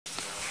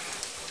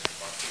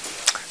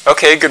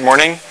Okay, good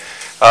morning.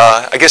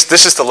 I guess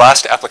this is the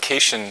last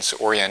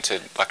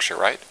applications-oriented lecture,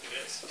 right?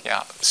 It is.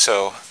 Yeah,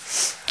 so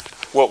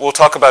what we'll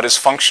talk about is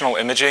functional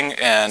imaging,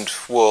 and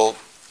we'll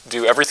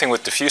do everything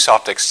with diffuse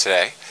optics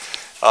today.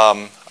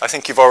 I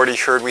think you've already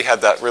heard we had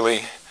that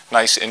really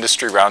nice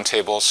industry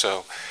roundtable,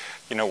 so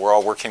you know we're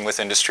all working with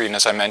industry, and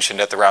as I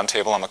mentioned at the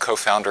roundtable, I'm a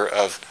co-founder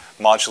of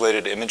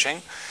Modulated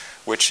Imaging,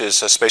 which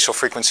is a spatial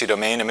frequency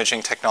domain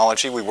imaging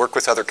technology. We work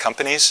with other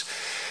companies.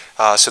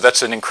 So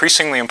that's an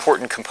increasingly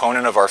important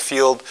component of our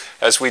field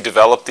as we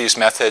develop these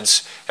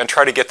methods and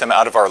try to get them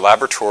out of our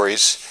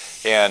laboratories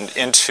and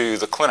into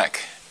the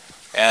clinic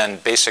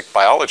and basic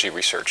biology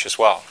research as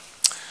well.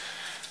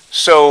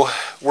 So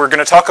we're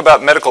going to talk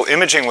about medical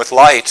imaging with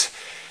light,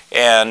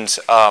 and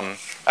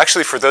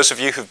actually for those of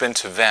you who've been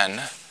to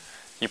Venn,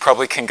 you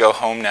probably can go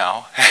home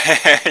now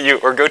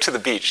or go to the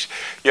beach.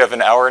 You have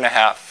an hour and a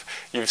half.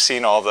 You've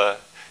seen all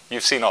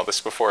this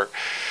before.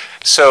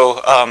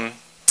 So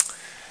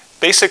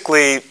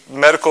basically,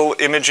 medical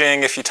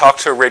imaging, if you talk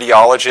to a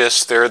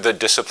radiologist, they're the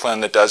discipline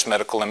that does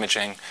medical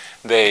imaging.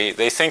 They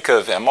think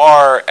of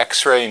MR,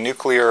 X-ray,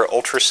 nuclear,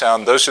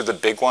 ultrasound. Those are the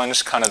big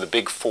ones, kind of the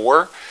big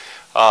four.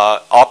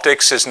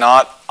 Optics is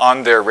not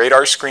on their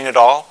radar screen at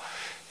all.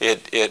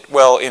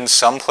 Well, in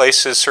some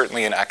places,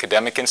 certainly in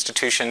academic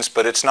institutions,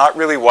 but it's not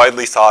really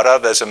widely thought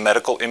of as a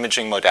medical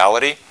imaging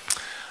modality.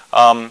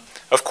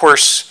 Of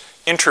course,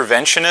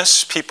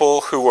 interventionists,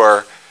 people who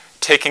are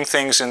taking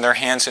things in their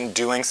hands and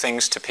doing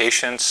things to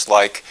patients,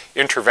 like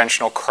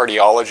interventional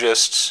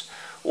cardiologists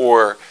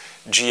or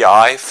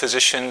GI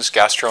physicians,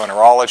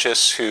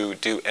 gastroenterologists who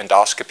do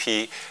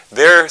endoscopy,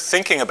 they're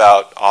thinking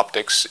about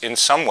optics in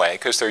some way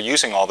because they're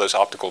using all those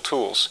optical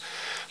tools.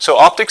 So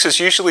optics is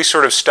usually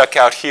sort of stuck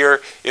out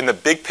here in the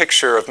big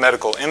picture of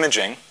medical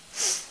imaging,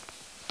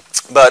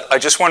 but I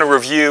just want to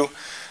review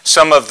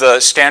some of the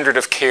standard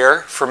of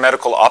care for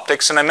medical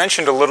optics, and I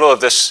mentioned a little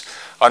of this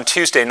on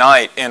Tuesday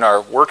night in our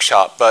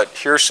workshop, but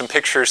here are some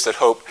pictures that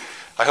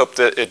I hope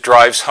that it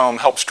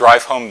helps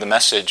drive home the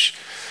message.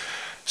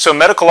 So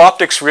medical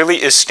optics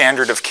really is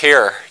standard of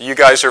care. You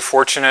guys are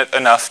fortunate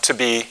enough to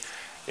be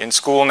in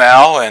school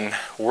now and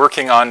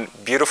working on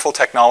beautiful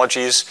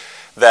technologies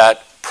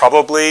that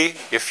probably,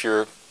 if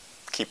you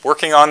keep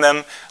working on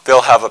them,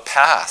 they'll have a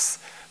path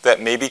that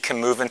maybe can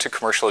move into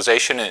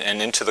commercialization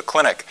and into the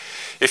clinic.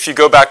 If you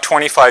go back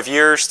 25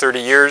 years, 30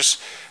 years,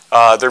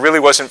 there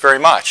really wasn't very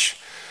much.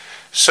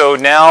 So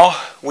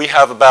now we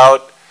have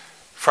about,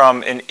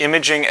 from an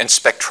imaging and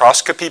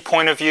spectroscopy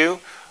point of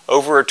view,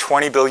 over a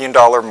 $20 billion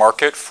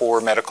market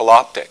for medical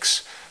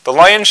optics. The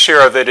lion's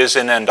share of it is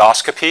in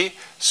endoscopy,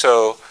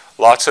 so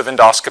lots of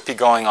endoscopy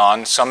going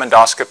on. Some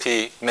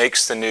endoscopy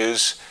makes the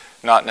news,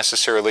 not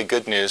necessarily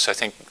good news. I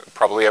think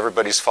probably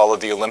everybody's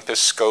followed the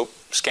Olympus scope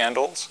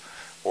scandals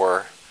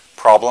or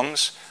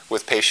problems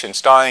with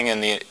patients dying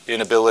and the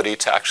inability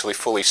to actually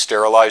fully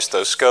sterilize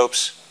those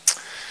scopes.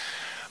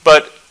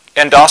 But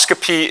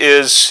endoscopy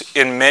is,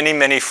 in many,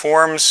 many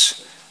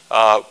forms,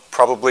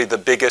 probably the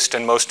biggest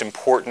and most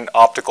important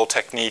optical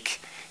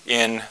technique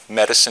in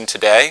medicine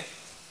today.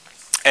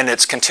 And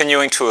it's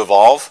continuing to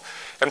evolve.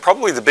 And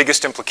probably the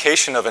biggest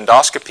implication of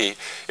endoscopy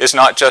is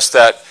not just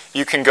that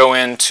you can go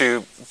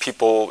into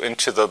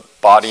the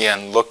body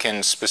and look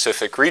in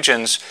specific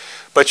regions,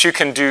 but you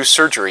can do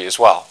surgery as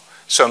well.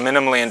 So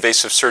minimally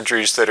invasive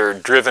surgeries that are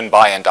driven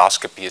by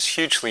endoscopy is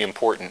hugely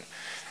important.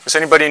 Does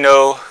anybody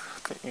know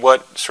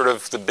what sort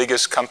of the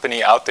biggest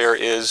company out there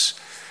is?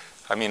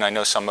 I mean, I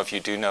know some of you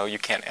do know. You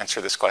can't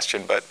answer this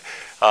question, but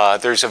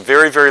there's a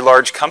very, very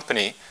large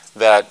company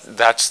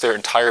that's their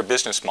entire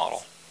business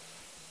model.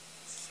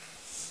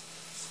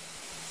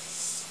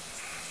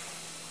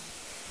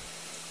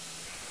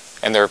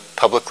 And they're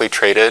publicly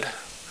traded,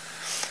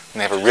 and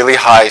they have a really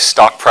high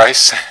stock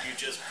price. You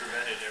just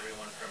prevented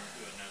everyone from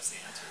who knows the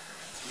answer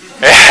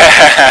from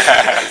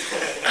answering.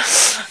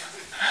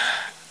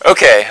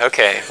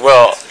 Okay.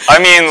 Well, I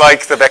mean,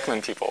 like the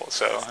Beckman people.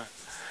 So,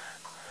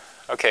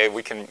 okay,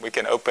 we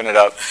can open it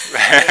up.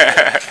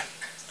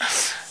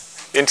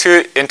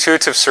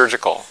 Intuitive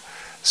Surgical.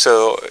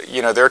 So,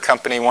 you know, their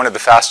company, one of the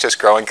fastest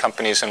growing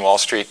companies in Wall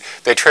Street.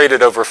 They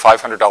traded over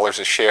 $500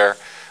 a share.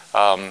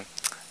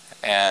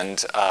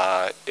 And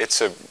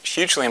it's a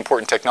hugely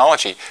important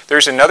technology.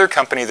 There's another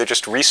company that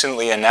just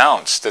recently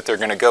announced that they're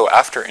going to go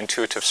after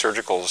Intuitive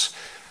Surgical's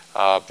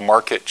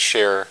market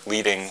share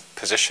leading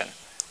position.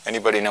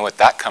 Anybody know what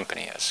that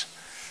company is?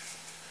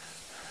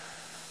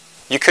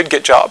 You could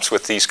get jobs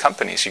with these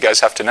companies. You guys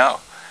have to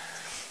know.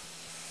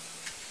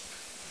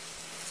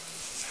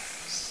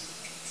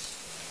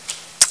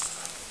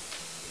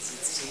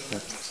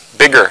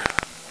 Bigger.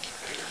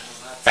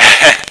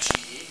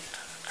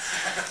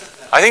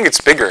 I think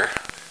it's bigger.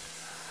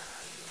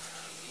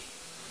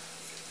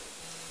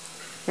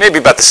 Maybe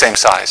about the same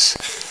size.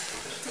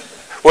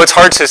 Well, it's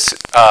hard to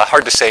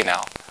say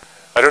now.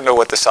 I don't know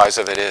what the size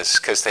of it is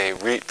because they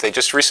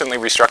just recently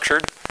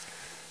restructured,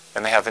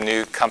 and they have a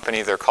new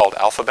company. They're called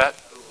Alphabet.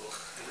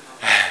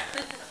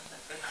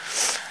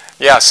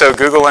 Yeah, so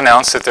Google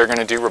announced that they're going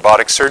to do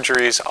robotic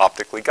surgeries,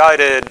 optically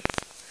guided,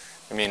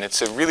 I mean,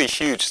 it's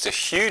a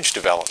huge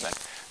development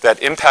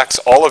that impacts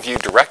all of you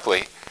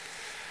directly,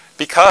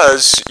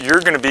 because you're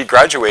going to be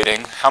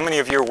graduating. How many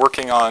of you are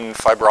working on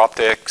fiber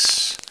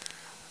optics,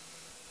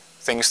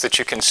 things that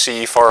you can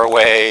see far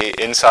away,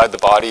 inside the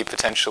body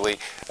potentially?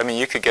 I mean,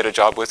 you could get a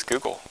job with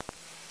Google.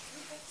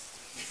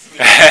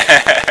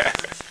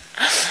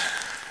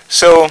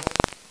 So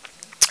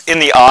in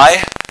the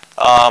eye,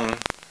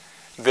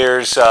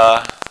 there's,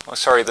 oh,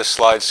 sorry, the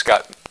slides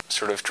got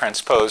sort of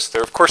transposed.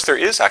 Of course, there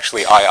is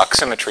actually eye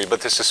oximetry,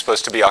 but this is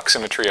supposed to be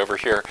oximetry over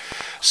here.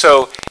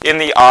 So in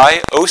the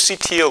eye,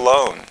 OCT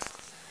alone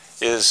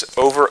is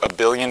over $1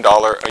 billion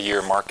a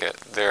year market.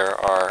 There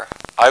are,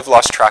 I've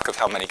lost track of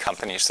how many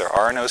companies there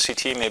are in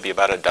OCT, maybe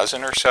about a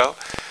dozen or so.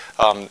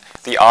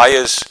 The eye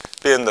has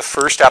been the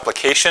first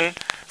application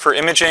for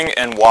imaging,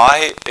 and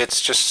why?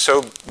 It's just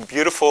so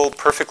beautiful,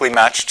 perfectly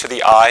matched to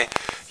the eye.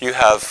 You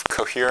have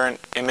coherent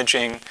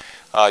imaging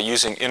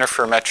using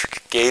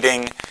interferometric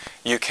gating.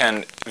 You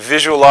can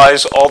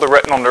visualize all the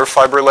retinal nerve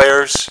fiber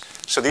layers.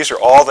 So these are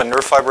all the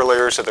nerve fiber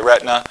layers of the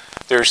retina.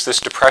 There's this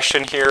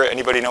depression here.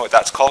 Anybody know what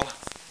that's called?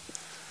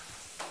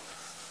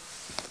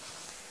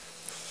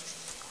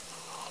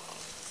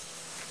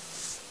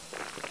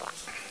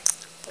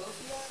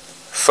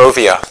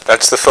 Fovea.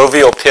 That's the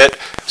foveal pit.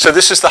 So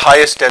this is the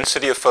highest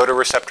density of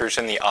photoreceptors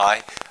in the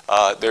eye.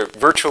 They're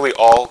virtually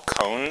all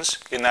cones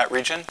in that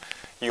region.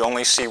 You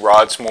only see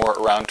rods more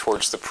around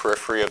towards the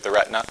periphery of the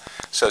retina.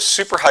 So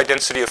super high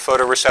density of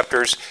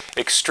photoreceptors,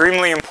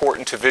 extremely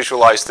important to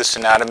visualize this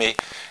anatomy.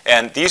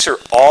 And these are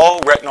all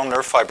retinal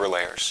nerve fiber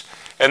layers.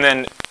 And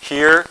then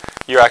here,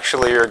 you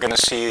actually are going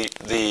to see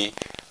the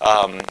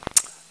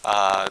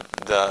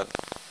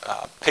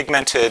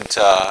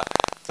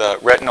the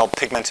retinal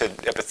pigmented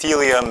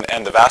epithelium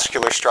and the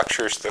vascular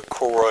structures, the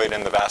choroid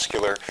and the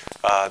vascular,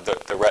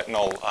 the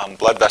retinal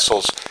blood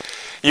vessels.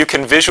 You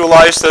can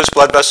visualize those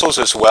blood vessels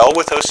as well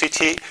with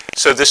OCT.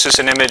 So this is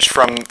an image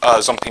from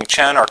Zhongping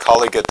Chen, our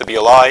colleague at the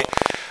BLI,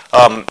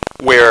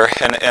 where,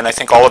 and I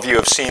think all of you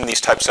have seen these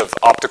types of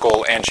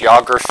optical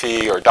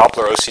angiography or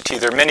Doppler OCT.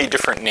 There are many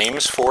different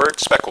names for it,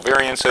 speckle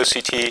variance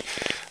OCT,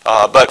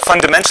 but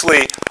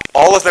fundamentally,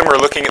 all of them are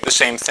looking at the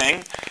same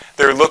thing.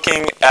 They're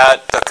looking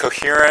at the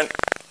coherent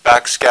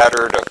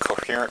backscattered, a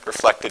coherent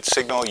reflected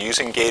signal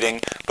using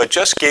gating, but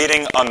just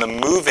gating on the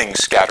moving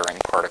scattering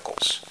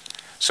particles.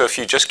 So if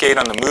you just gate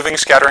on the moving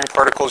scattering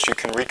particles, you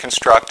can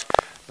reconstruct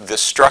the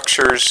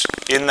structures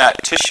in that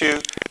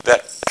tissue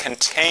that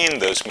contain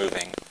those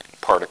moving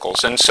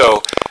particles. And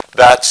so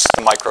that's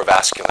the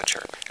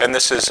microvasculature. And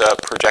this is a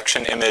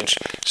projection image,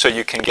 so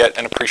you can get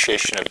an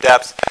appreciation of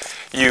depth.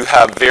 You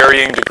have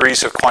varying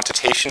degrees of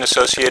quantitation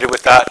associated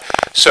with that.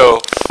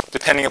 So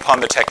depending upon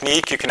the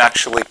technique, you can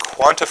actually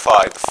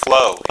quantify the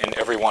flow in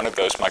every one of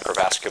those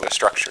microvascular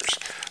structures.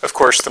 Of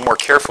course, the more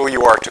careful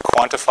you are to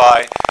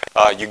quantify,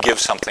 you give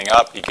something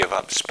up. You give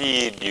up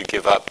speed. You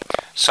give up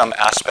some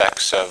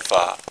aspects of,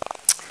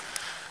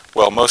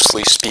 well,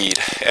 mostly speed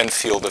and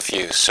field of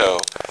view. So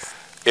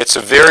it's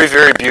a very,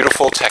 very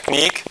beautiful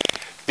technique.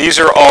 These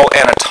are all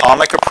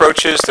anatomic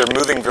approaches. They're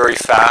moving very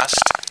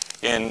fast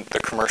in the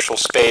commercial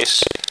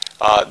space.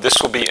 This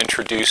will be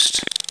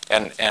introduced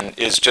and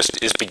is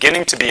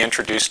beginning to be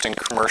introduced in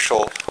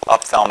commercial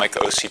ophthalmic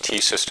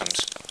OCT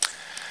systems.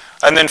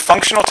 And then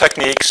functional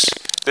techniques,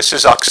 this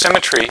is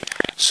oximetry.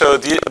 So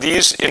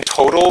these, in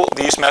total,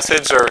 these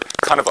methods are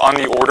kind of on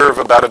the order of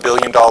about $1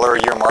 billion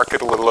a year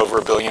market, a little over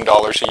 $1 billion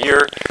a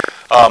year.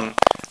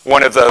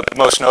 One of the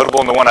most notable,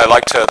 and the one I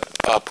like to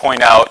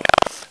point out,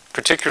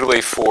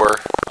 particularly for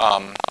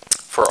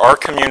our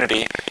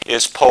community,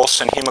 is pulse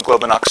and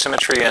hemoglobin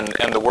oximetry,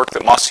 and the work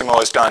that Massimo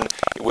has done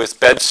with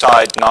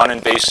bedside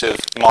non-invasive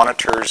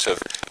monitors of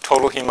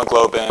total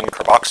hemoglobin,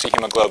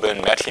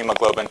 carboxyhemoglobin,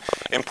 methemoglobin,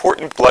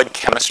 important blood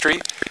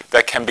chemistry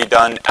that can be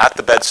done at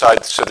the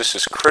bedside. So this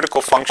is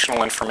critical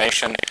functional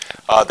information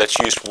that's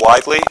used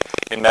widely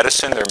in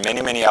medicine. There are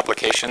many, many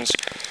applications.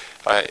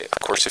 Of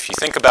course, if you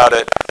think about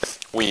it,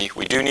 we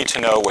do need to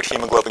know what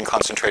hemoglobin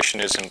concentration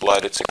is in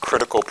blood. It's a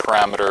critical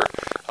parameter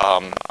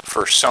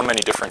for so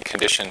many different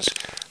conditions.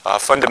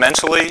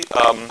 Fundamentally,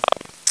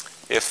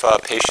 if a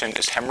patient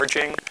is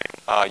hemorrhaging,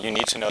 you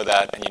need to know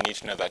that, and you need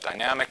to know that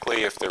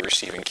dynamically. If they're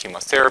receiving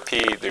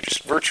chemotherapy, they're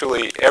just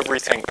virtually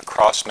everything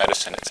across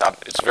medicine.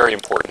 It's very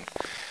important.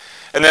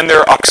 And then there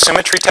are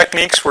oximetry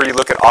techniques where you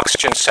look at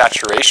oxygen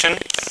saturation.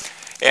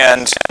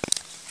 And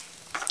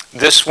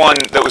this one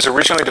that was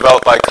originally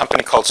developed by a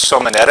company called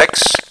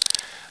Somanetics.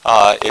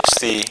 It's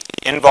the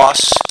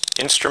INVOS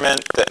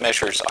instrument that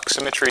measures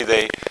oximetry.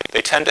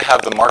 They tend to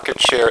have the market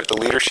share, the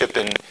leadership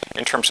in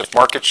terms of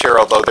market share,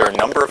 although there are a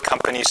number of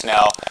companies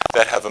now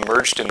that have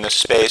emerged in this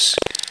space.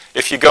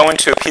 If you go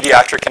into a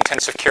pediatric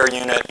intensive care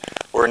unit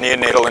or a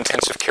neonatal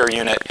intensive care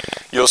unit,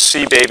 you'll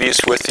see babies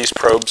with these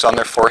probes on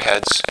their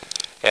foreheads.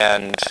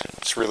 And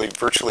it's really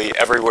virtually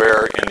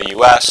everywhere in the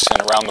US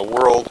and around the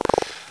world.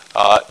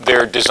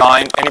 They're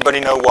designed, anybody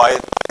know why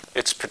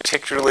it's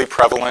particularly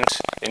prevalent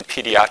in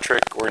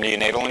pediatric or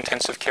neonatal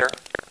intensive care?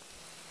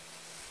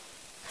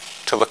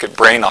 To look at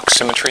brain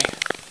oximetry?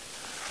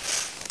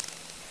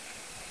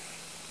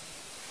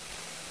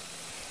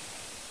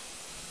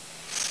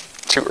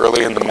 too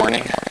early in the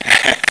morning?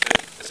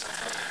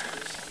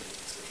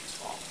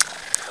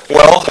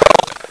 Well,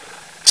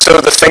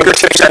 so the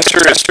fingertip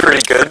sensor is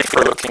pretty good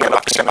for looking at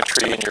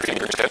oximetry in your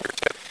fingertip,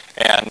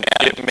 and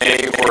it may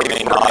or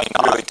may not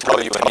really tell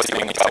you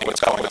anything about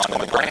what's going on in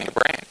the brain.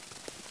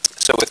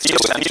 So with these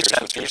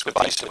sensors, these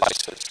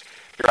devices,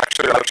 you're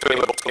actually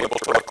able to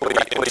look directly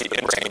into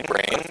the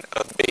brain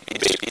of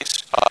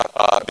babies.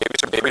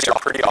 Babies are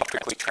pretty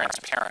optically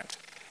transparent.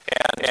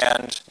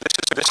 And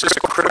this is a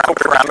critical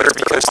parameter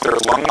because their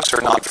lungs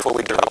are not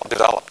fully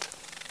developed.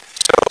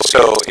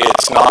 So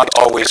it's not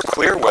always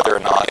clear whether or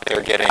not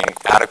they're getting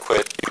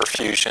adequate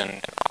perfusion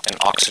and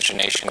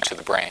oxygenation to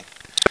the brain.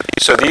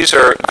 So these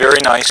are very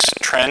nice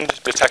trend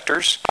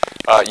detectors.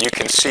 You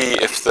can see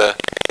if the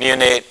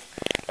neonate,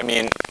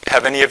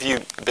 have any of you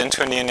been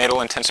to a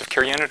neonatal intensive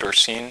care unit or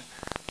seen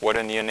what a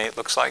neonate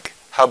looks like?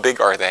 How big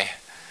are they?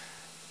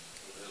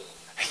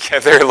 Yeah,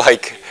 they're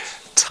like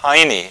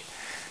tiny,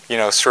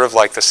 sort of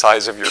like the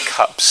size of your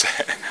cups.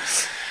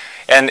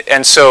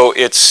 And so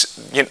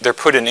they're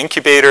put in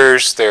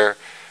incubators. There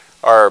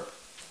are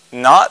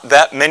not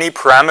that many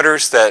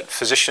parameters that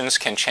physicians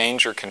can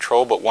change or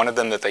control, but one of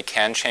them that they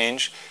can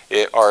change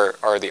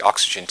are the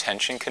oxygen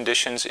tension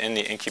conditions in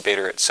the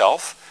incubator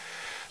itself.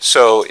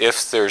 So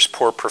if there's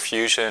poor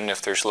perfusion,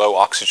 if there's low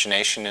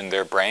oxygenation in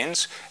their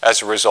brains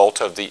as a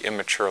result of the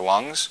immature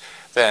lungs,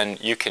 then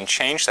you can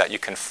change that. You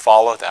can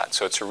follow that.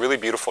 So it's a really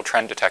beautiful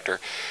trend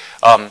detector.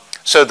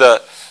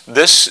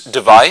 This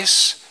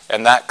device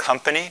and that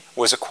company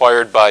was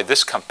acquired by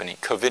this company,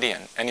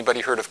 Covidien. Anybody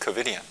heard of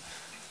Covidien?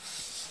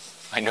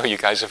 I know you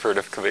guys have heard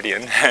of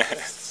Covidien.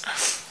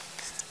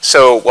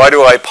 So why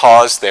do I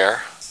pause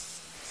there?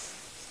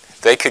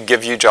 They could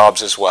give you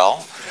jobs as well.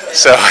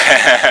 So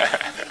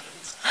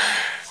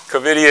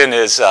Covidien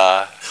is,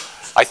 I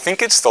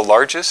think it's the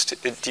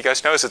largest. Do you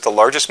guys know, is it the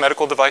largest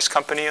medical device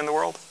company in the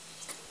world?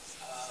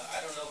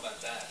 I don't know about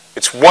that.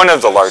 It's one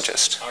of the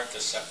largest. It's hard to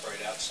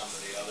separate out some of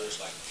the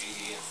others like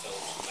GE and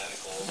Philips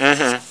Medical.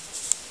 Mm-hmm.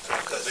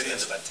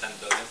 Covidien's about 10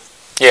 billion.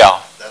 Yeah.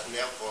 That's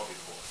never gone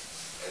before.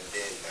 And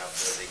then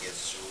after they get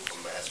sued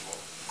from Masimo,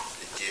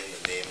 they change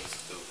the names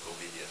to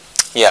Covidien.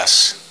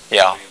 Yes.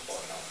 Yeah.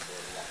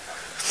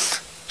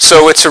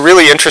 So it's a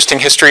really interesting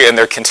history, and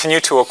they continue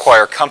to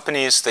acquire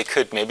companies.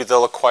 Maybe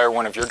they'll acquire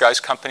one of your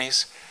guys'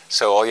 companies.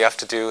 So all you have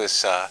to do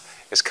is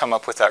come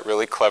up with that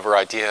really clever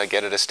idea,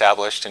 get it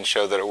established, and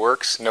show that it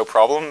works. No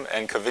problem,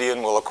 and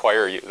Covidien will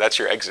acquire you. That's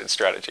your exit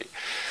strategy.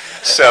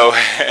 So.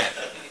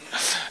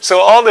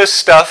 So all this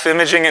stuff,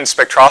 imaging and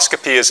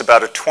spectroscopy, is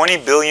about a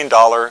 $20 billion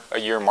a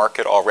year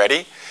market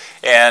already.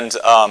 And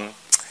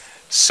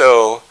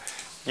so,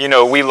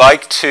 we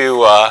like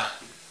to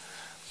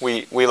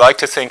we like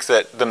to think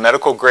that the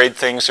medical grade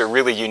things are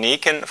really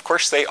unique, and of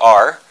course they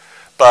are.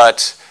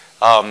 But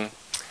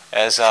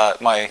as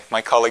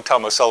my colleague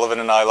Tom O'Sullivan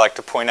and I like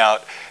to point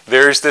out,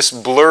 there's this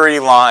blurry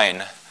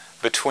line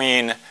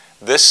between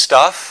this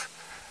stuff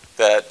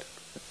that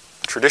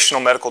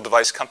traditional medical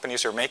device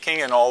companies are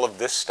making and all of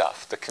this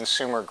stuff, the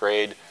consumer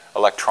grade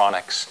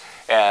electronics.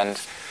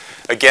 And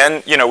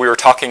again, we were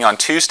talking on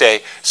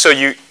Tuesday,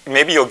 so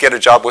maybe you'll get a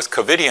job with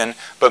Covidien,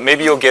 but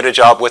maybe you'll get a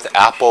job with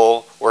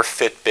Apple or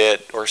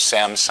Fitbit or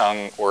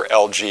Samsung or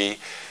LG,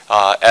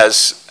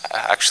 as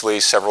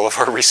actually several of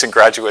our recent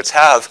graduates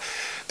have.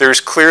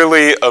 There's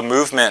clearly a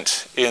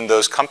movement in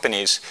those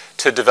companies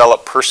to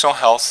develop personal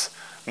health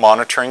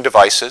monitoring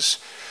devices.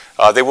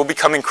 They will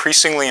become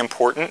increasingly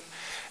important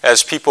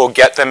as people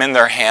get them in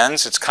their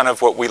hands. It's kind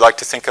of what we like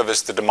to think of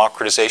as the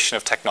democratization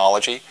of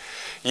technology.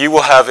 You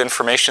will have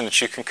information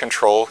that you can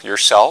control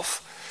yourself.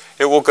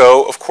 It will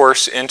go, of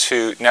course,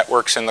 into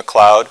networks in the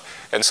cloud,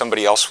 and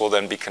somebody else will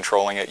then be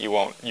controlling it.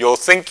 You'll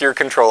think you're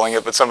controlling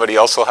it, but somebody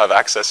else will have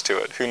access to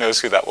it. Who knows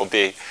who that will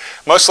be?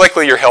 Most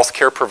likely your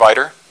healthcare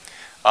provider,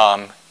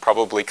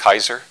 probably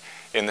Kaiser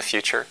in the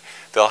future.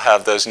 They'll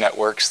have those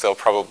networks. They'll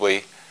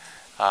probably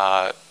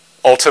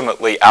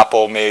ultimately,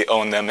 Apple may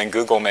own them and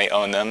Google may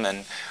own them.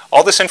 And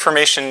all this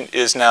information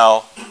is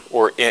now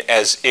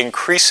as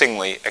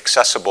increasingly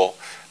accessible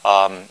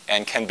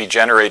and can be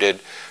generated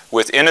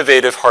with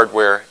innovative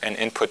hardware and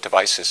input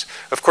devices.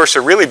 Of course,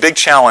 a really big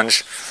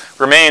challenge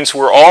remains.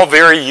 We're all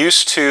very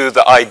used to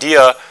the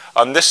idea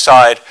on this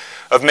side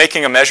of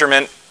making a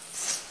measurement.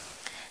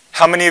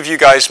 How many of you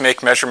guys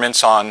make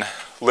measurements on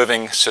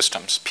living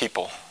systems,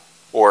 people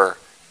or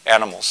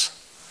animals?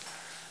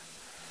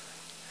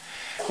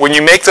 When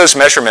you make those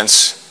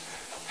measurements,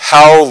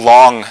 how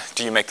long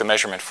do you make the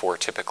measurement for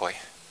typically?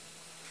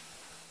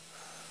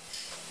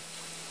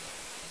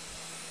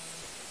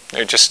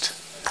 They're just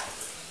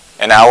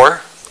an hour?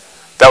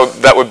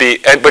 That would be,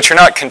 but you're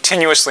not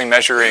continuously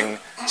measuring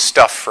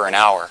stuff for an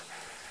hour.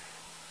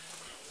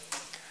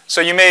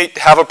 So you may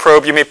have a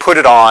probe, you may put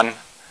it on,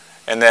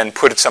 and then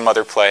put it some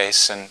other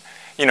place, and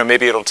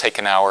maybe it'll take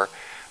an hour.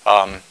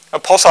 A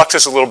pulse ox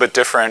is a little bit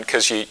different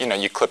because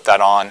you clip that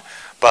on,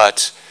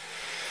 but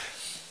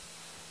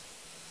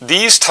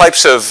these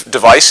types of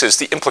devices,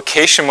 the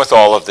implication with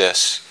all of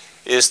this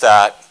is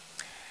that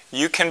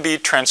you can be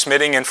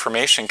transmitting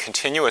information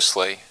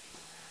continuously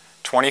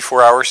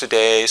 24 hours a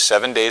day,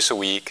 7 days a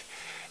week,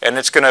 and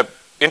it's going to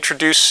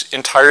introduce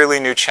entirely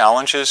new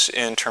challenges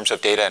in terms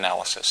of data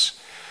analysis.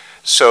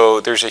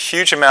 So there's a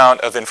huge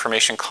amount of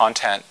information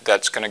content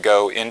that's going to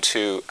go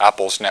into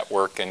Apple's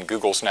network and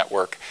Google's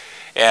network.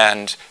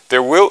 And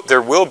there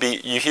will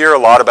be, you hear a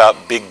lot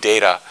about big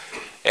data,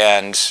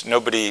 and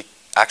nobody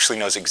actually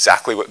knows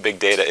exactly what big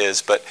data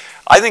is, but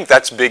I think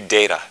that's big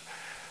data.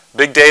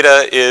 Big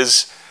data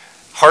is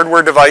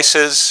hardware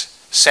devices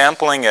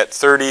sampling at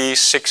 30,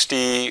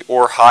 60,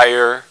 or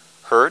higher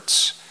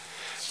hertz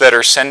that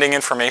are sending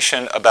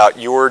information about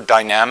your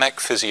dynamic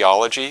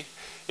physiology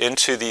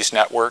into these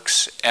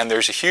networks. And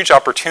there's a huge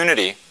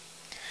opportunity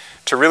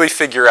to really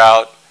figure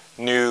out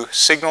new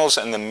signals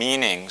and the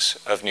meanings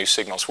of new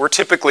signals. We're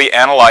typically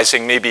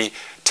analyzing maybe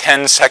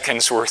 10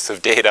 seconds worth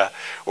of data,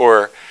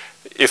 or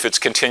if it's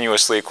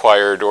continuously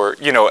acquired, or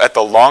at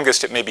the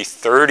longest it may be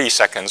 30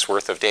 seconds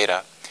worth of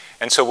data.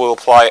 And so we'll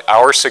apply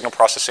our signal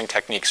processing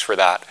techniques for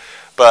that.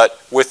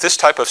 But with this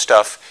type of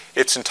stuff,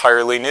 it's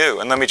entirely new.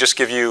 And let me just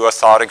give you a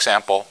thought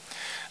example.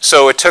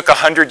 So it took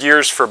 100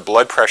 years for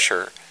blood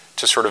pressure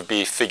to sort of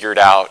be figured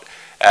out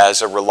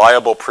as a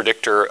reliable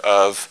predictor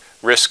of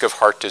risk of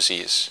heart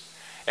disease.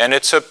 And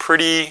it's a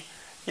pretty,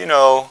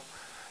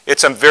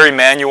 it's a very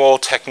manual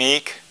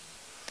technique.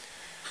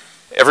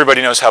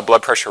 Everybody knows how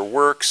blood pressure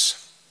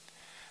works.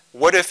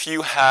 What if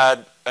you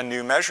had a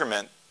new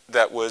measurement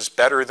that was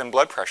better than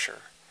blood pressure?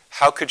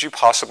 How could you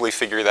possibly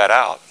figure that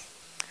out?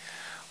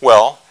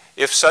 Well,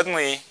 if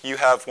suddenly you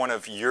have one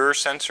of your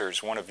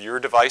sensors, one of your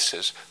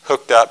devices,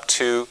 hooked up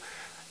to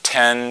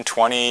 10,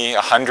 20,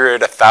 100,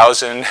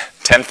 1,000,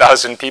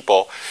 10,000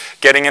 people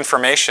getting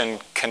information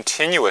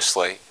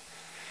continuously,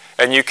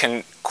 and you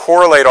can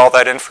correlate all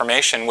that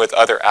information with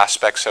other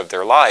aspects of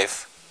their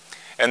life,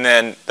 and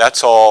then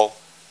that's all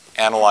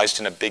analyzed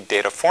in a big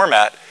data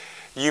format,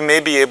 you may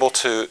be able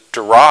to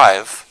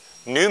derive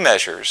new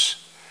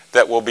measures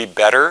that will be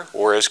better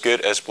or as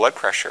good as blood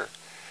pressure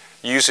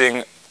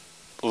using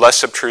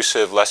less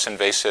obtrusive, less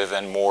invasive,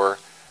 and more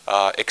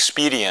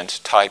expedient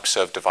types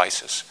of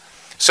devices.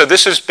 So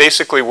this is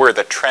basically where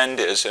the trend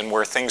is and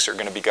where things are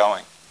going to be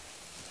going.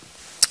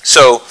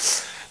 So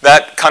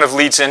that kind of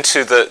leads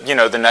into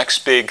the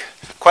next big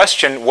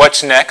question: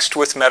 what's next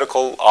with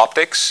medical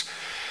optics?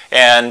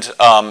 And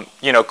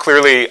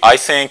clearly, I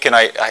think, and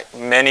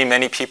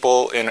many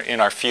people in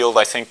our field,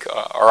 I think,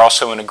 are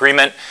also in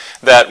agreement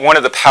that one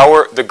of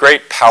the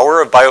great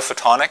power of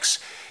biophotonics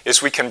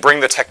is we can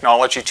bring the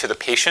technology to the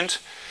patient.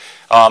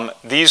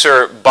 These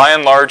are, by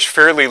and large,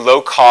 fairly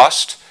low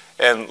cost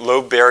and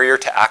low barrier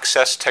to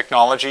access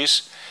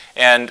technologies.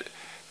 And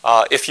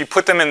if you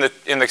put them in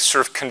the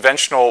sort of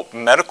conventional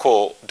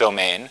medical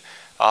domain,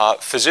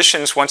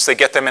 physicians, once they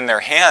get them in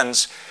their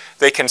hands,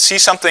 they can see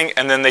something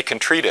and then they can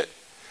treat it.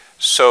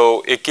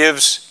 So it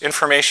gives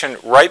information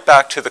right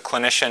back to the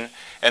clinician,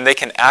 and they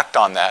can act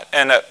on that.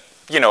 And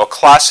a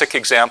classic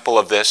example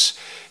of this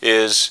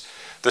is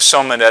the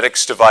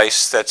Somnetics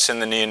device that's in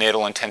the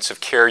neonatal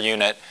intensive care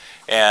unit,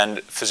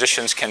 and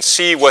physicians can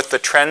see what the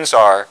trends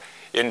are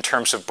in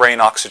terms of brain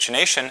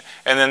oxygenation,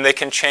 and then they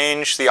can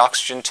change the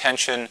oxygen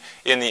tension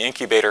in the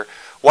incubator.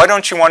 Why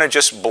don't you want to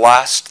just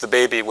blast the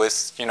baby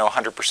with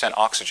 100%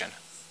 oxygen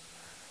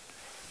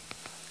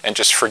and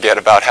just forget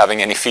about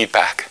having any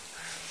feedback?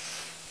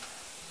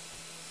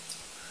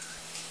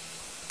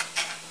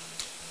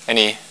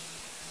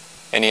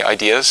 Any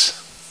ideas?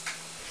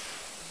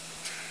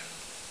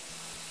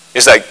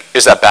 Is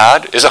that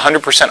bad? Is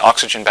 100%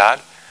 oxygen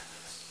bad?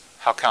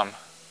 How come?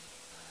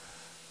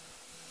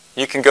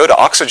 You can go to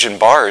oxygen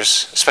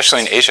bars,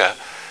 especially in Asia.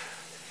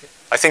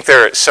 I think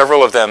there are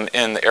several of them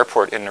in the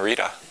airport in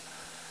Narita.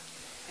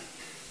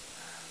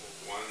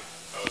 One,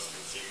 I was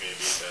thinking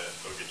maybe that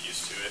they'll get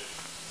used to it,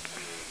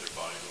 and then their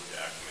body will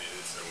get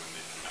acclimated, so when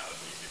they come out of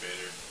the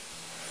incubator,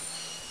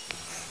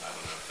 I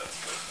don't know if that's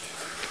what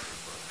you're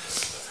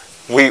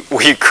looking for.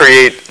 We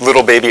create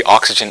little baby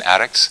oxygen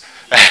addicts.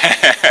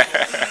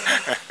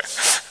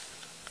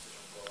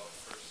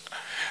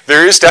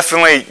 There is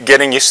definitely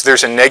getting used.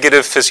 There's a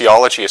negative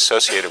physiology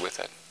associated with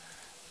it.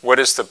 What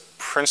is the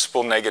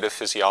principal negative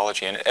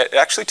physiology? And it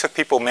actually took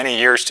people many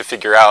years to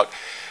figure out.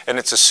 And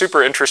it's a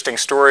super interesting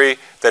story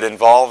that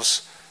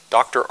involves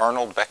Dr.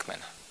 Arnold Beckman.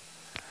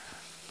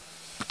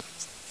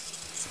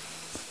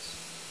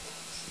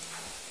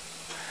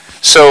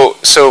 So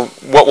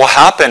what will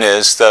happen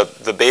is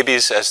the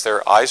babies, as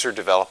their eyes are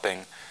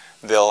developing,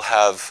 they'll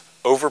have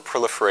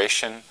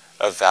overproliferation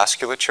of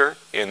vasculature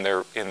in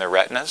their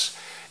retinas,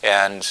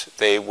 and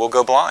they will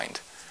go blind.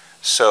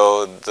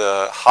 So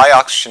the high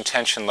oxygen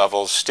tension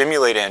levels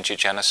stimulate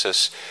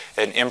angiogenesis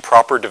and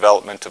improper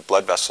development of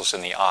blood vessels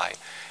in the eye.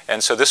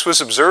 And so this was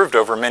observed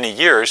over many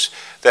years,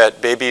 that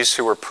babies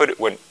who were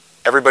when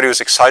everybody was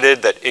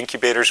excited that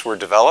incubators were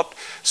developed,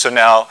 so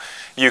now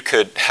you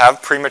could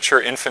have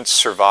premature infants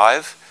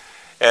survive,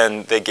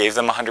 and they gave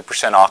them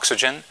 100%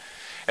 oxygen.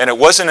 And it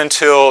wasn't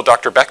until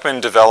Dr.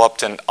 Beckman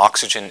developed an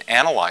oxygen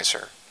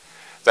analyzer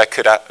that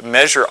could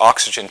measure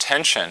oxygen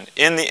tension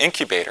in the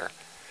incubator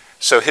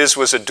So his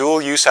was a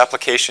dual-use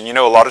application. You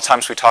know, a lot of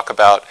times we talk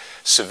about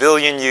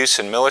civilian use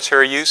and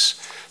military use.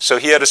 So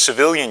he had a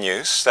civilian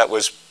use that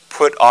was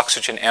put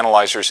oxygen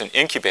analyzers in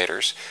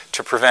incubators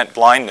to prevent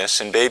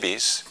blindness in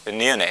babies, in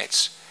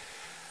neonates.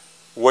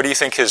 What do you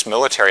think his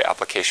military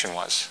application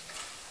was?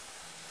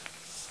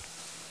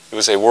 It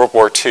was a World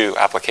War II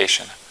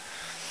application.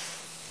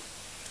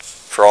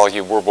 For all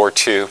you World War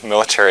II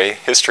military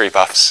history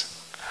buffs.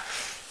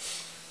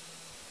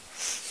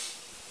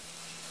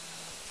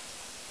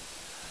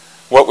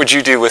 What would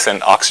you do with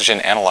an oxygen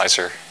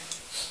analyzer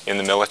in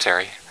the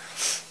military?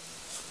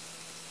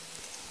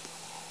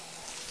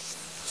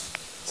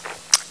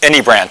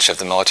 Any branch of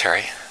the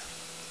military.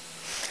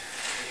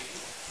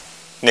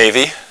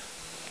 Navy.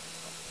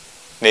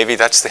 Navy,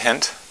 that's the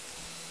hint.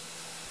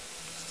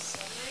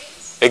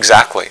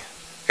 Exactly,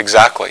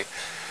 exactly.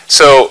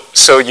 So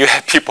you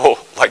had people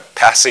like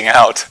passing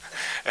out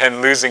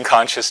and losing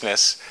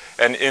consciousness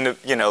and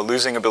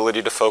losing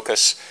ability to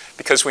focus,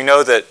 because we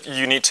know that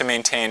you need to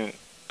maintain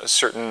a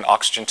certain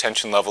oxygen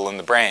tension level in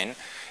the brain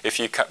if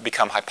you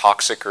become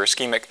hypoxic or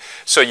ischemic.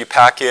 So you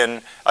pack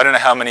in, I don't know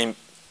how many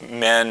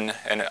men,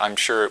 and I'm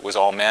sure it was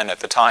all men at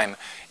the time,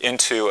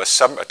 into a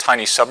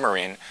tiny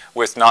submarine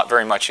with not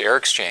very much air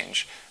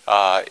exchange.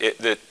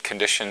 The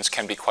conditions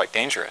can be quite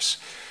dangerous.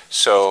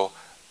 So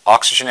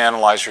oxygen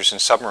analyzers in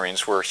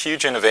submarines were a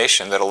huge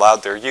innovation that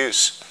allowed their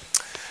use.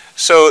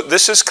 So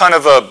this is kind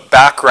of a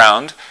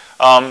background.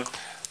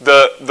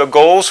 The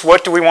goals,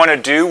 what do we want to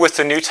do with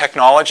the new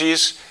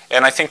technologies?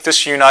 And I think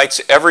this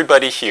unites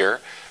everybody here.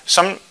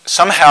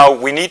 Somehow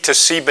we need to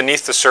see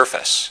beneath the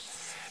surface.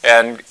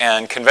 And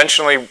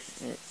conventionally,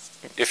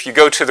 if you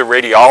go to the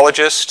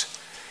radiologist,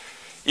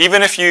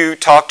 even if you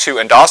talk to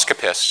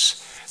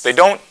endoscopists, they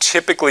don't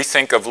typically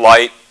think of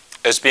light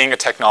as being a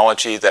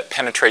technology that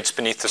penetrates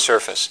beneath the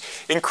surface.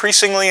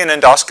 Increasingly in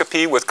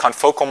endoscopy with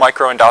confocal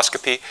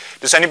microendoscopy,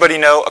 does anybody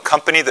know a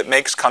company that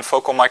makes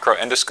confocal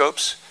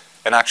microendoscopes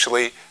and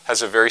actually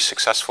has a very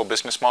successful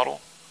business model?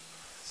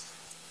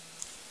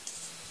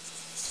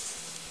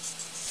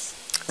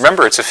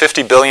 Remember, it's a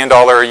 $50 billion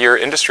a year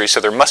industry, so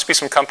there must be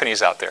some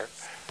companies out there.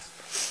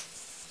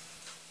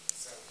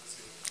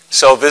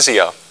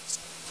 Cellvizio,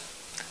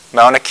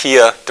 Mauna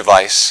Kea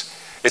device.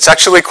 It's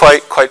actually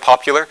quite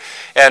popular.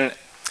 And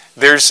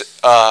there's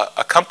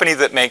a company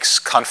that makes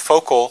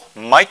confocal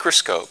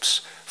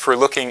microscopes for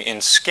looking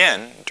in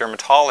skin,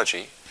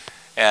 dermatology.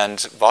 And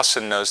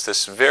Vossen knows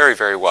this very,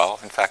 very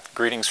well. In fact,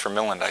 greetings from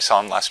Milland. I saw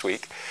him last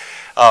week.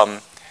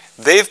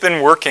 They've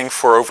been working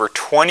for over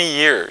 20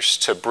 years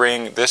to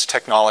bring this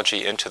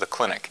technology into the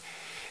clinic.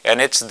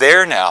 And it's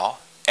there now,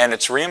 and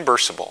it's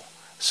reimbursable.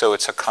 So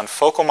it's a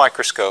confocal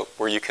microscope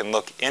where you can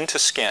look into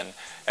skin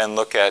and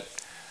look at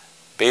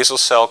basal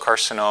cell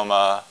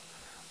carcinoma,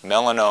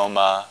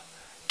 melanoma,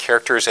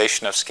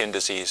 characterization of skin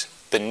disease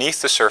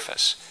beneath the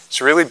surface.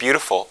 It's really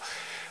beautiful.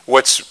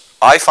 What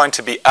I find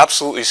to be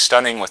absolutely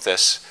stunning with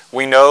this,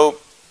 we know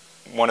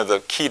one of the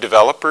key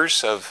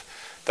developers of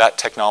that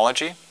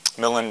technology,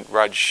 Milan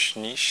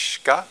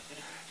Rajnishka.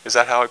 Is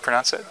that how I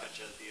pronounce it?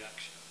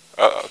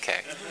 Oh,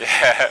 okay.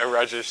 Yeah,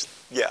 Rajesh,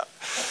 yeah.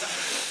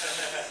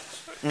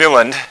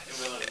 Milan.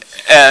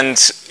 And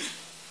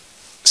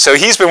so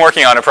he's been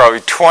working on it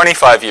probably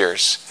 25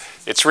 years.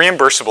 It's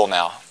reimbursable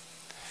now.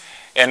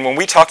 And when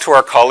we talk to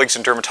our colleagues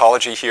in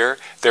dermatology here,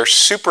 they're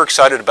super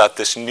excited about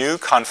this new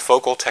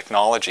confocal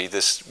technology,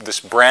 this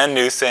brand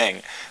new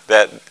thing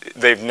that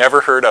they've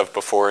never heard of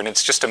before, and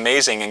it's just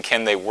amazing, and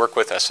can they work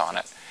with us on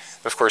it?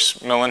 Of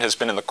course, Milan has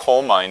been in the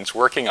coal mines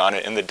working on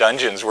it, in the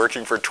dungeons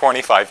working for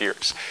 25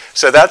 years.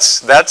 So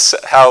that's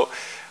how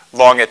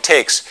long it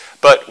takes.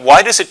 But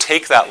why does it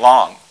take that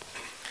long?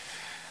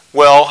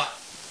 Well,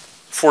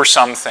 for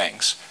some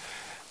things.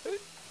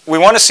 We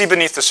want to see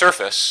beneath the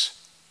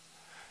surface,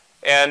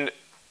 and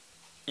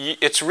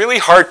it's really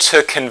hard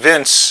to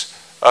convince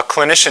a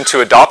clinician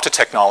to adopt a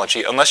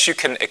technology unless you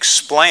can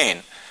explain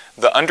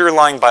the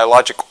underlying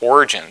biologic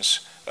origins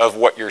of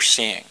what you're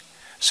seeing.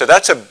 So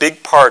that's a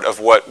big part of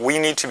what we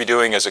need to be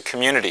doing as a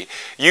community.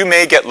 You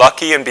may get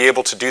lucky and be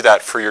able to do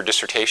that for your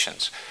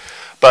dissertations,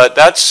 but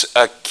that's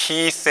a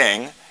key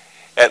thing.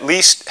 At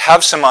least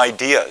have some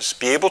ideas,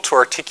 be able to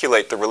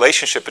articulate the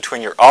relationship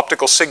between your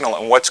optical signal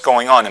and what's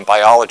going on in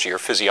biology or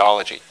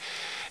physiology.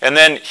 And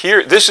then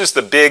here, this is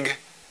the big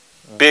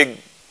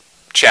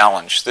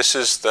challenge. This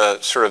is the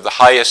sort of the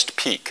highest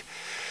peak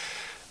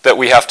that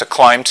we have to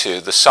climb to,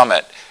 the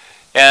summit.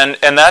 And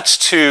that's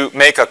to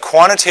make a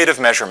quantitative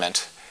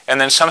measurement and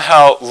then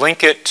somehow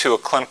link it to a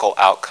clinical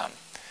outcome.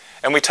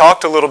 And we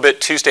talked a little bit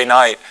Tuesday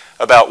night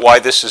about why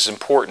this is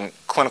important,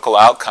 clinical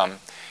outcome.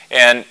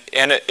 And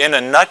in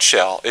a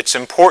nutshell, it's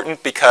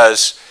important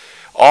because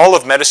all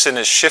of medicine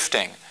is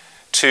shifting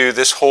to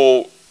this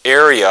whole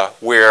area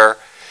where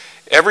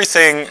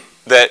everything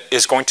that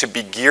is going to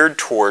be geared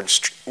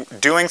towards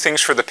doing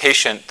things for the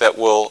patient that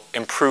will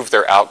improve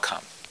their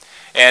outcome.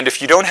 And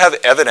if you don't have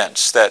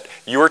evidence that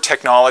your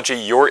technology,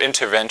 your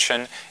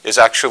intervention is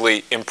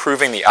actually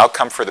improving the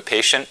outcome for the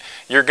patient,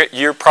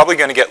 you're probably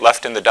going to get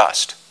left in the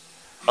dust.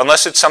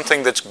 unless it's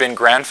something that's been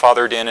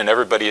grandfathered in and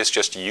everybody is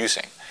just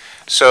using.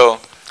 So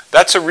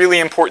that's a really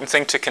important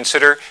thing to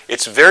consider.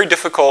 It's very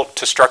difficult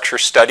to structure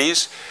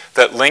studies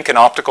that link an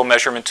optical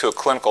measurement to a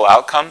clinical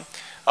outcome.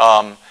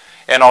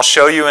 And I'll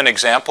show you an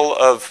example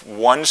of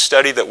one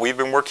study that we've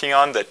been working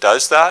on that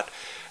does that.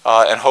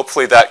 And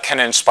hopefully that can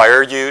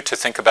inspire you to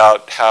think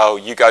about how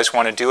you guys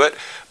want to do it.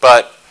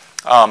 But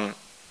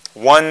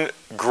one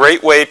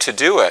great way to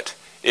do it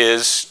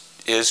is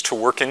to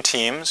work in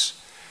teams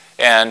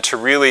and to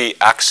really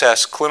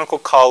access clinical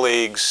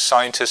colleagues,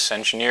 scientists,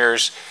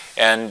 engineers,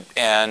 and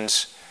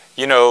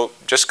you know,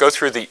 just go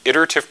through the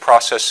iterative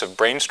process of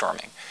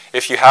brainstorming.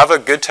 If you have a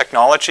good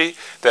technology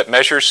that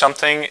measures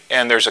something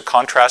and there's a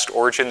contrast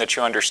origin that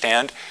you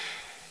understand,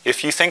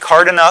 if you think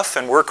hard enough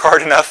and work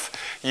hard enough,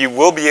 you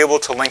will be able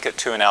to link it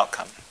to an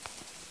outcome.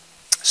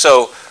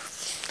 So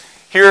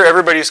here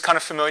everybody's kind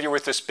of familiar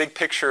with this big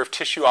picture of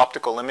tissue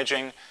optical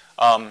imaging,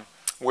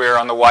 where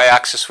on the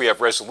y-axis we have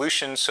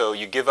resolution, so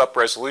you give up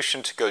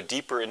resolution to go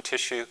deeper in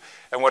tissue.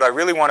 And what I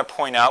really want to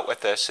point out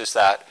with this is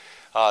that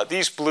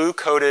these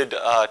blue-coded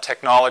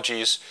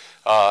technologies,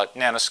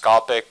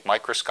 nanoscopic,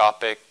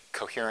 microscopic,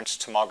 coherence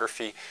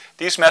tomography,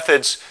 these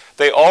methods,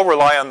 they all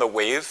rely on the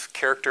wave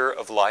character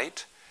of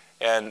light,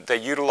 and they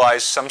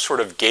utilize some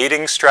sort of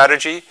gating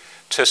strategy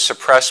to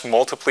suppress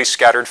multiply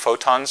scattered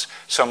photons.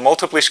 So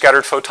multiply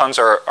scattered photons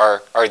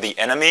are the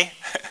enemy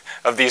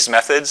of these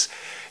methods.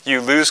 You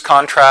lose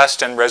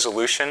contrast and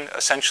resolution,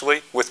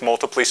 essentially, with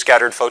multiply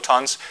scattered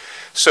photons.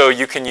 So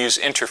you can use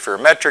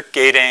interferometric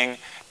gating,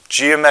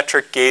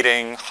 geometric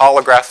gating,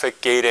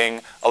 holographic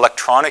gating,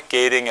 electronic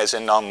gating, as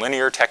in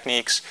nonlinear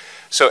techniques.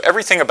 So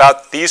everything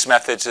about these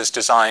methods is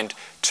designed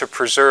to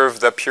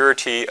preserve the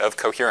purity of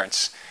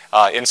coherence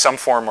in some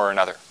form or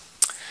another.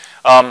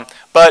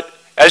 But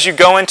as you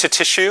go into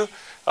tissue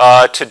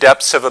to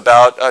depths of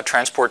about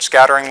transport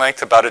scattering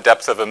length, about a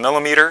depth of 1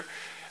 millimeter,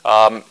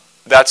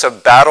 that's a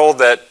battle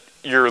that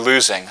you're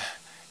losing.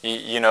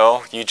 You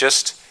know, you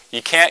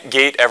can't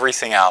gate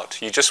everything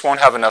out. You just won't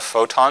have enough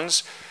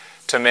photons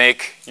to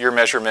make your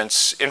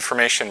measurements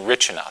information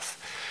rich enough.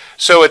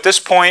 So at this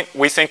point,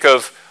 we think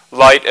of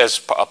light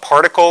as a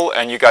particle,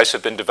 and you guys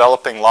have been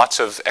developing lots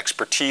of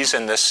expertise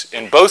in this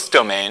in both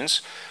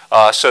domains.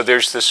 So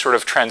there's this sort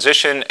of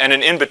transition and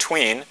an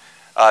in-between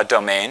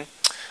domain.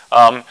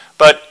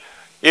 But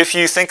if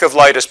you think of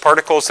light as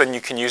particles, then you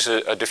can use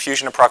a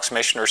diffusion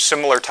approximation or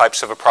similar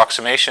types of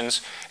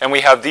approximations. And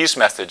we have these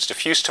methods: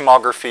 diffuse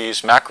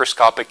tomographies,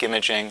 macroscopic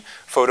imaging,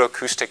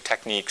 photoacoustic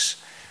techniques.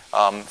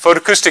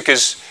 Photoacoustic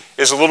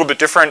is a little bit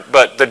different,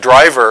 but the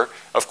driver,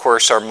 of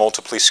course, are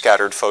multiply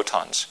scattered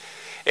photons.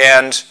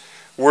 And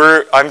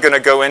I'm going to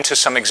go into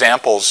some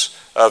examples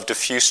of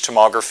diffuse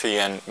tomography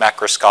and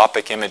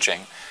macroscopic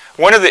imaging.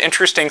 One of the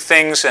interesting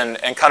things and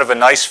kind of a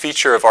nice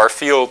feature of our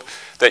field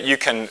that you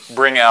can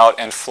bring out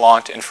and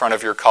flaunt in front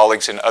of your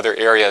colleagues in other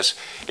areas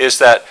is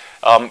that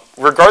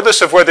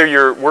regardless of whether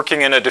you're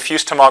working in a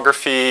diffuse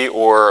tomography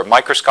or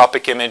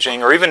microscopic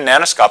imaging or even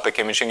nanoscopic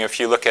imaging, if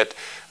you look at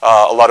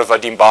a lot of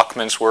Vadim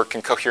Bachman's work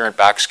in coherent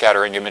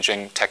backscattering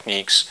imaging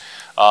techniques,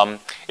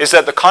 is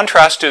that the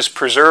contrast is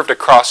preserved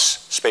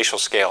across spatial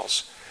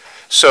scales.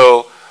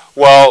 So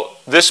while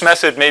this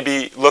method may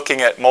be looking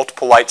at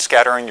multiple light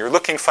scattering, you're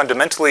looking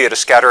fundamentally at a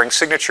scattering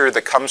signature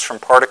that comes from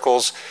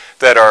particles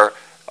that are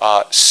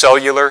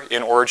cellular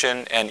in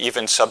origin and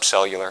even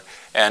subcellular.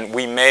 And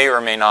we may or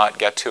may not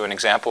get to an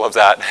example of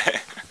that.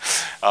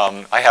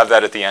 I have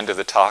that at the end of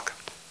the talk.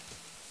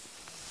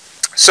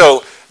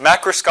 So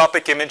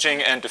macroscopic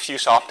imaging and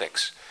diffuse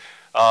optics.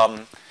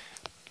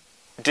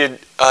 Did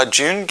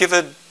June give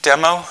a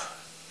demo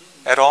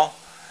at all?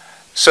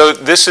 So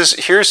this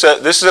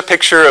is a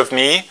picture of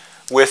me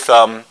with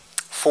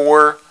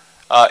 4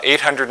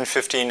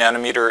 850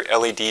 nanometer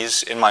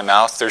LEDs in my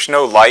mouth. There's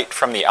no light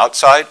from the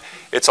outside.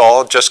 It's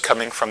all just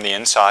coming from the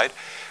inside.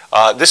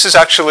 This is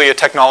actually a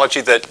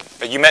technology that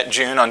you met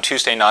June on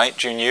Tuesday night,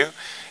 Jun Yu.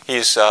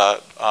 He's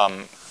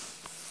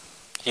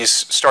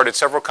started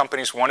several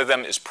companies. One of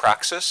them is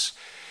Praxis,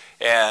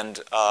 and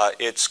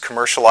it's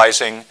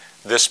commercializing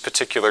this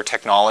particular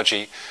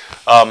technology.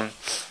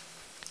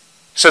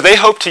 So they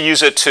hope to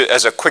use it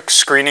as a quick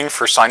screening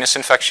for sinus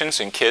infections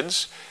in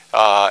kids.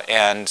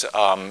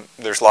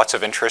 There's lots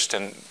of interest,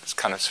 and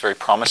it's very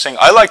promising.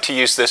 I like to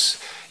use this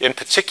in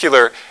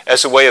particular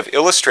as a way of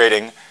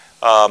illustrating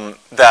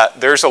that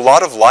there's a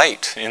lot of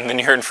light in the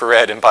near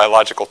infrared in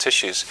biological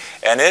tissues,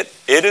 and it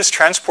is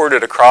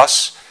transported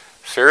across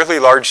fairly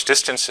large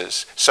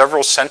distances,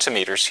 several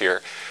centimeters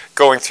here,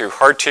 going through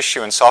hard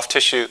tissue and soft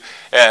tissue.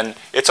 And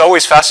it's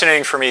always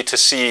fascinating for me to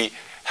see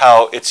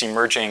how it's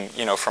emerging,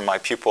 from my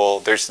pupil.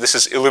 This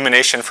is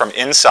illumination from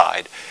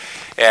inside.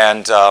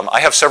 And I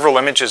have several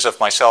images of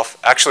myself,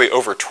 actually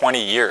over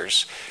 20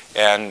 years,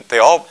 and they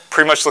all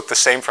pretty much look the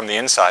same from the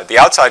inside. The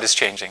outside is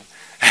changing,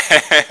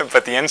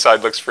 but the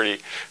inside looks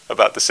pretty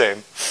about the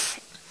same.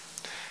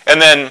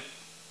 And then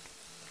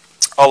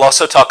I'll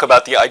also talk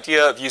about the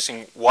idea of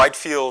using wide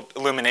field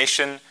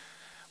illumination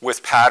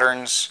with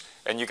patterns,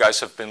 and you guys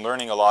have been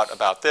learning a lot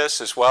about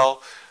this as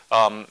well.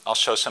 I'll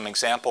show some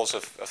examples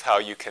of how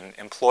you can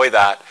employ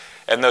that.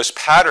 And those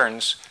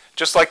patterns,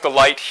 just like the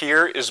light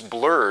here is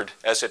blurred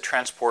as it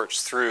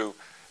transports through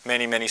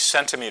many, many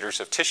centimeters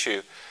of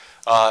tissue,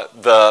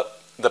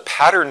 the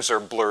patterns are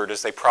blurred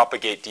as they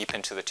propagate deep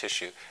into the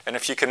tissue. And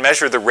if you can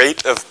measure the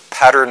rate of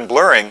pattern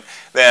blurring,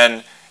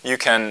 then you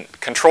can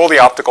control the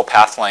optical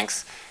path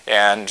length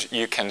and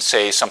you can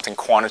say something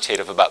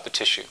quantitative about the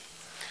tissue.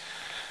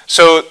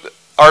 So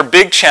our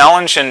big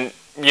challenge, and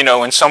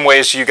in some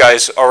ways you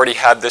guys already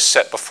had this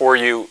set before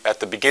you at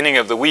the beginning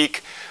of the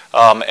week,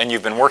 and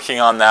you've been working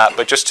on that,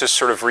 but just to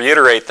sort of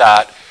reiterate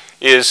that,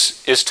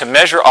 is to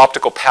measure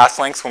optical path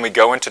length when we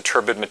go into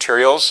turbid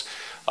materials.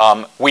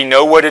 We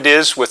know what it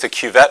is with a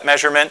cuvette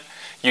measurement.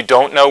 You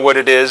don't know what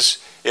it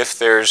is if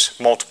there's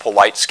multiple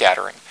light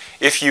scattering.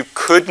 If you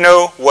could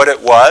know what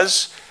it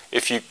was,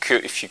 if you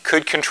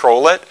could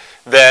control it,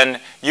 then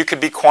you could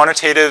be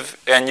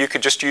quantitative and you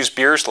could just use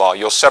Beer's law.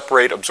 You'll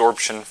separate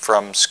absorption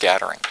from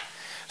scattering.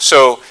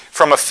 So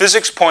from a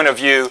physics point of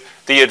view,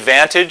 the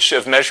advantage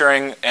of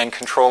measuring and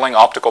controlling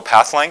optical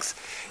path length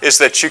is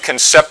that you can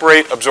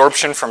separate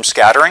absorption from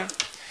scattering,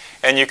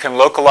 and you can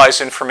localize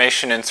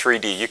information in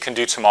 3D. You can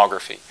do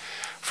tomography.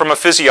 From a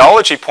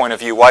physiology point of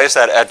view, why is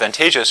that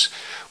advantageous?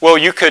 Well,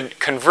 you could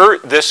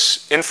convert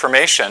this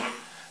information,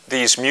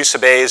 these mu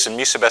sub a's and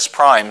mu sub s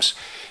primes,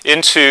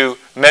 into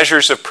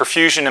measures of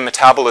perfusion and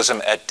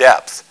metabolism at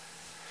depth.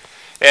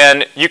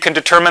 And you can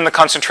determine the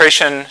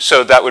concentration,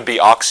 so that would be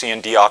oxy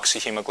and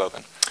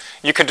deoxyhemoglobin.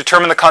 You can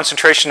determine the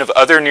concentration of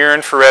other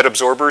near-infrared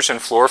absorbers and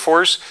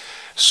fluorophores.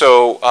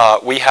 So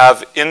we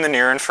have in the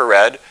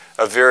near-infrared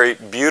a very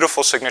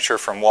beautiful signature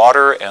from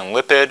water and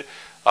lipid.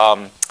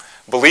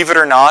 Believe it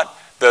or not,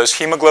 those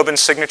hemoglobin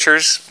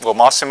signatures, well,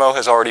 Massimo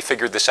has already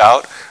figured this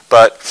out,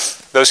 but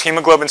those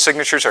hemoglobin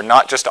signatures are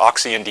not just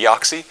oxy and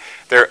deoxy.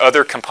 There are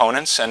other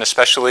components, and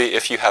especially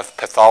if you have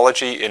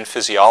pathology in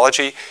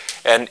physiology,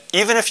 and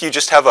even if you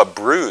just have a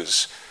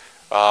bruise,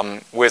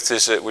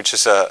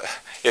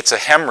 it's a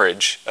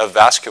hemorrhage of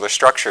vascular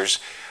structures,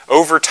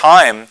 over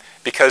time,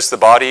 because the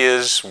body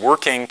is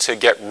working to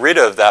get rid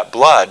of that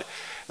blood,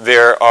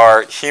 there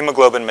are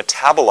hemoglobin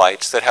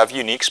metabolites that have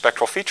unique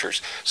spectral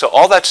features. So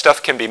all that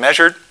stuff can be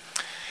measured.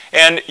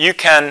 And you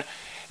can,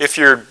 if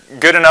you're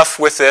good enough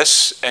with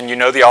this and you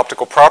know the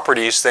optical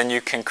properties, then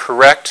you can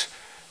correct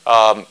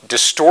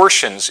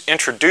distortions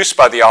introduced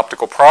by the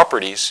optical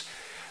properties.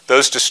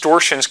 Those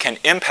distortions can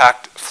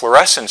impact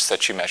fluorescence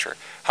that you measure.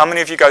 How many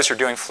of you guys are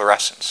doing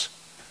fluorescence?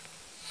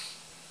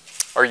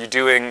 Are you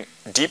doing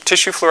deep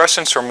tissue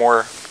fluorescence or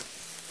more?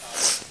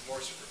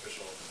 More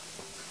superficial.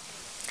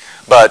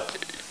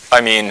 But, I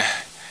mean,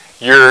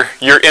 you're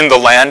in the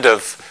land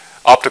of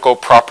optical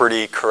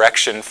property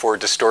correction for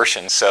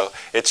distortion. So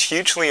it's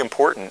hugely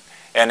important,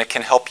 and it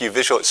can help you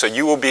visualize. So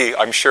you will be,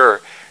 I'm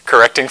sure,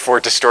 correcting for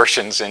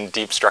distortions in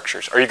deep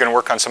structures. Are you going to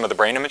work on some of the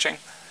brain imaging?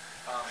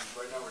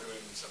 Right now we're doing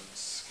some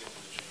skin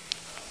imaging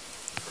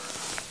for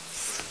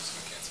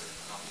skin cancer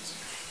using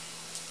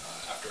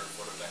after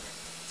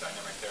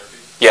photodynamic therapy.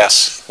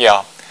 Yes,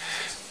 yeah.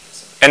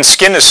 And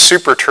skin is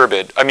super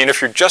turbid. I mean, if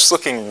you're just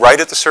looking right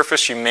at the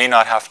surface, you may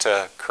not have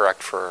to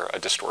correct for a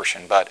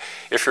distortion. But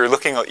if you're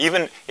looking,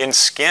 even in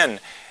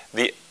skin,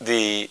 the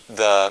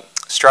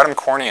stratum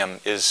corneum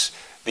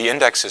the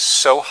index is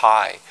so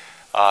high.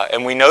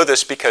 And we know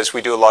this because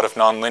we do a lot of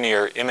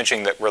nonlinear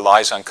imaging that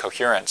relies on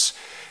coherence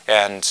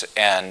and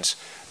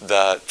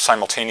the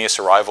simultaneous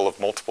arrival of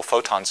multiple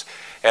photons.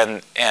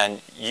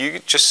 And you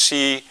just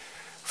see,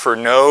 for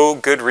no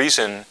good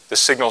reason, the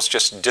signals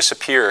just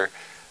disappear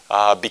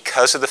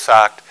because of the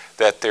fact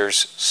that there's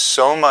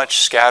so much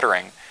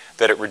scattering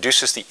that it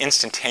reduces the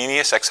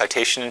instantaneous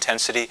excitation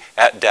intensity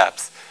at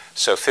depth.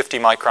 So 50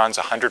 microns,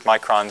 100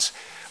 microns,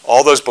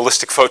 all those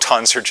ballistic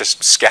photons are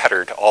just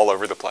scattered all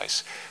over the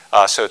place.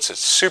 So it's a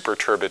super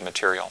turbid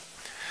material.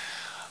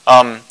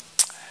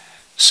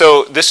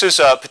 So this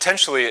is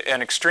potentially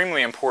an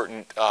extremely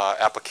important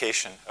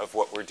application of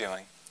what we're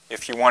doing.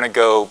 If you want to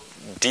go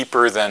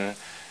deeper than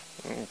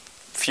a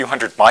few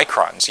hundred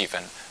microns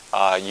even,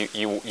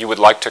 you would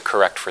like to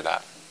correct for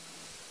that.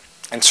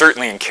 And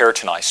certainly in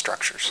keratinized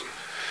structures.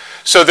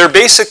 So they're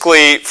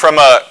basically, from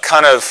a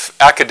kind of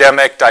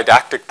academic,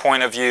 didactic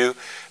point of view,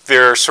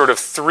 there are sort of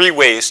three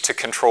ways to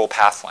control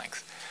path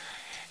length.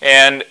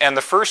 And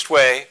the first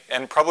way,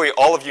 and probably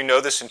all of you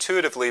know this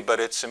intuitively, but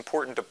it's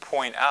important to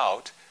point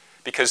out,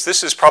 because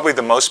this is probably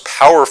the most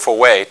powerful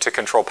way to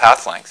control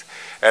path length,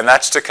 and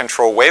that's to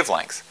control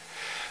wavelength.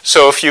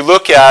 So if you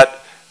look at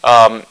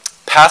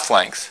path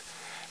length,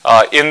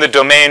 in the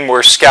domain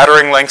where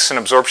scattering lengths and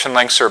absorption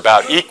lengths are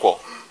about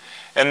equal,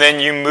 and then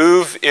you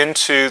move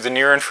into the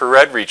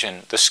near-infrared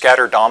region, the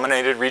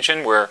scatter-dominated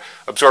region, where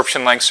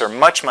absorption lengths are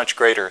much, much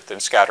greater than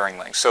scattering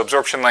lengths. So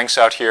absorption lengths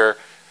out here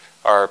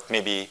are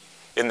maybe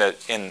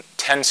in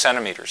 10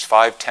 centimeters,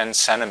 5, 10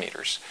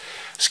 centimeters.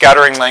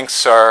 Scattering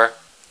lengths are,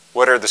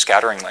 what are the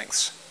scattering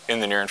lengths in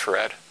the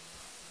near-infrared?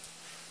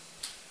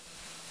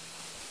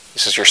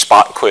 This is your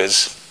spot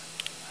quiz.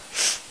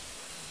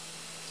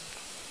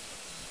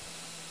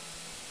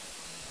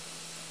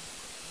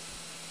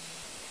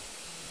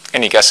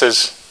 Any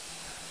guesses?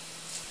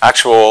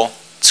 Actual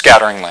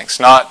scattering lengths,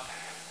 not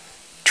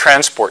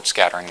transport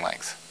scattering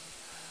length.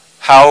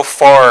 How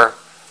far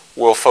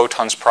will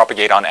photons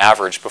propagate on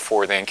average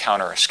before they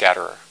encounter a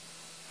scatterer?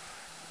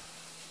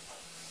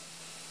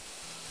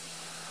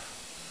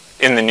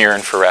 In the near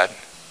infrared.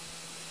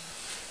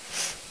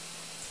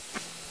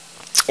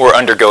 Or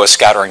undergo a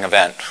scattering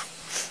event.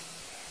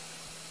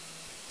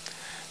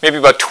 Maybe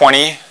about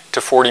 20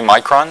 to 40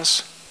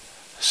 microns.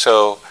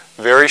 So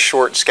very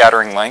short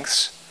scattering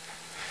lengths.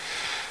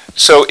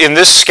 So in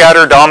this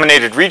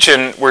scatter-dominated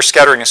region, where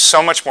scattering is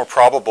so much more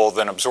probable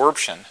than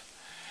absorption,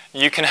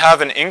 you can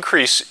have an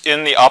increase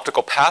in the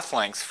optical path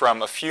length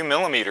from a few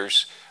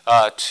millimeters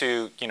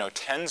to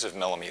tens of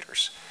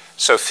millimeters.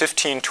 So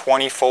 15,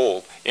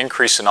 20-fold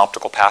increase in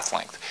optical path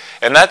length.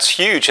 And that's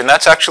huge, and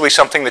that's actually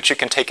something that you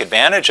can take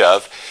advantage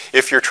of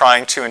if you're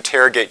trying to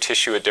interrogate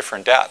tissue at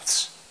different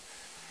depths.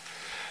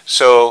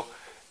 So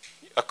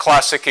a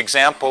classic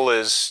example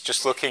is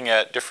just looking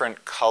at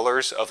different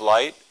colors of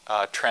light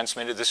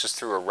transmitted. This is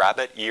through a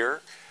rabbit ear,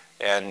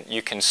 and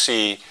you can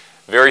see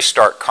very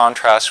stark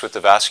contrast with the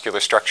vascular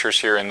structures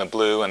here in the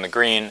blue and the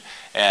green,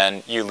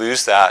 and you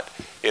lose that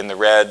in the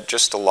red.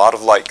 Just a lot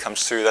of light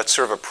comes through. That's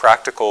sort of a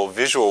practical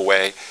visual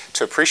way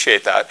to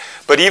appreciate that.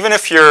 But even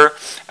if you're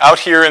out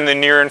here in the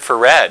near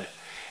infrared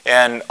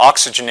and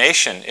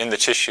oxygenation in the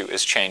tissue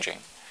is changing,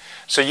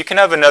 so you can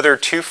have another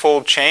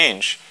twofold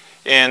change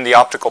in the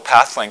optical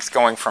path length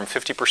going from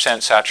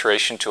 50%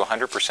 saturation to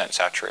 100%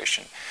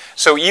 saturation.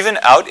 So even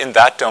out in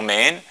that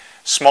domain,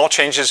 small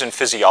changes in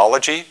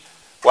physiology,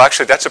 well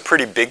actually that's a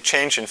pretty big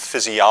change in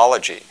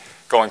physiology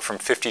going from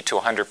 50 to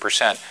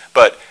 100%,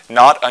 but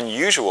not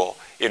unusual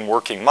in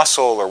working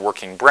muscle or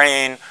working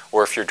brain,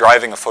 or if you're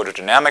driving a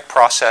photodynamic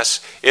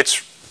process,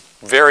 it's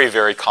very,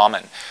 very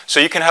common. So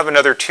you can have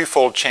another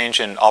twofold change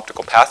in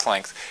optical path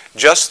length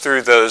just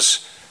through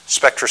those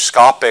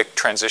spectroscopic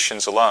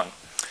transitions alone.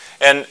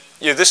 And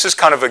this is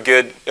kind of a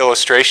good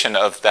illustration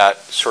of that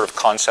sort of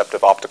concept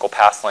of optical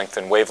path length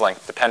and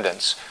wavelength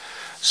dependence.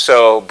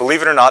 So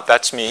believe it or not,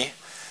 that's me.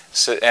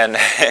 So, and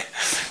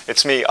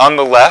it's me. On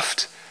the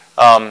left,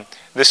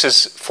 this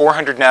is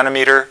 400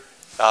 nanometer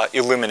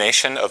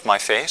illumination of my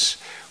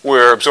face,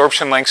 where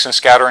absorption lengths and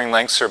scattering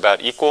lengths are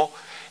about equal,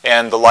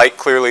 and the light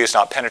clearly is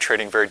not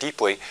penetrating very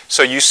deeply.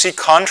 So you see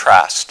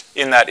contrast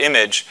in that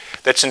image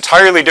that's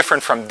entirely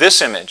different from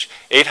this image,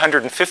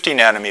 850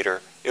 nanometer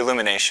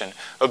illumination.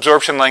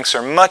 Absorption lengths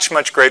are much,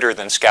 much greater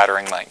than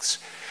scattering lengths.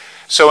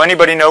 So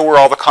anybody know where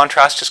all the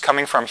contrast is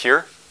coming from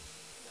here?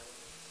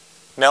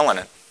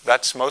 Melanin.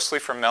 That's mostly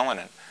from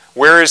melanin.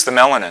 Where is the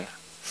melanin?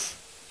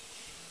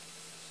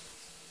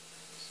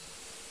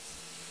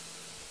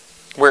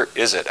 Where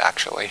is it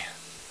actually?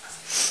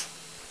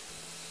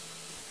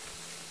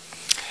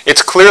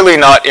 It's clearly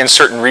not in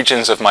certain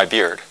regions of my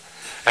beard.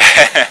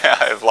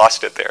 I've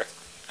lost it there.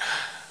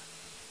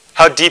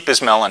 How deep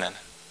is melanin?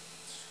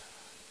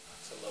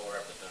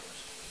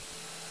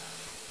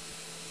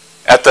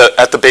 At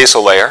the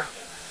basal layer.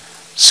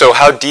 So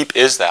how deep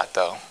is that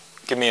though?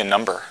 Give me a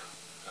number.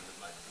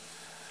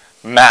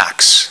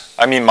 Max.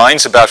 I mean,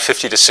 mine's about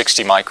 50 to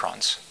 60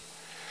 microns.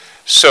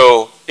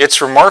 So it's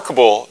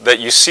remarkable that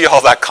you see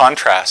all that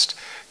contrast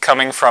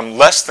coming from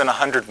less than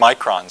 100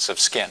 microns of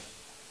skin.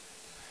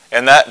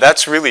 And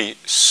that's really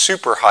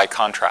super high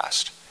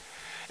contrast.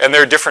 And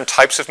there are different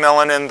types of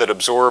melanin that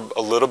absorb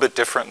a little bit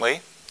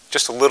differently,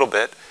 just a little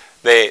bit.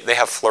 They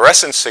have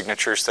fluorescence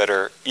signatures that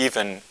are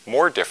even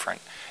more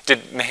different. Did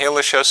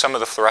Mihaela show some of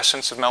the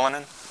fluorescence of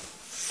melanin?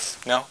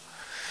 No?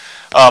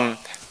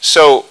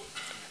 So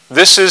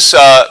this is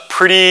a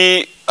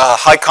pretty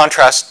high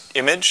contrast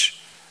image.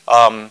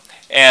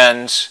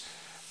 And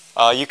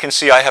you can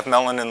see I have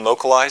melanin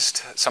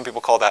localized. Some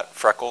people call that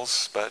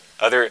freckles, but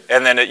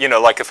and then,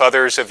 like if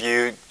others of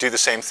you do the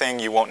same thing,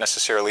 you won't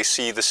necessarily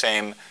see the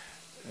same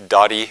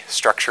dotty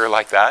structure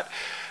like that.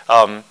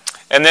 And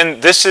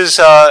then this is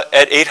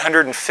at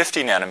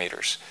 850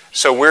 nanometers.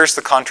 So where's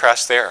the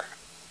contrast there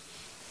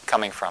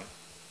coming from?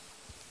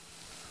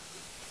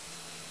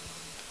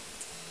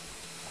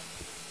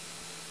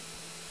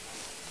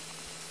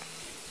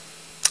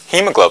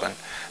 Hemoglobin.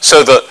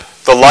 So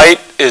the light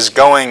is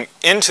going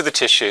into the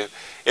tissue.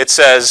 It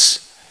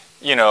says,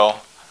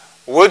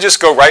 we'll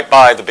just go right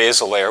by the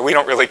basal layer. We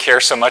don't really care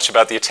so much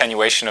about the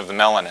attenuation of the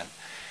melanin.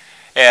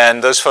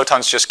 And those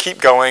photons just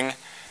keep going,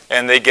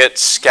 and they get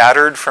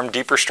scattered from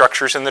deeper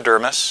structures in the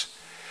dermis.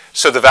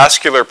 So the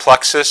vascular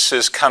plexus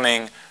is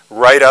coming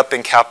right up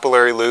in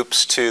capillary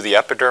loops to the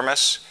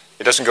epidermis.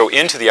 It doesn't go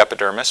into the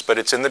epidermis, but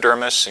it's in the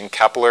dermis in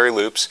capillary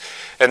loops.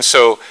 And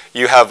so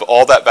you have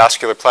all that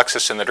vascular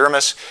plexus in the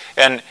dermis.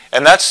 And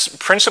that's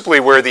principally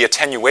where the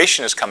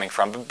attenuation is coming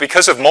from. But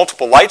because of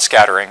multiple light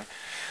scattering,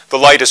 the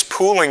light is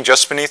pooling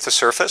just beneath the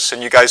surface.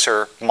 And you guys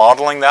are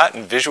modeling that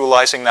and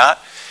visualizing that.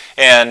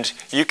 And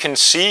you can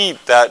see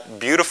that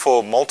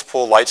beautiful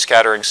multiple light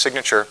scattering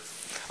signature.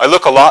 I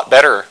look a lot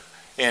better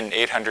in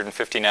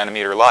 850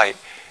 nanometer light.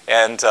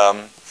 And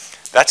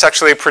that's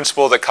actually a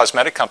principle that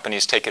cosmetic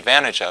companies take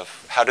advantage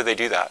of. How do they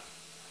do that?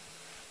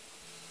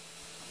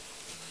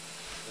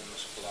 The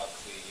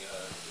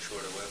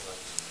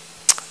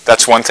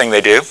That's one thing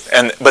they do.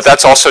 But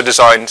that's also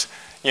designed,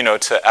 you know,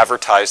 to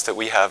advertise that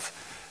we have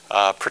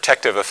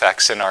protective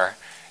effects in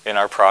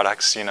our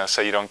products, you know,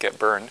 so you don't get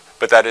burned.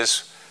 But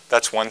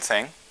that's one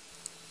thing.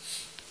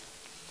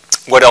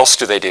 What else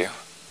do they do?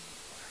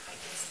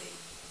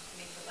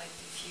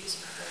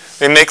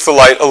 They make the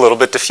light a little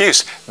bit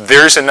diffuse.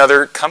 There's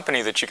another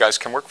company that you guys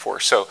can work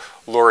for. So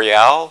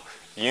L'Oreal,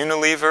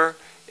 Unilever,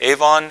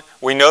 Avon,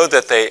 we know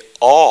that they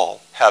all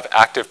have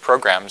active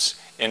programs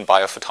in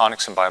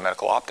biophotonics and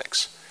biomedical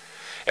optics.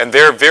 And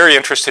they're very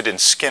interested in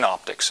skin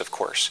optics, of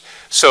course.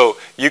 So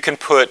you can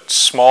put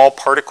small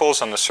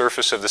particles on the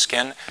surface of the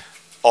skin,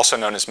 also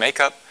known as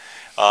makeup,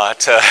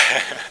 to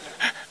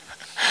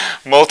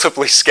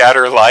multiply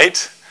scatter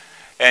light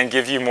and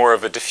give you more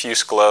of a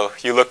diffuse glow.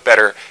 You look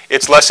better.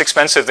 It's less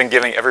expensive than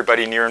giving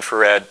everybody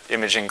near-infrared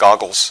imaging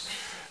goggles,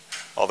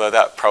 although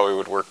that probably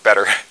would work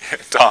better.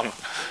 Tom?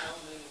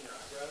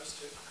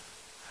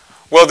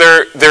 Well,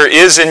 there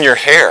is in your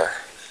hair,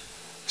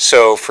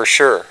 so for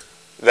sure.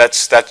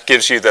 That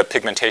gives you the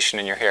pigmentation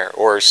in your hair,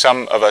 or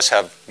some of us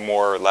have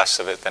more or less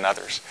of it than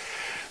others.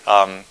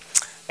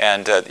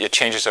 And it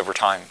changes over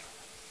time.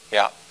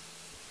 Yeah.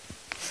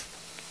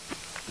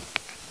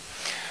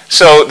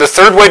 So the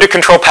third way to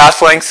control path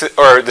length,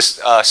 or the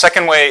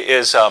second way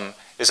is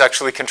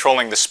actually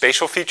controlling the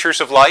spatial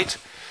features of light.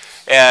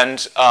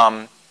 And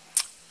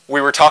we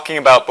were talking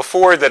about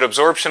before that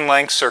absorption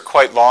lengths are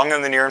quite long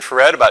in the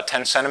near-infrared, about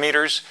 10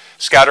 centimeters.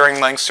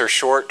 Scattering lengths are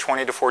short,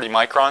 20 to 40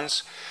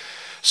 microns.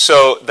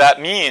 So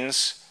that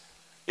means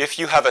if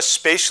you have a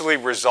spatially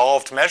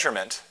resolved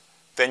measurement,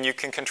 then you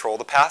can control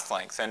the path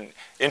length. And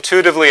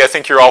intuitively, I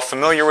think you're all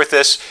familiar with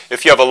this.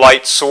 If you have a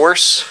light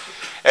source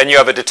and you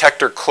have a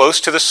detector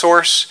close to the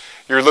source,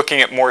 you're looking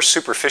at more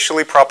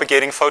superficially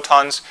propagating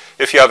photons.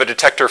 If you have a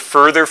detector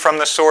further from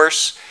the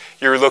source,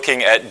 you're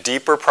looking at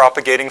deeper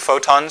propagating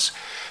photons.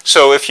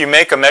 So if you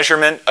make a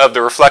measurement of the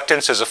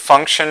reflectance as a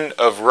function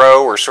of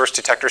rho or source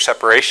detector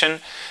separation,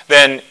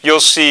 then you'll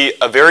see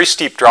a very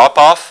steep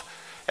drop-off.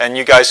 And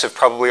you guys have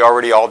probably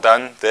already all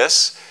done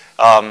this,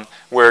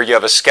 where you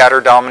have a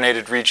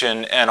scatter-dominated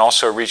region and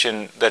also a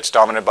region that's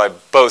dominated by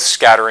both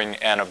scattering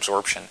and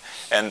absorption.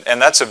 And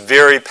that's a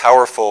very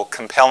powerful,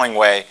 compelling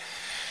way.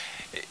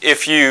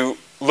 If you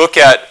look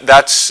at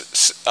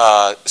that's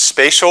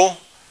spatial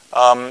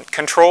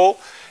control,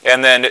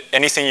 and then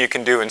anything you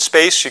can do in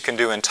space, you can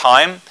do in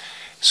time.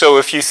 So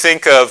if you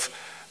think of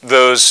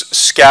those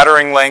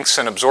scattering lengths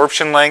and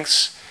absorption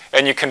lengths,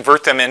 and you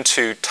convert them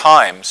into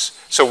times.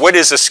 So what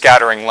is a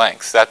scattering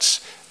length? That's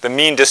the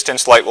mean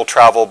distance light will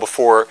travel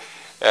before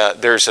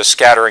there's a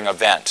scattering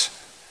event.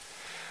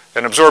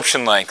 An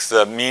absorption length,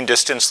 the mean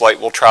distance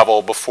light will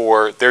travel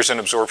before there's an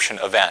absorption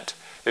event.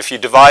 If you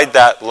divide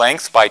that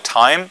length by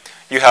time,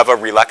 you have a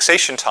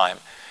relaxation time.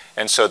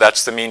 And so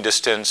that's the mean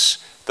distance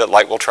that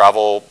light will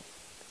travel,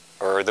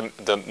 or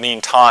the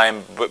mean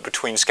time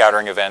between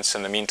scattering events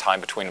and the mean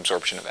time between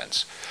absorption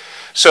events.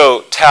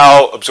 So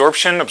tau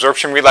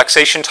absorption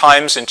relaxation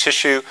times in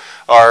tissue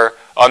are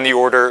on the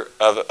order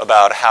of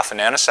about half a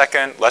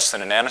nanosecond, less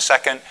than a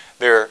nanosecond.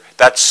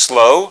 That's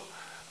slow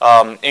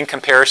in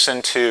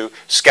comparison to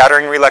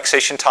scattering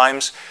relaxation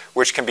times,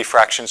 which can be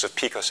fractions of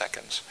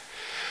picoseconds.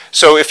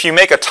 So if you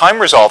make a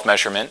time-resolved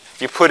measurement,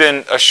 you put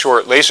in a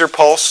short laser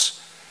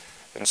pulse,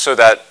 and so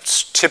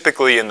that's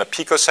typically in the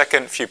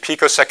few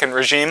picosecond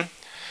regime,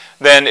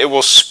 then it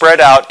will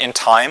spread out in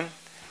time.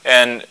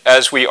 And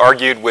as we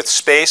argued with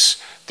space,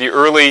 the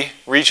early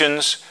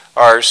regions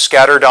are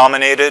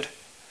scatter-dominated,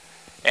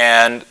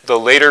 and the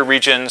later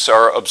regions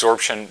are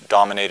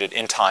absorption-dominated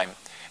in time.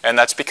 And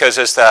that's because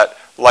as that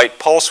light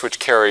pulse, which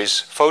carries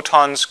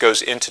photons,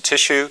 goes into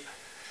tissue,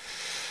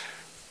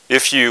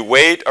 if you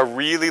wait a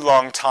really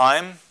long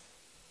time,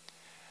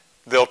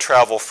 they'll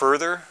travel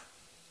further.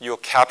 You'll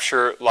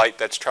capture light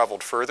that's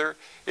traveled further.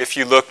 If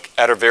you look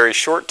at a very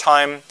short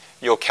time,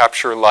 you'll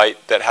capture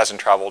light that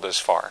hasn't traveled as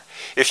far.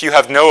 If you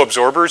have no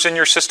absorbers in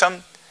your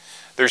system,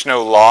 there's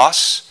no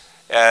loss,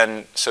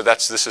 and so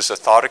this is a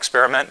thought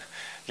experiment.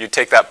 You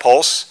take that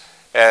pulse,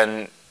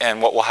 and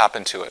what will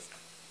happen to it?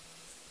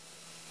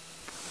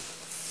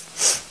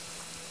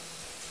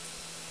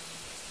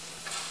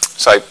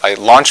 So I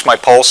launch my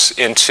pulse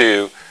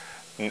into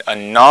a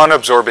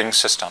non-absorbing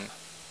system.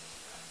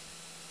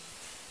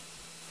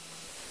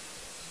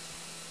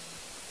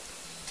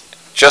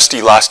 Just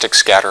elastic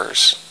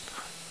scatterers.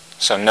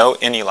 So no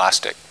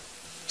inelastic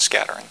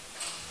scattering.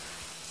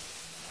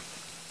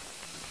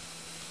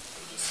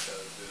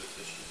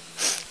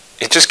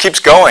 It just keeps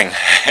going,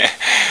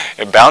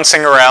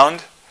 bouncing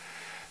around.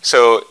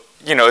 So,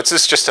 you know,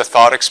 it's just a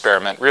thought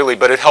experiment, really,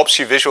 but it helps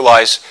you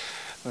visualize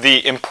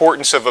the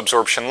importance of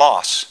absorption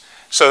loss.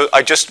 So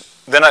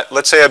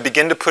let's say I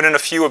begin to put in a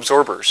few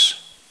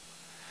absorbers.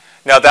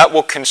 Now that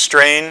will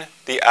constrain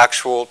the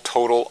actual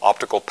total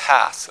optical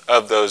path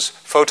of those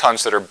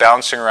photons that are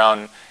bouncing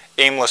around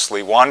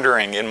aimlessly,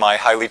 wandering in my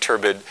highly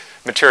turbid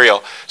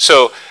material.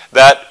 So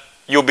that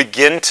you'll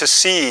begin to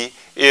see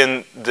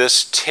in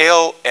this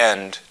tail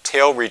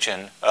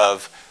region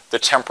of the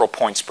temporal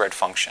point spread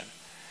function.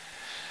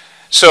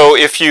 So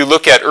if you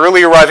look at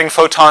early arriving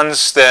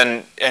photons,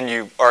 then, and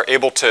you are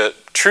able to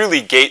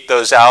truly gate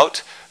those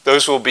out,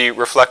 those will be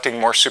reflecting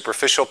more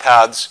superficial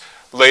paths.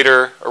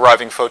 Later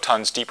arriving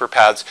photons, deeper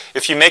paths.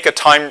 If you make a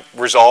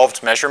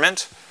time-resolved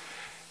measurement,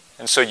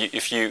 and so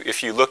if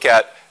you look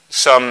at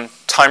some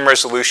time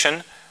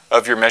resolution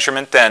of your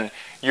measurement, then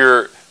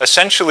you're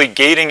essentially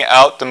gating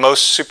out the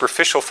most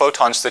superficial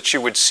photons that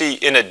you would see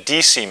in a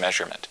DC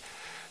measurement.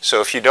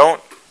 So if you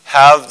don't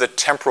have the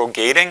temporal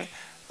gating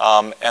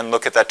and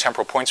look at that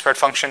temporal point spread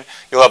function,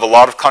 you'll have a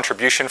lot of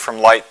contribution from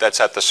light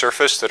that's at the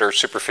surface that are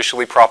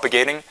superficially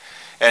propagating.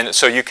 And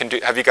so you can do,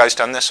 have you guys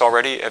done this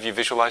already? Have you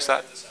visualized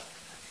that?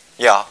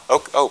 Yeah.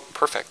 Oh,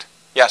 perfect.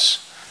 Yes.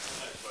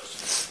 I have a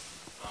question.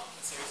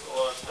 It seems a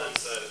lot of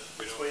times that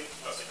we don't. Wait.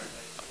 Oh, sorry.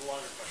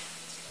 Longer question.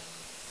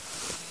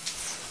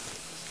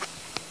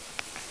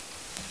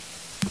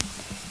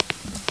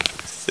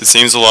 It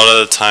seems a lot of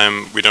the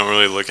time we don't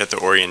really look at the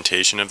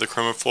orientation of the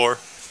chromophore.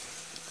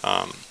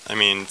 I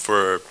mean,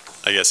 for,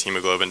 I guess,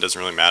 hemoglobin doesn't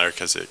really matter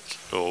because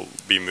it'll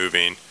be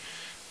moving,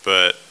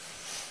 but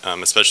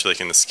especially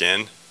like in the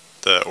skin,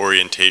 the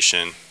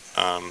orientation,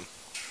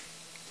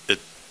 it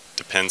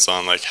depends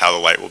on like how the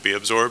light will be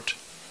absorbed.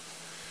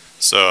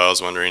 So I was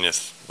wondering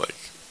if like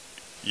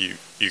you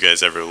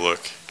guys ever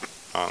look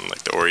on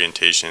like the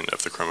orientation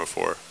of the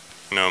chromophore.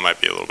 I know it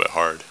might be a little bit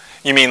hard.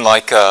 You mean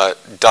like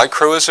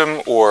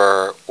dichroism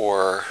or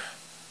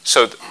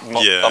so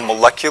Yeah. a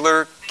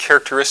molecular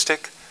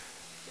characteristic,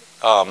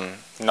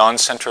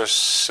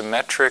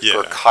 non-centrosymmetric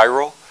or Yeah.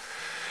 chiral?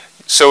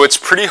 So it's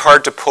pretty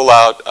hard to pull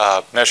out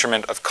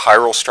measurement of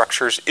chiral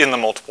structures in the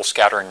multiple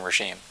scattering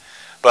regime.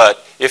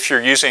 But if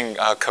you're using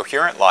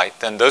coherent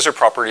light, then those are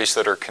properties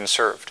that are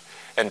conserved.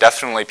 And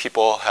definitely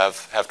people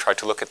have tried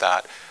to look at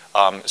that.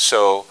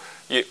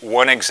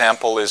 One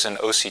example is an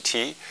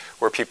OCT,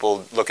 where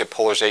people look at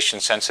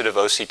polarization-sensitive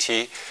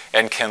OCT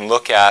and can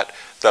look at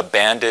the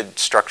banded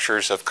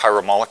structures of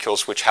chiral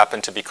molecules, which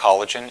happen to be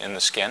collagen in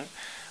the skin.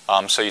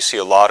 So you see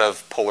a lot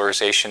of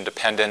polarization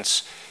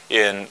dependence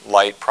in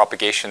light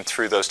propagation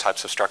through those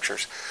types of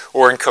structures.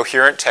 Or in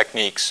coherent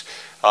techniques,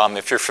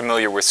 if you're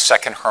familiar with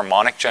second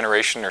harmonic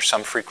generation or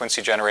some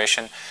frequency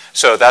generation.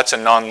 So that's a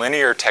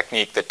nonlinear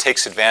technique that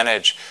takes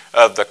advantage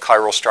of the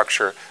chiral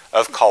structure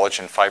of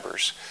collagen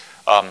fibers.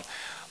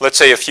 Let's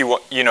say if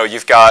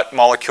you've got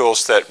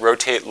molecules that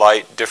rotate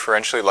light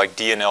differentially, like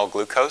D-N-L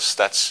glucose.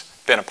 That's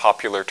been a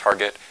popular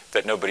target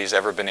that nobody's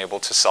ever been able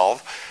to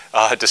solve,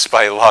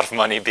 despite a lot of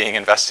money being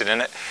invested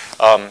in it.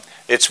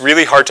 It's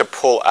really hard to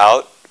pull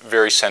out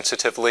very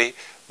sensitively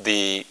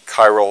the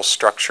chiral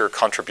structure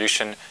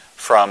contribution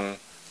from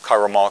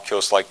chiral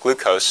molecules like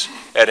glucose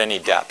at any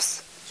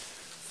depth.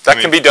 That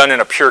can be done in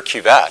a pure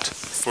cuvette.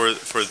 For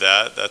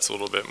that, that's a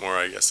little bit more,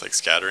 I guess, like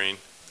scattering.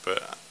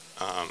 But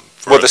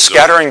well, the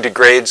scattering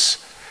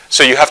degrades,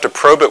 so you have to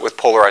probe it with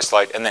polarized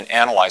light and then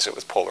analyze it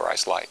with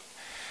polarized light.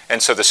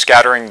 And so the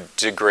scattering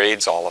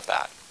degrades all of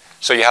that.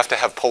 So you have to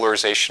have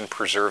polarization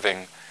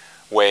preserving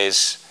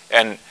ways.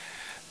 And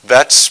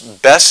that's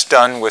best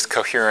done with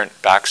coherent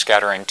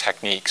backscattering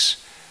techniques,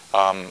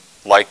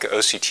 like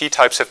OCT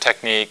types of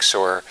techniques,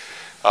 or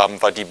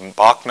Vadim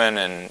Bachman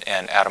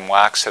and Adam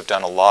Wax have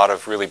done a lot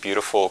of really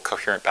beautiful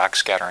coherent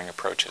backscattering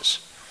approaches.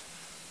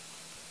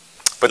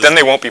 But then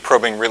they won't be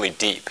probing really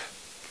deep.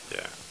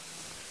 Yeah.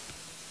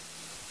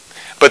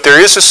 But there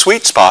is a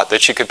sweet spot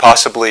that you could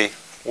possibly,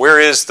 where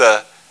is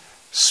the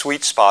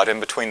sweet spot in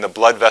between the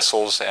blood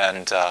vessels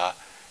and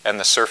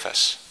the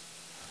surface?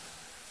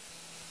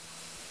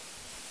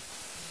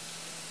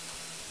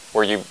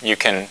 Where you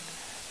can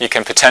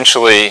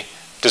potentially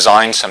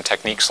design some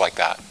techniques like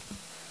that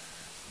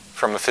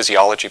from a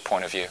physiology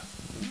point of view.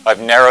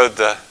 I've narrowed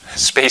the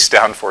space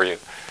down for you.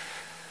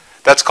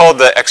 That's called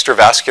the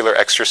extravascular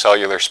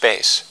extracellular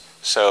space.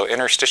 So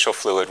interstitial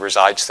fluid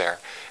resides there.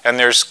 And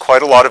there's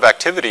quite a lot of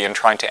activity in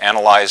trying to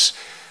analyze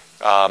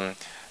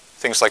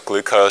things like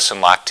glucose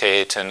and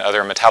lactate and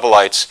other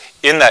metabolites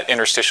in that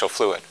interstitial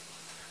fluid.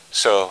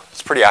 So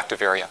it's a pretty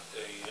active area.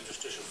 The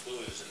interstitial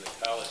fluid is in the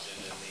collagen,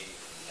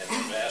 and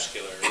the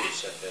vascular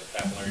is at the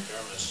papillary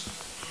dermis,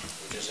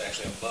 which is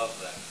actually above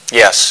that.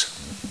 Yes.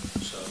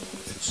 So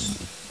it's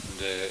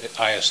the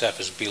ISF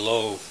is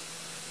below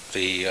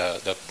the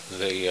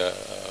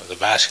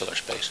vascular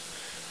space.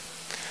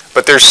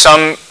 But there's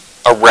some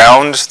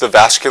around the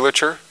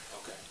vasculature,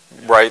 Okay.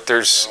 right?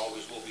 There's, There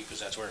always will be,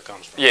 because that's where it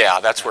comes from. yeah,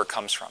 that's where it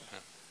comes from.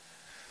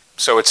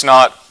 So it's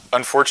not,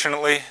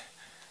 unfortunately,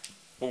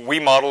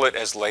 we model it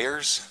as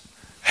layers,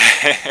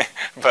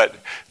 but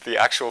the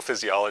actual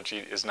physiology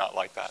is not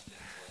like that.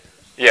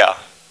 Yeah.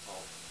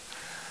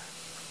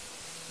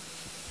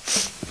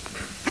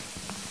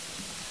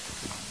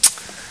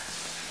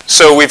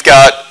 So we've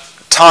got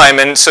time,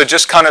 and so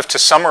just kind of to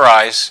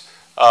summarize,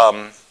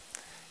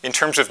 in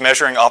terms of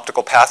measuring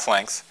optical path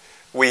length,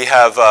 we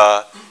have,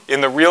 in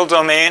the real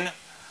domain,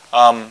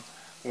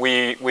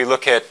 we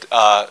look at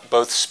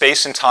both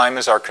space and time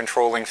as our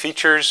controlling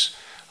features.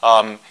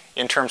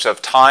 In terms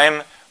of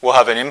time, we'll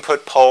have an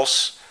input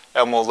pulse,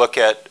 and we'll look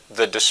at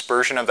the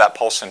dispersion of that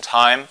pulse in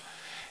time.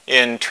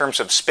 In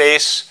terms of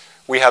space,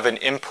 we have an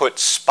input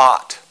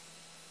spot.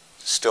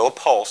 Still a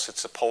pulse,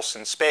 it's a pulse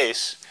in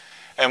space,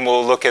 and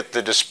we'll look at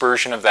the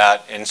dispersion of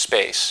that in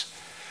space.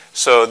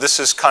 So this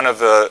is kind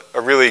of a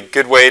really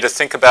good way to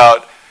think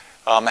about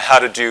how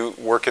to do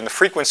work in the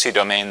frequency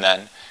domain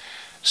then.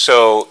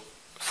 So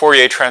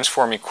Fourier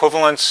transform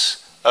equivalence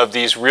of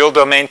these real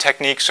domain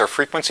techniques or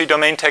frequency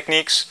domain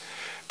techniques.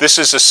 This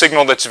is a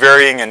signal that's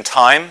varying in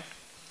time,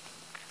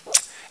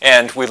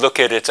 and we look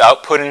at its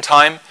output in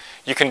time.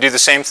 You can do the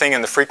same thing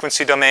in the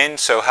frequency domain.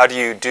 So how do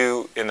you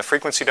do in the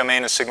frequency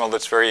domain a signal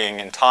that's varying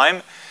in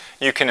time?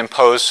 You can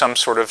impose some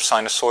sort of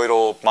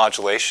sinusoidal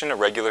modulation, a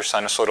regular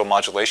sinusoidal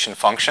modulation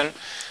function,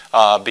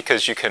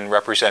 because you can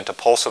represent a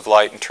pulse of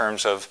light in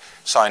terms of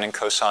sine and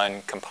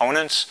cosine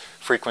components,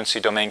 frequency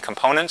domain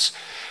components.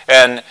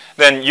 And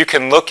then you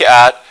can look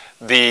at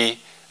the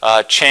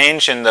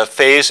change in the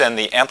phase and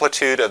the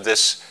amplitude of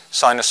this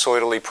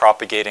sinusoidally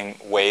propagating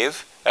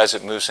wave as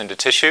it moves into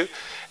tissue.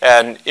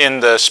 And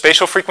in the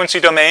spatial frequency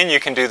domain, you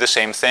can do the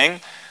same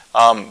thing.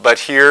 But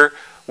here,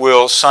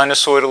 we'll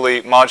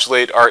sinusoidally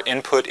modulate our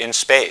input in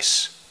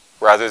space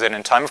rather than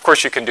in time. Of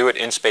course, you can do it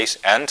in space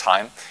and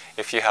time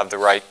if you have the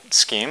right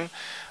scheme.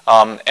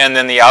 And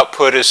then the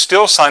output is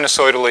still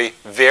sinusoidally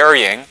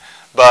varying,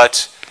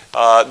 but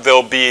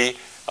there'll be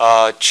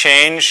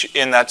change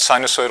in that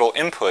sinusoidal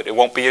input. It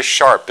won't be as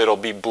sharp. It'll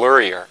be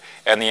blurrier,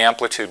 and the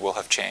amplitude will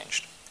have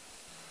changed.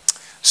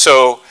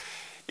 So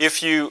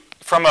if you,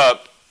 from a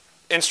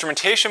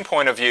instrumentation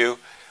point of view,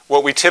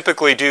 what we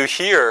typically do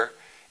here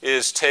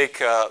is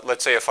take,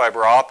 let's say, a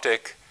fiber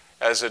optic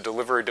as a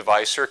delivery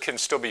device, or it can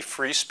still be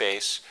free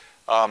space,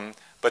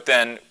 but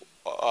then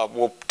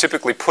we'll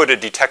typically put a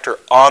detector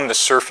on the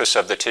surface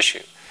of the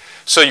tissue.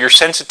 So your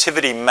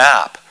sensitivity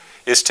map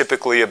is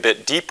typically a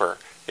bit deeper.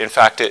 In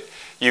fact,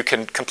 you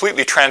can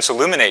completely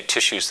transilluminate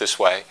tissues this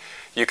way.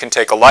 You can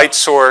take a light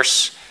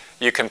source,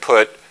 you can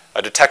put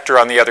a detector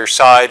on the other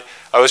side.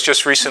 I was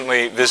just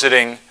recently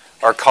visiting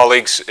our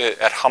colleagues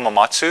at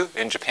Hamamatsu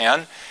in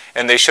Japan,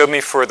 and they showed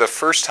me for the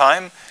first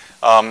time,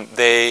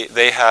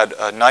 they had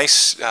a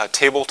nice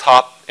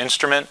tabletop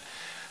instrument,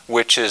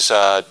 which is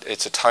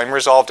it's a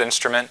time-resolved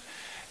instrument,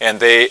 and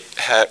they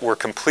were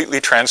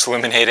completely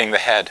transilluminating the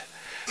head.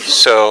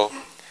 So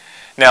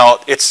now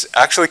it's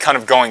actually kind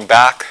of going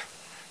back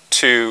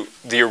to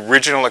the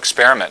original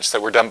experiments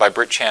that were done by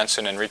Britt Chance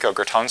and Enrico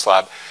Graton's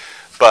lab,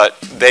 but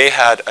they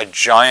had a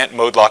giant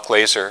mode lock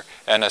laser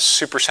and a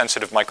super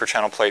sensitive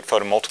microchannel plate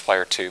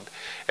photomultiplier tube.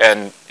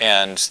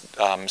 And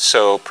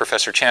so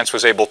Professor Chance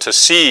was able to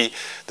see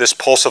this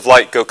pulse of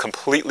light go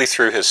completely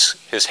through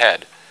his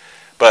head.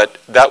 But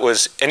that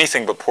was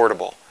anything but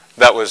portable.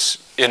 That was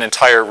an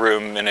entire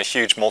room in a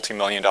huge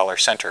multi-million-dollar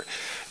center.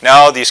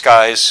 Now these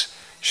guys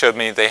showed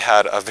me they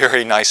had a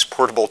very nice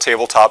portable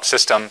tabletop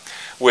system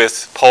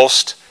with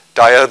pulsed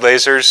diode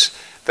lasers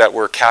that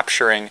were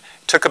capturing. It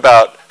took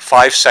about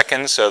 5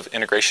 seconds of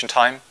integration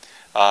time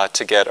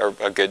to get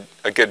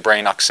a good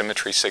brain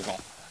oximetry signal.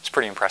 It's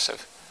pretty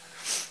impressive.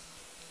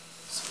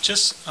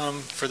 Just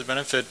for the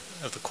benefit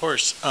of the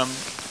course,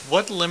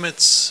 what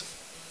limits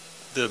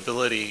the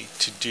ability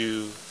to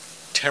do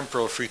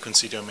temporal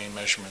frequency domain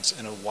measurements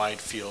in a wide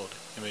field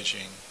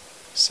imaging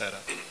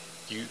setup?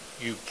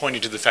 You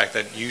pointed to the fact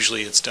that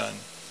usually it's done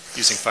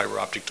using fiber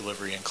optic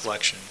delivery and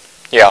collection,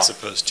 as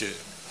opposed to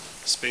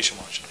spatial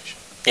modulation.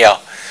 Yeah.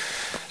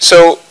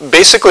 So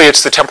basically,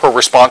 it's the temporal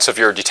response of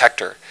your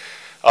detector.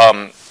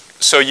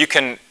 So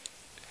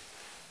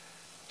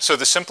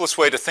the simplest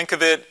way to think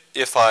of it,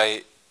 if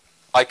I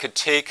could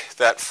take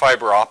that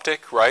fiber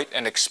optic, right,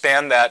 and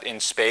expand that in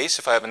space.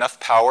 If I have enough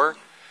power,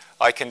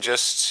 I can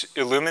just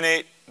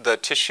illuminate the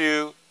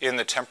tissue in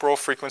the temporal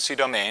frequency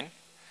domain.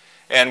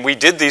 And we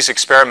did these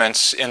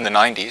experiments in the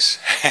 90s.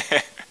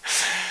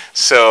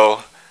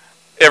 So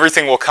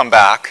everything will come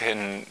back,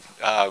 and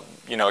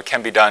it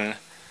can be done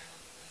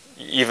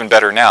even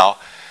better now.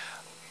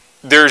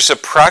 There's a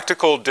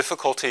practical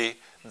difficulty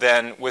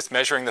then with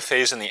measuring the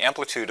phase and the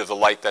amplitude of the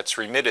light that's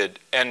remitted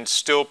and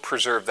still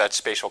preserve that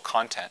spatial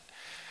content.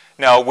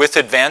 Now, with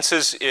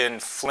advances in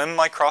FLIM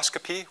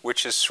microscopy,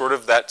 which is sort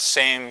of that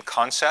same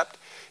concept,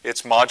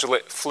 it's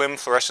FLIM,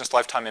 fluorescence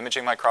lifetime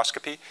imaging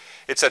microscopy.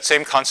 It's that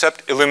same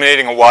concept,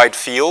 illuminating a wide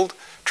field,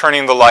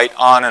 turning the light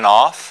on and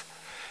off,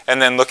 and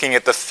then looking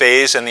at the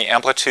phase and the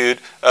amplitude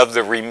of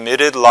the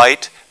remitted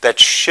light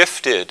that's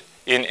shifted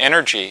in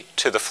energy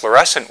to the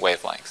fluorescent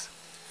wavelength.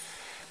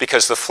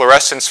 Because the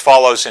fluorescence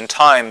follows in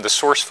time the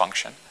source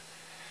function.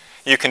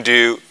 You can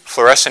do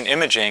fluorescent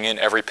imaging in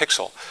every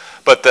pixel.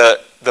 But the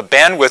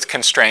bandwidth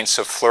constraints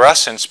of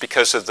fluorescence,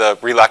 because of the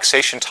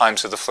relaxation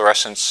times of the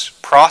fluorescence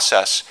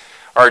process,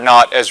 are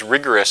not as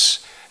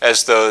rigorous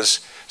as those.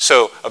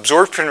 So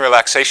absorption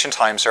relaxation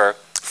times are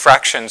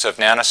fractions of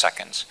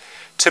nanoseconds.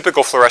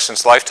 Typical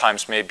fluorescence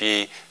lifetimes may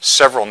be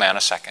several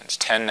nanoseconds,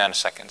 10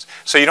 nanoseconds.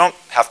 So you don't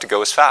have to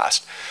go as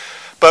fast.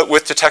 But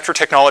with detector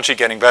technology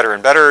getting better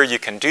and better, you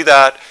can do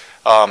that.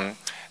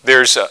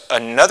 There's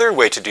another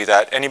way to do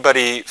that.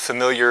 Anybody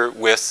familiar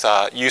with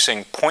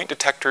using point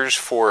detectors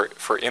for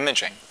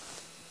imaging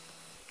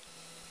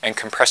and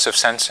compressive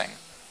sensing?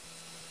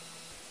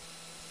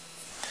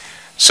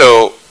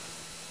 So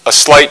a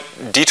slight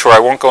detour, I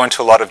won't go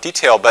into a lot of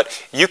detail,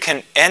 but you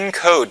can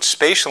encode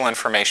spatial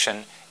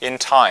information in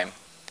time.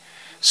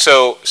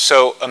 So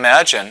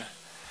imagine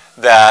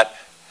that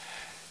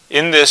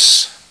in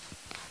this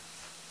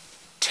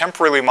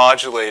temporally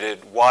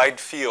modulated wide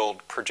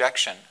field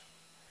projection,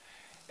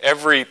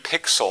 every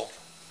pixel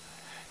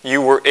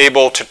you were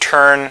able to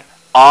turn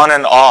on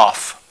and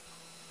off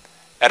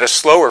at a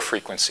slower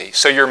frequency.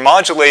 So you're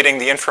modulating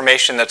the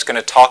information that's going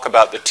to talk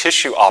about the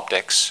tissue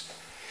optics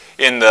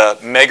in the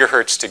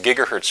megahertz to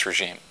gigahertz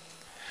regime.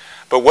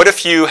 But what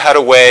if you had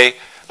a way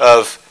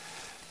of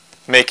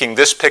making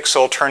this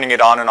pixel, turning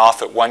it on and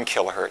off at 1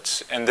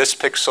 kilohertz, and this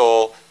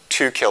pixel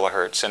 2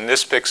 kilohertz, and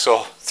this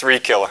pixel 3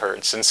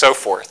 kilohertz, and so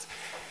forth.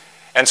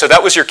 And so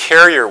that was your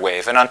carrier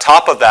wave. And on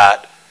top of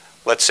that,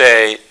 let's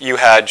say you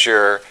had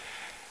your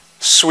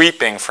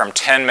sweeping from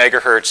 10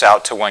 megahertz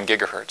out to 1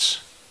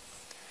 gigahertz.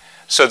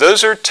 So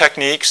those are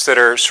techniques that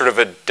are sort of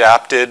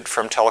adapted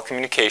from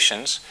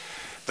telecommunications.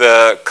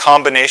 The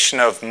combination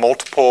of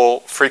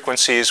multiple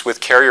frequencies with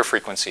carrier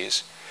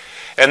frequencies.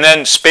 And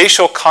then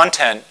spatial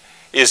content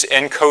is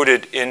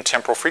encoded in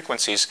temporal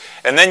frequencies.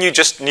 And then you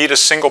just need a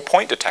single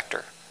point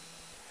detector.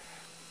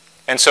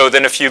 And so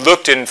then if you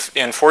looked in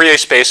Fourier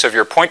space of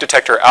your point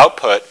detector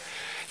output,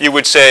 you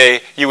would see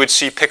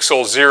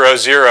pixel 0,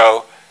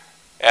 0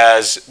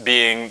 as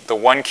being the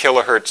 1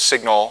 kilohertz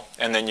signal,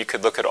 and then you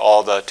could look at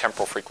all the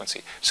temporal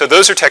frequency. So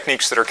those are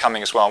techniques that are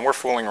coming as well, and we're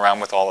fooling around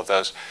with all of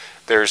those.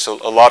 There's a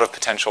lot of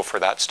potential for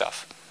that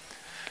stuff.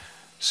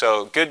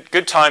 So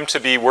good time to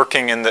be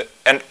working in the,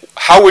 and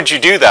how would you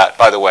do that,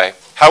 by the way?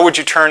 How would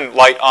you turn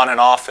light on and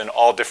off in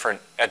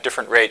at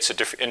different rates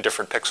in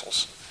different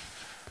pixels?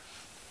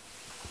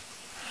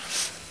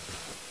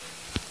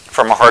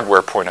 From a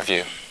hardware point of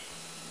view.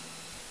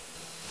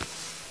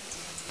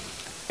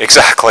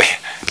 Exactly.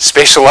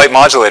 Spatial light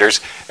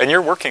modulators, and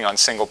you're working on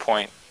single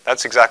point.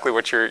 That's exactly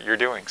what you're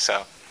doing.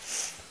 So,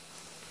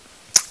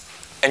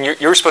 and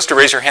you were supposed to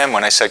raise your hand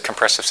when I said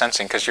compressive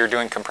sensing, because you're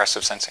doing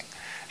compressive sensing.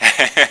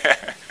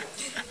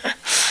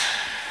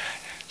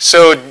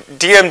 So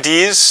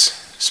DMDs,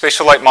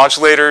 spatial light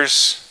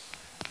modulators,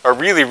 are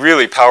really,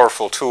 really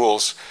powerful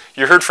tools.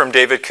 You heard from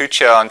David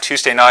Kucha on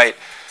Tuesday night.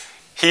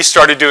 He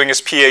started doing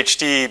his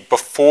PhD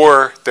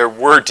before there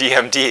were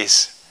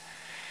DMDs.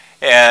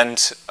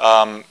 And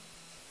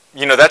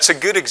you know, that's a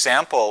good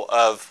example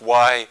of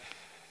why,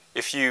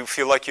 if you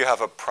feel like you have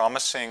a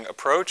promising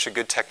approach, a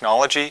good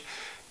technology,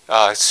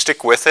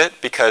 stick with it,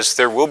 because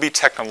there will be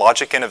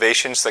technologic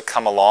innovations that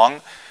come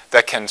along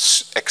that can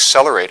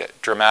accelerate it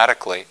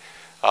dramatically.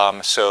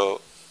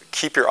 So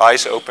keep your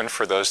eyes open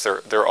for those.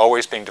 They're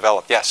always being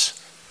developed. Yes?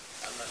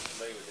 I'm not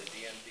familiar with the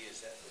DMD.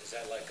 Is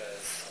that like a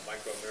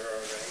micromirror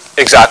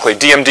array? Exactly.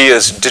 DMD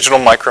is digital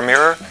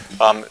micromirror.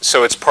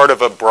 So it's part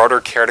of a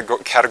broader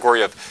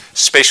category of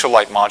spatial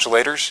light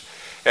modulators.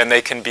 And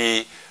they can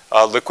be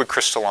liquid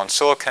crystal on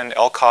silicon,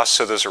 LCOS,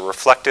 so those are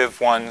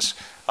reflective ones.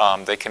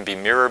 They can be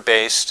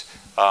mirror-based,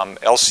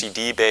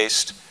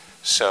 LCD-based.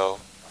 So,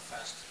 How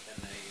fast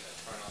can they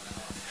turn on and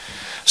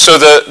off? so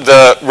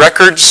the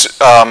records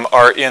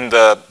are in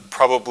the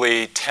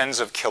probably tens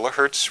of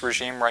kilohertz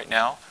regime right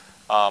now.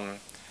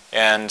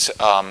 And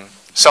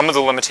some of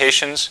the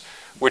limitations,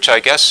 which I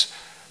guess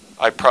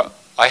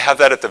I have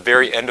that at the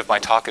very end of my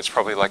talk. It's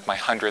probably like my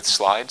 100th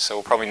slide, so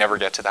we'll probably never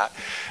get to that.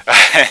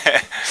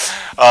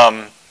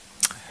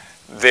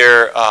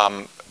 There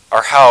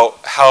are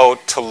how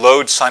to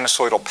load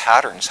sinusoidal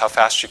patterns, how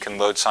fast you can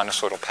load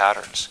sinusoidal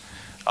patterns.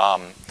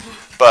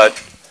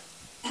 But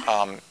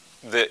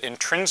the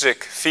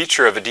intrinsic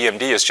feature of a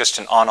DMD is just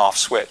an on-off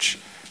switch.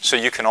 So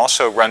you can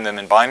also run them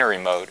in binary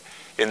mode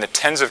in the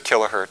tens of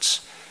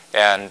kilohertz,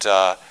 and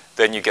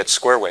then you get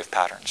square wave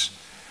patterns.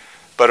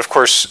 But of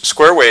course,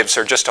 square waves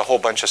are just a whole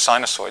bunch of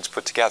sinusoids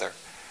put together.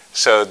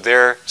 So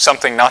they're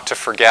something not to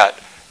forget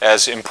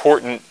as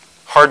important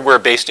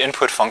hardware-based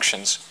input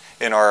functions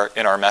in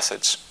our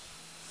methods.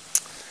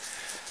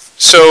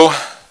 So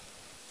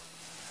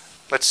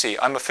let's see.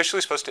 I'm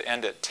officially supposed to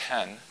end at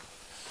 10.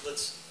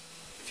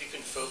 If you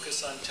can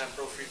focus on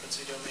temporal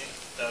frequency domain,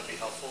 that would be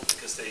helpful,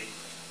 because they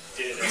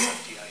did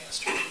SFDI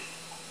yesterday.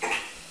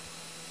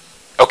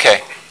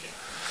 Okay.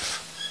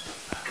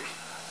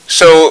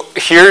 So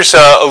here's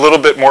a little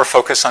bit more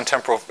focus on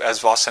temporal,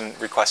 as Vossen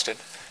requested.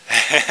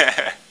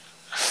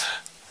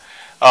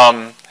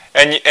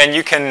 And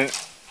you can,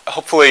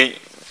 hopefully,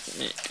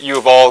 you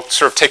have all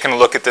sort of taken a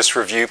look at this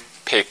review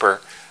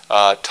paper,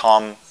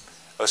 Tom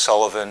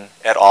O'Sullivan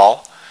et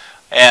al.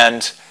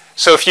 And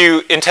so if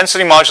you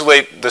intensity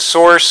modulate the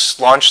source,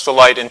 launch the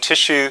light in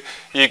tissue,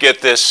 you get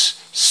this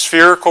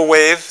spherical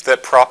wave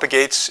that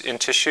propagates in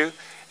tissue,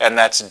 and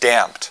that's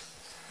damped.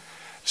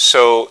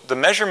 So the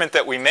measurement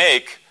that we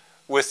make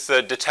with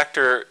the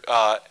detector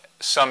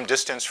some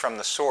distance from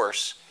the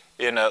source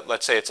in a,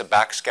 let's say it's a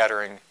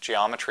backscattering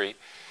geometry,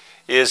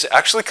 is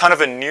actually kind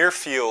of a near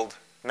field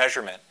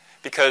measurement,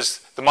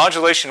 because the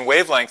modulation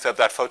wavelength of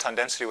that photon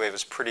density wave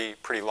is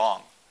pretty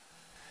long.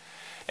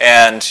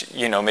 And,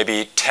 you know,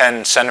 maybe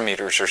 10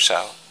 centimeters or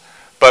so.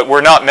 But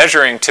we're not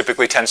measuring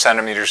typically 10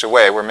 centimeters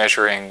away. We're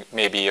measuring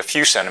maybe a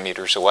few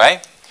centimeters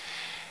away.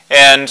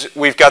 And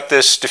we've got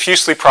this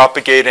diffusely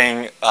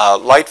propagating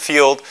light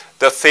field.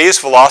 The phase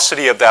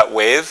velocity of that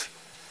wave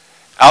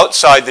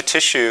outside the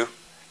tissue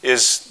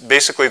is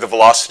basically the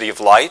velocity of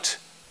light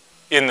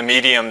in the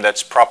medium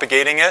that's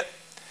propagating it.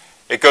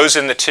 It goes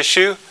in the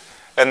tissue,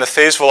 and the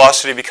phase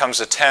velocity becomes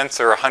a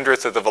tenth or a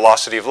hundredth of the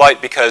velocity of light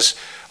because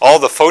all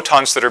the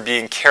photons that are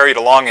being carried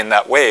along in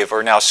that wave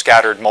are now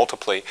scattered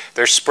multiply.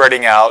 They're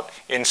spreading out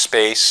in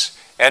space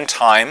and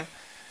time.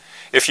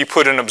 If you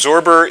put an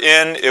absorber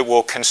in, it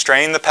will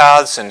constrain the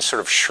paths and sort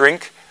of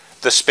shrink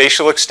the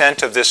spatial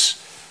extent of this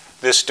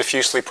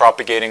diffusely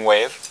propagating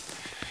wave.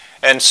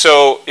 And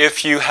so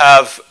if you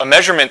have a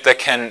measurement that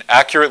can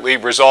accurately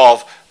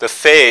resolve the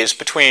phase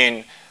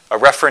between a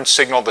reference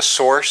signal, the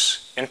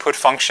source input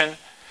function,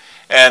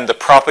 and the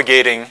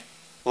propagating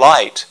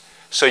light,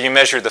 so you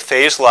measure the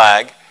phase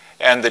lag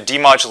and the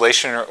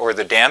demodulation or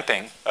the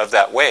damping of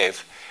that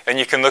wave, and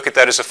you can look at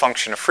that as a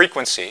function of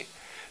frequency,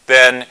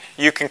 then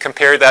you can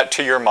compare that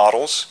to your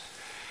models,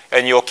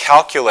 and you'll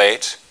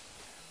calculate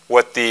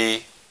what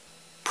the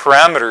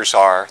parameters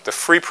are, the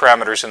free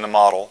parameters in the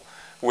model,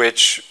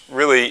 which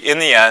really, in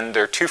the end,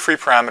 there are two free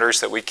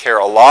parameters that we care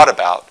a lot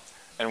about.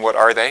 And what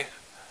are they?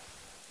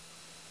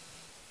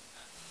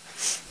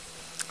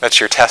 That's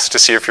your test to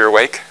see if you're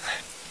awake.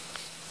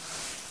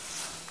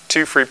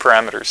 Two free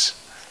parameters.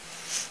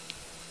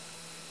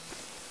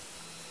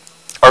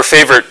 Our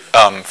favorite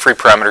free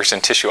parameters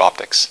in tissue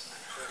optics.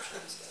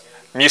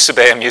 Musa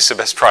B and Musa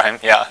B prime,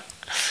 yeah.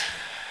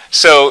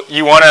 So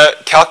you want to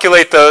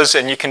calculate those,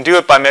 and you can do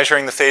it by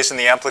measuring the phase and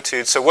the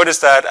amplitude. So what does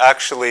that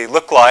actually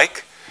look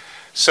like?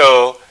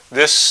 So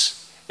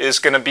this is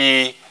going to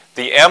be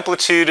the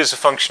amplitude as a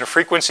function of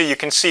frequency. You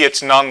can see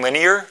it's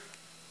nonlinear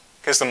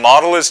because the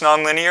model is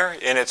nonlinear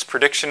in its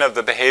prediction of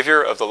the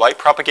behavior of the light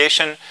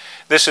propagation.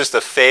 This is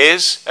the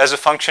phase as a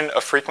function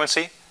of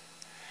frequency.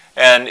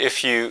 And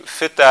if you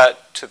fit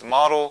that to the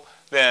model,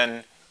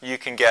 then you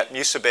can get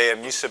Musa B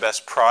and Musa B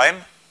prime.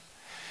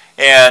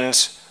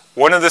 And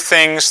one of the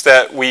things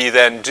that we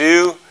then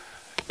do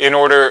in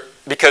order,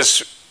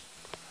 because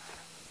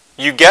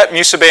you get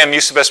Musa B and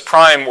Musa B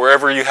prime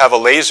wherever you have a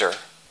laser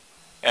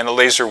and a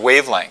laser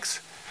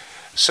wavelength.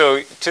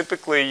 So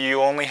typically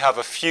you only have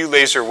a few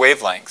laser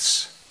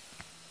wavelengths.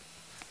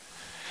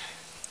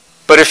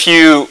 But if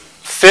you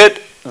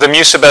fit the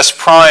Musa B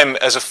prime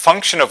as a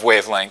function of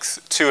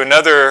wavelength to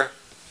another,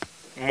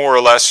 more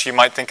or less, you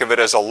might think of it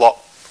as a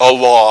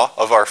law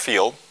of our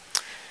field.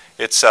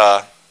 It's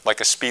like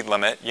a speed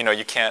limit. You know,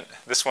 you can't,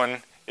 this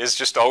one is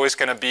just always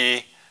going to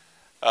be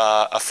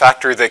a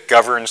factor that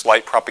governs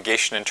light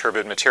propagation in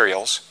turbid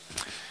materials.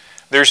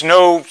 There's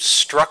no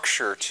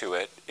structure to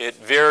it. It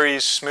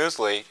varies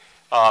smoothly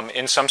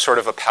in some sort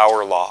of a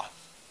power law.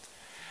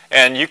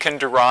 And you can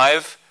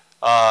derive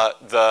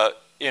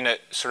in a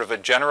sort of a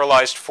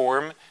generalized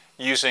form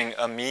using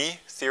a Mie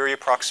theory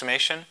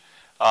approximation.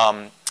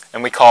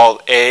 And we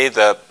call A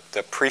the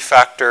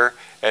prefactor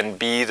and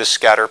B the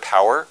scatter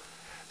power.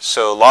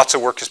 So lots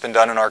of work has been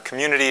done in our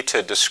community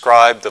to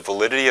describe the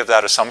validity of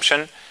that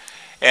assumption.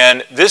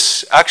 And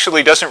this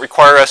actually doesn't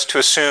require us to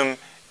assume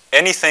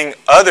anything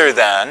other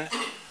than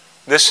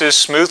this is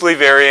smoothly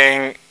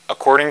varying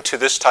according to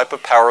this type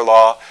of power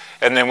law,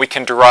 and then we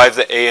can derive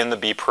the A and the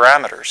B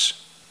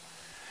parameters.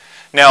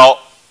 Now,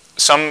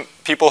 some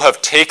people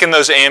have taken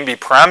those A and B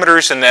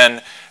parameters and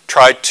then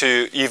tried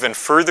to even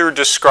further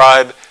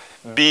describe.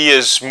 B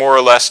is more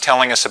or less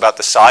telling us about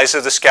the size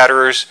of the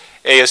scatterers.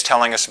 A is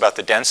telling us about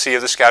the density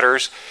of the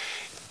scatterers.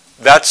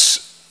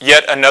 That's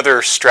yet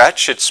another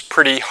stretch. It's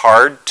pretty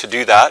hard to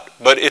do that,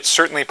 but it's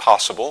certainly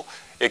possible.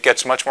 It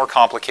gets much more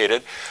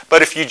complicated.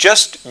 But if you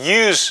just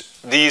use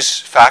these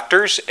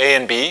factors, A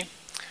and B,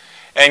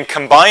 and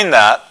combine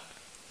that,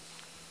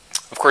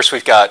 of course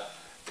we've got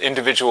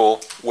individual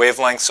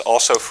wavelengths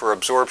also for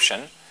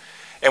absorption,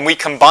 and we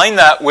combine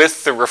that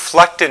with the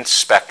reflectance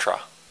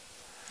spectra.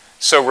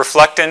 So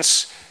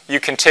reflectance,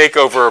 you can take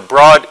over a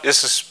broad,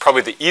 this is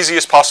probably the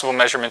easiest possible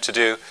measurement to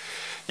do.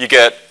 You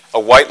get a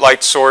white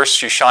light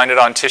source, you shine it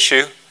on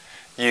tissue,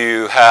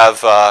 you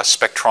have a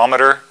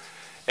spectrometer,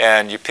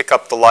 and you pick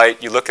up the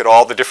light, you look at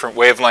all the different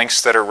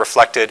wavelengths that are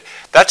reflected.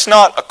 That's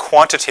not a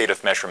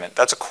quantitative measurement,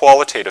 that's a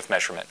qualitative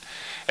measurement.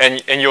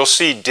 And you'll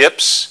see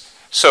dips.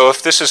 So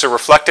if this is a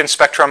reflectance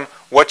spectrum,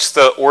 what's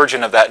the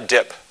origin of that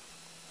dip?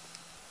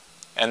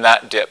 And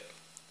that dip.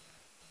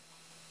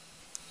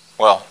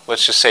 Well,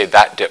 let's just say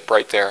that dip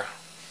right there.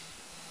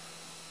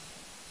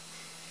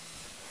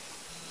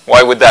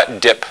 Why would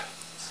that dip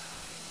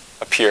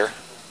appear?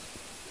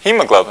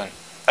 Hemoglobin.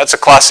 That's a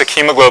classic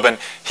hemoglobin.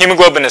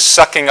 Hemoglobin is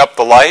sucking up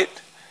the light,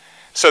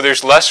 so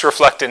there's less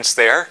reflectance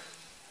there.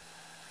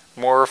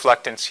 More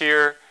reflectance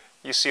here.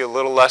 You see a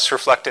little less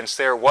reflectance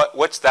there.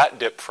 What's that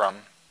dip from?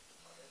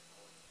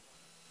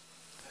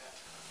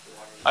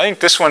 I think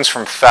this one's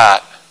from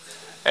fat,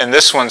 and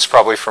this one's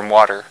probably from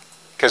water,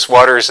 because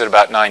water is at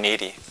about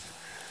 980.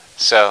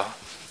 So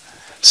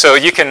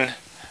you can,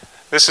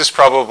 this is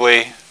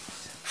probably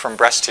from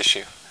breast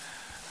tissue.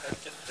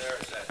 There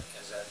is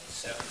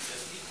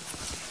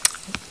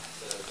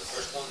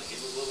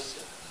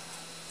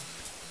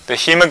The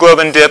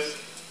hemoglobin dip,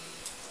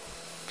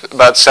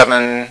 about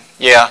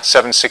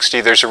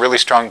 760. There's a really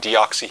strong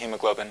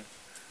deoxyhemoglobin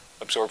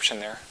absorption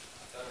there.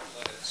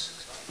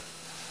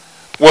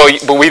 Well,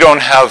 but we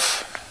don't have,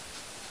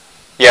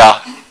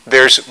 yeah,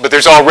 but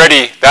there's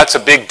already, that's a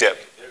big dip.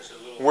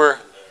 We're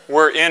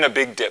in a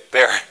big dip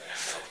there.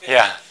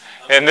 Yeah,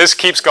 and this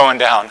keeps going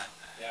down.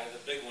 Yeah, the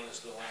big one is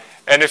the one.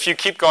 And if you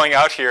keep going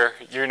out here,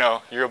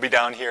 you'll be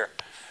down here.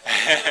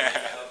 Okay.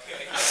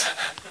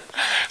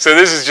 So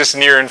this is just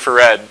near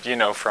infrared,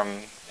 from.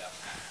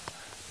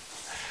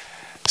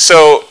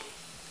 So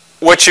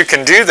what you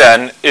can do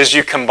then is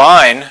you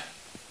combine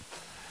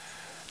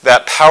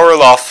that power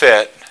law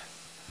fit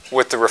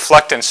with the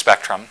reflectance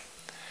spectrum,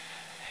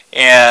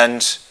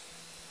 and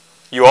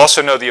you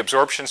also know the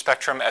absorption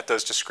spectrum at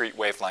those discrete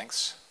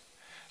wavelengths.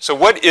 So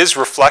what is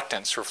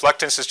reflectance?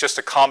 Reflectance is just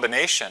a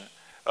combination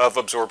of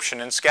absorption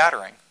and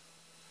scattering.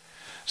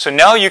 So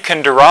now you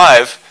can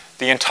derive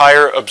the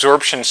entire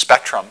absorption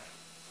spectrum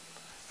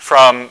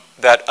from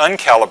that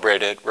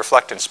uncalibrated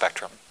reflectance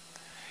spectrum.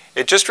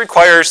 It just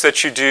requires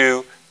that you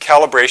do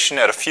calibration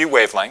at a few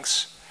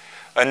wavelengths,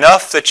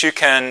 enough that you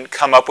can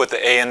come up with the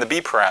A and the B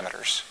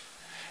parameters.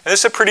 And this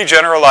is a pretty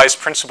generalized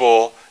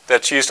principle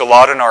that's used a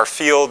lot in our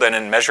field and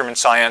in measurement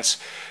science.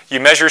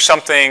 You measure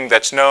something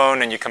that's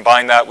known and you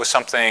combine that with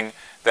something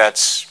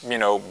that's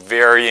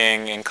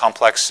varying in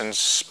complex, and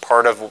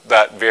part of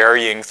that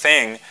varying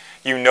thing,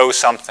 you know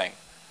something.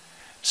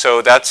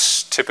 So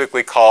that's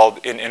typically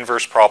called, in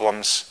inverse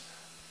problems,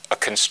 a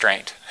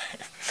constraint.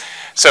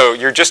 So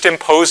you're just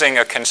imposing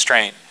a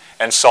constraint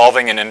and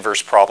solving an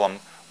inverse problem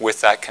with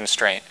that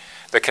constraint.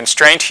 The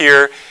constraint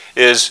here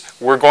is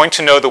we're going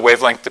to know the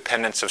wavelength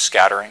dependence of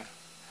scattering.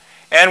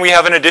 And we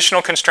have an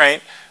additional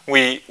constraint.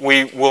 We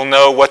will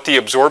know what the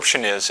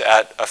absorption is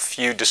at a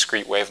few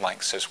discrete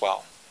wavelengths as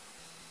well.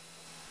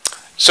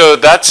 So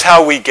that's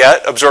how we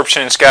get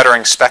absorption and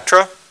scattering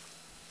spectra.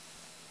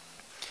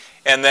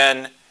 And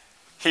then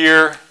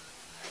here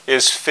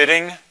is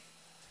fitting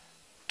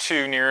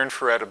to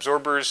near-infrared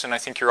absorbers, and I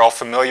think you're all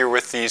familiar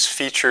with these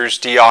features: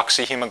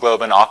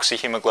 deoxyhemoglobin,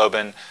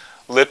 oxyhemoglobin,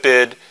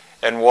 lipid,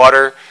 and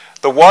water.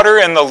 The water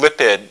and the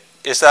lipid,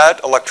 is that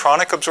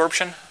electronic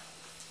absorption?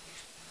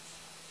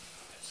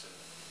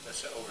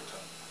 That's an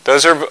overtone.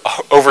 Those are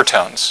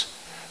overtones,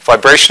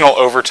 vibrational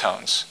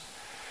overtones.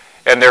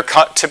 And they're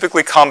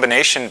typically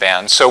combination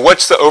bands. So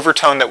what's the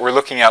overtone that we're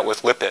looking at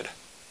with lipid?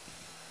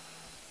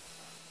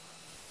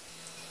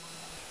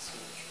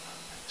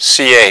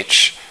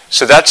 CH.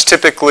 So that's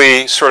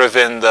typically sort of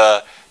in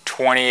the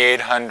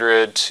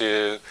 2800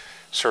 to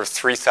sort of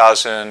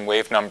 3000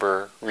 wave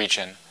number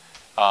region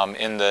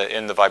in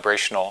the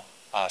vibrational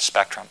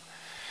spectrum.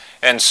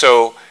 And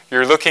so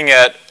you're looking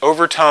at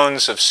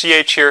overtones of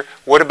CH here.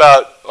 What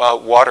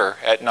about water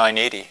at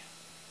 980?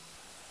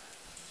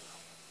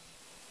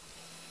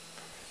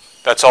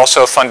 That's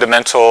also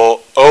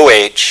fundamental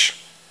OH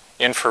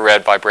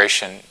infrared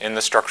vibration in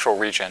the structural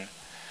region.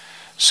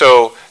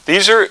 So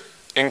these are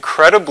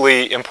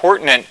incredibly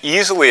important and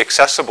easily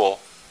accessible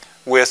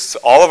with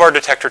all of our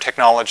detector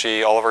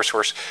technology, all of our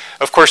source.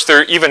 Of course, there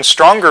are even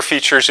stronger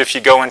features if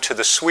you go into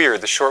the SWIR,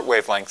 the short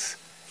wavelength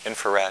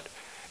infrared,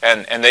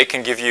 and they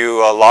can give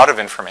you a lot of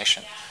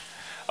information.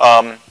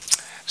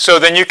 So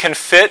then you can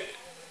fit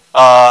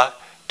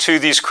to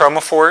these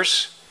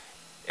chromophores.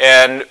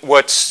 And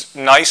what's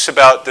nice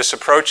about this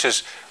approach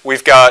is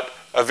we've got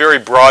a very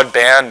broad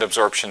band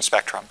absorption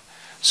spectrum.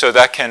 So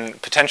that can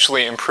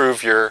potentially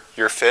improve your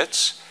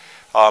fits.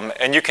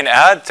 And you can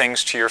add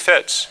things to your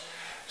fits.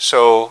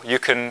 So you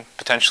can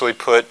potentially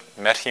put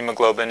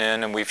methemoglobin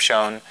in, and we've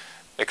shown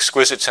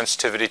exquisite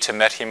sensitivity to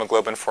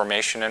methemoglobin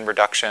formation and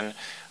reduction.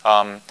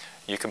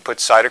 You can put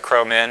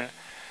cytochrome in.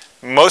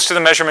 Most of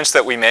the measurements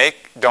that we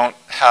make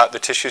the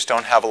tissues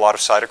don't have a lot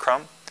of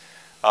cytochrome.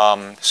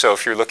 So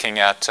if you're looking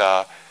at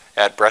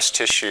breast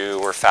tissue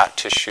or fat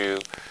tissue,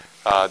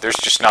 there's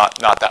just not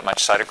that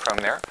much cytochrome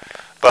there.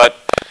 But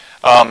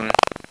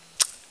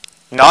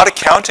not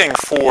accounting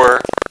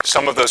for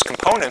some of those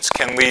components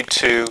can lead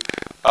to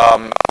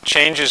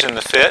changes in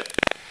the fit,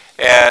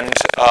 and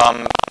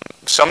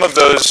some of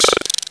those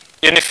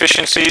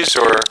inefficiencies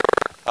or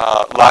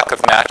lack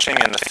of matching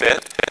in the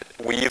fit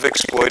we've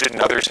exploited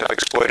and others have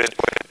exploited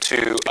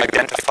to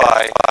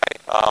identify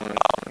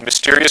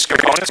mysterious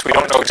components. We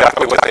don't know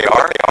exactly what they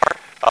are,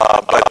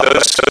 but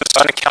those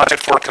unaccounted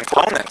for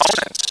components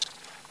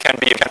can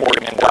be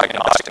important in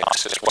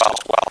diagnostics as well.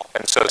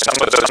 And so some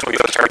of those we've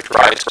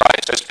characterized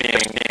as being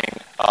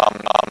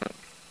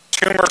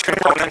tumor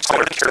components that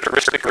are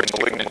characteristic of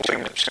malignant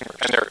tumors,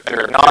 and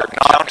they're not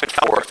accounted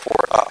for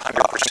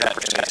 100%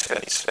 in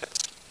these fits.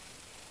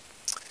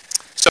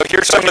 So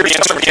here's some of the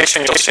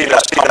instrumentation. You'll see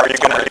that. Tom,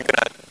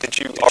 did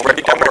you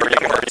already demo, or you're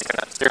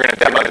going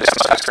to demo this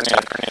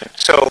afternoon?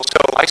 So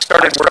I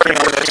started working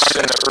on this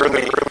in the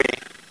early,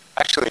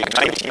 actually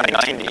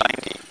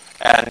 1990,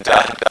 and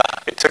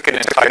it took an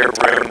entire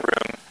room,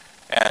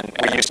 and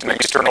we used an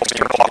external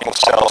beam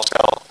Pockels cell,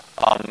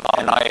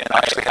 and I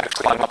actually had to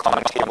climb up on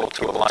a table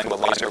to align the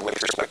laser with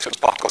respect to the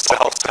Pockels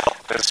cell.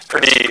 It was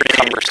pretty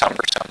cumbersome.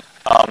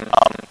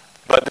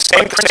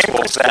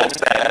 then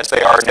as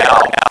they are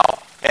now.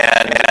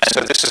 And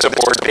so this is a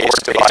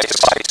board-based device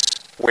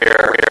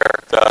where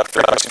the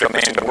frequency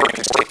domain work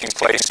is taking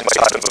place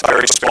inside of a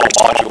very small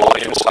module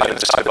inside of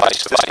this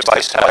device. This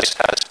device has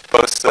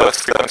both the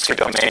frequency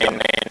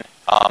domain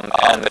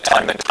and the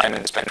time and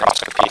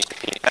spectroscopy.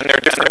 And there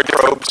are different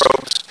probes.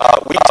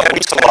 We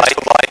tend to like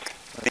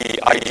the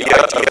idea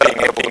of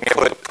being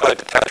able to put a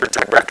detector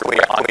directly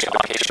onto the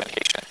patient.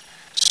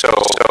 So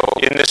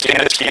in this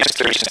case,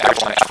 there's an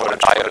avalanche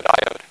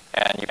photodiode,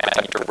 and you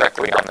put that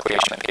directly on the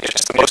patient.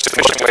 It's the most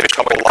efficient way to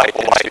couple light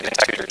into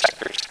detectors.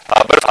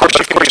 But of course,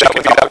 you can do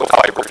that with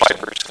optical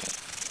fibers.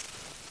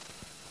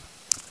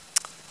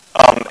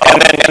 And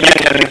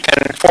then you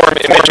can form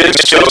images,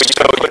 so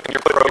you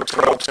put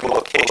probes in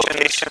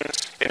locations.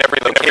 In every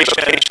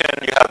location,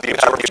 you have the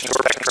absorption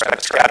spectra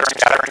and scattering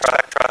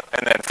spectra,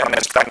 and then from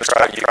that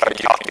spectra, you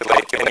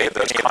calculate any of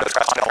those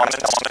contrast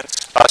elements.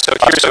 So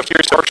here's a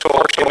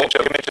virtual image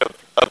of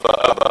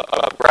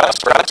a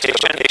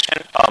gravitation.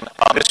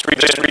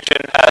 This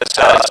region has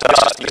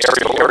the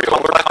areolar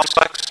color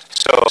complex,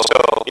 so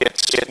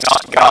it's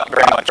not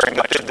very much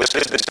lipid. This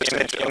is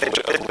image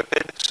of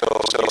lipid. So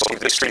you see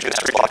this region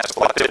has lots of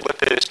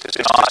lipid. This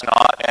is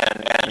not,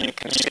 and you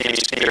can see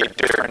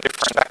there are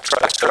different spectra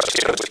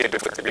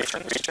associated with the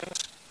regions.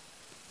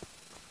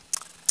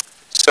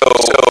 So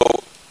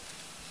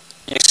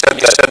you said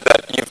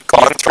that you've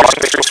gone through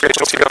spatial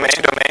frequency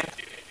domain.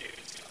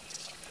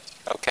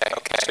 Okay.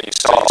 So you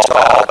saw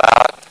all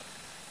that,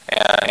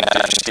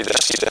 and did you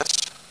see this?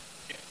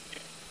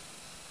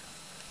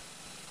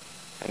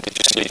 And did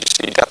you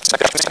see depth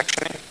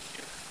sectioning?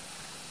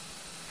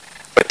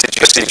 But did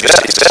you see this?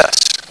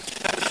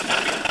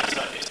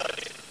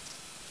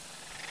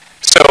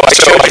 So I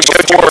showed you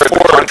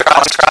before the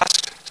contrast.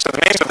 So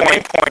the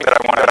main point that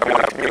I want to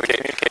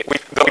communicate,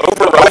 the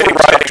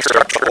overriding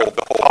structure of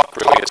the whole talk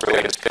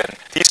really has been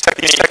these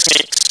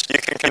techniques. You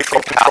can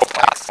control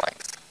path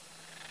length,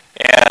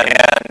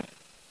 and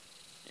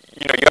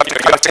you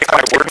have to take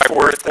my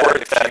word for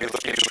it that you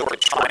look at short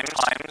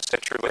times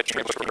that you're looking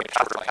at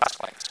path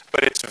length.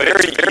 But it's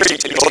very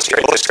to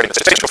illustrate the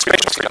spatial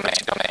frequency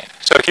domain.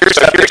 So here's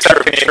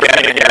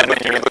again when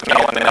you're looking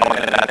at an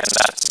element and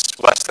that's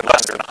less than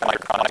 100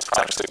 microns,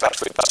 actually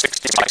about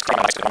 60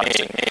 microns to me.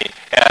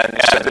 And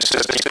this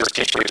is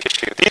tissue.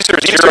 These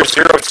are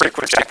zero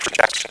frequency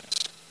projections.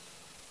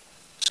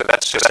 So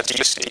that's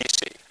DC.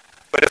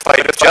 But if I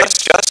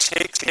just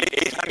take the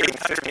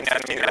 850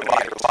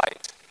 nanometer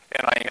light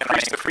and I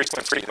increase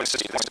the frequency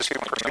to 0.2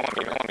 per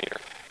millimeter,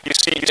 you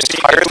see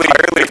entirely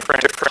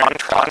different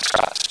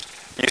contrast.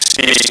 You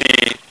see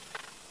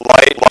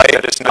light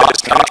that is not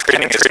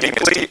penetrating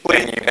as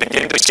deeply, and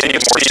you begin to see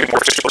more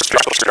superficial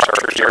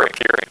structure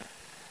appearing.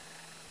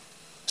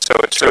 So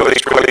it's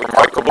really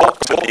remarkable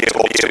to be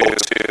able to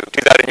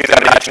do that. And you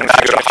can imagine if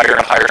you go to higher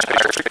and higher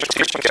frequencies,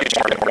 you can get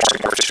more and more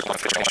superficial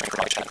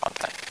information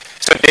content.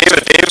 So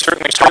Dave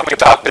certainly talking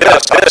about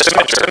this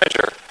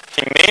imager.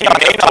 He may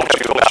not have told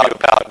you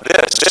about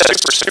this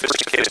super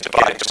sophisticated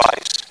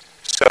device.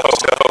 So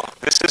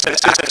this is an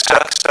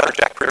access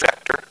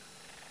projector,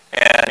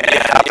 and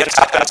it happens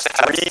to have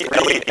 3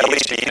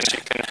 LEDs.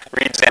 You can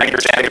read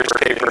Xander's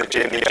paper,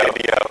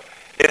 JVO.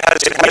 It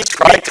has, we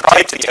tried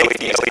to the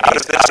LEDs out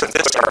of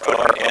this, put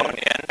our own in,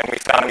 and we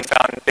found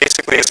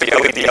basically as the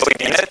LEDs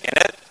in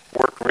it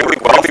work really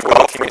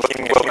well for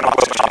looking at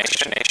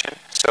hemoglobination.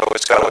 So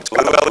it's got a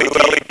blue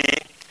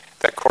LED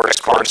that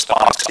corresponds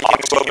to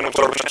hemoglobin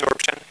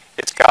absorption.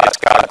 It's got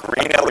a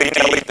green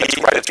LED that's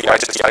right at the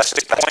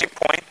isostastic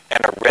point,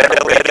 and a red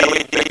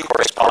LED that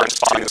corresponds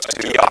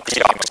to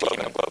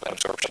deoxyhemoglobin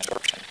absorption.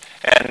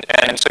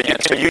 And so you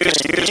can use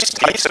these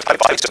types of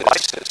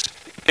devices.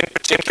 In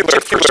particular,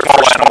 for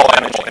small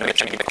animal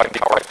imaging, you can quite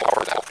powerful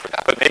for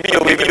that. But maybe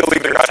you'll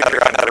figure out how to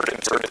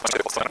insert it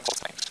into clinical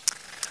things.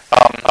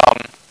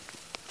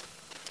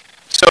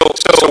 So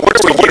what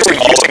are we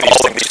using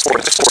all of these for?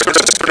 This is sort of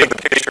the big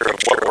picture of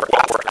what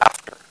we're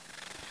after.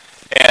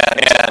 And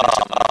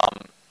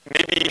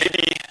maybe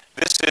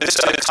this is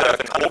kind of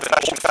an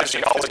old-fashioned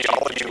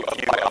physiology of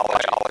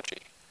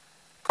biology.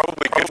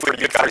 Probably good for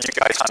you guys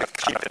to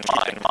keep in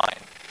mind.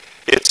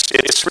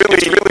 It's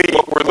really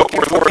what we're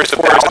looking for is a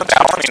balance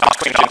between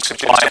oxygen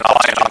supply and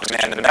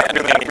demand, and that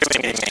really needs to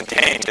be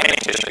maintained in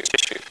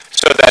tissue.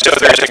 So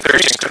there's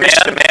increasing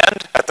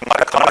demand at the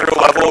mitochondrial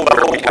level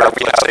where we have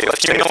say a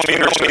few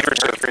millimeters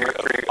of free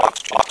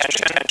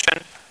oxygen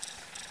tension.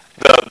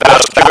 The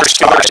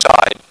vascular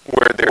side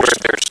where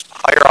there's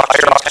higher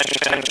oxygen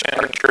tension,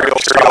 arterial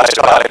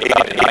side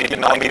 80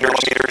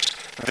 millimeters.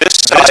 This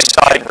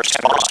side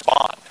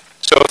respond.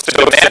 So if the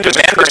demand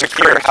is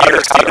occurring, how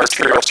does the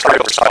arterial side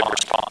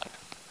respond?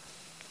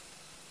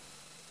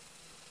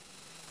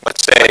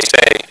 Let's say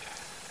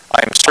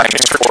I'm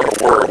searching for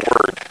a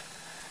word,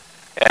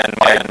 and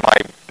my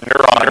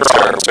neurons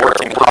are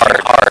working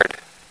hard,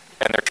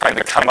 and they're trying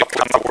to come up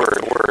with the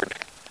word.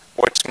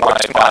 What's my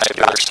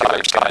vascular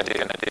side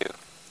going to do?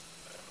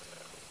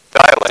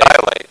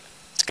 Dilate.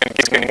 It's going to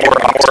give me more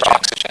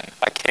oxygen.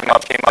 I came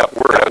up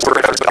word as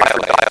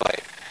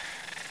dilate.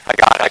 I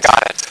got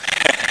it.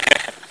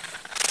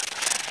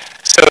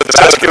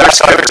 other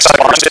side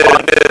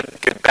responded,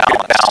 good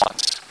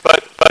balance.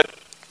 But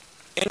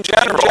in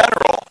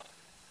general,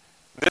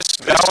 this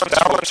balance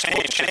will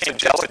change. It's a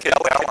delicate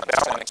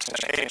balance. It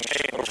can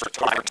change over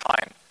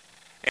time.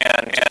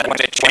 And when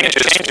it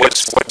changes,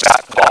 what's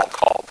that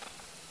called?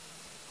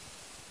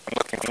 I'm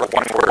looking for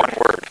one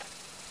word.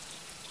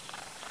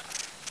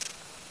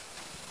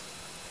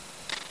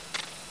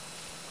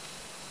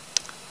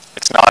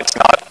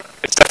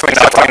 It's definitely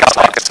not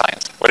rocket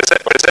science. What is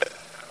it?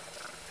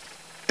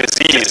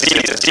 Disease,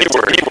 the D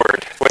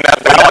word. When that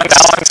balance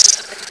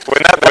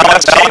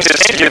changes,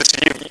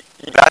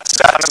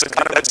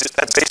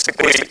 that's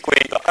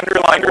basically the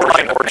underlying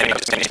origin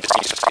of many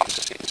disease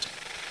processes.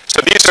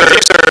 So these are,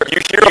 you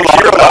hear a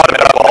lot about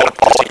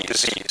metabolic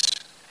disease.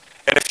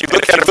 And if you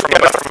look at it from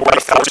about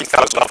a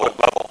 40,000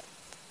 level,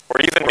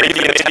 or even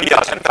maybe a 10,000,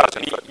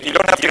 you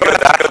don't have to go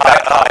that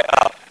high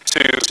up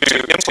to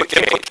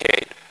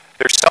implicate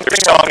there's something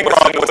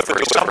wrong with the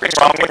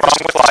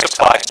supply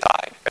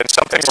side, and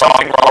something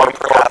wrong with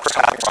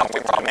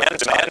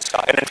demand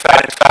side. And in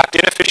fact,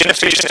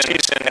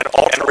 inefficiencies and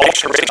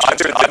alterations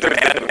either the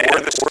demand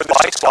or the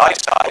supply side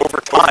over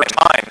time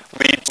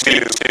lead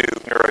to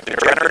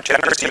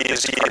neurodegenerative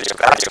disease,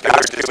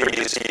 cardiovascular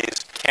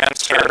disease,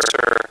 cancer,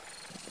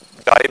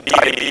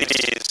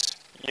 diabetes,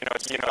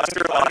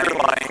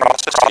 underlying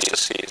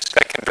processes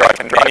that can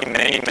drive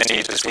many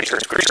diseases, which are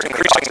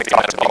increasingly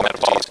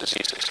metabolic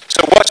diseases.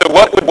 So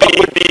what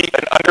would be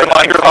an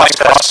underlying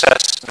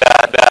process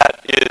that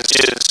is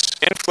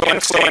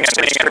influencing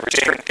and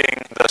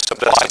restricting the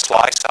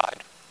supply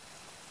side?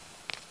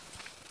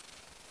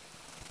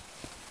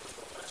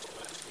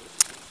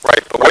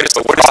 Right, but what is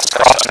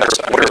process?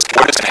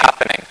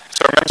 Happening?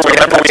 So remember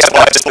we had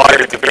that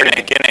slide at the very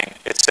beginning.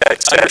 It said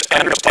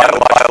understand the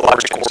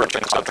biological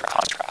origins of the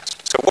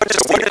contrast. So what is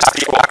the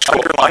actual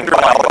underlying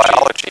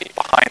biology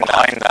behind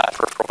that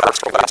peripheral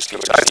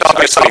vascular disease?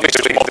 Obviously,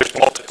 there's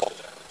multiple.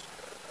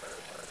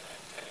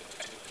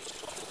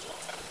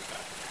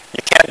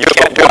 You can't do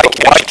it.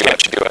 Why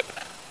can't you do it?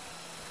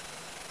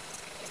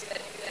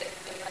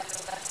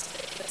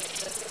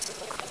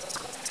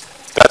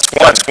 That's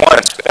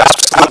one.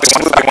 Absolutely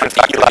one.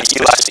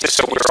 Elasticity.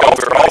 So we're all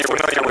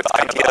familiar with the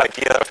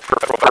idea of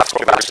peripheral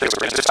vascular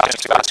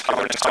resistance,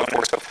 vascular, and so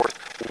forth.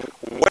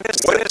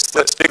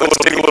 Let's dig a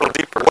little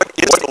deeper. What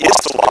is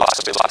the loss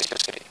of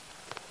elasticity?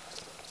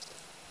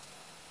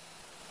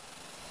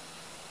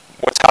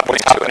 What's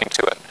happening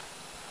to it?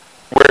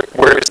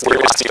 Where is the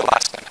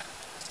elastin?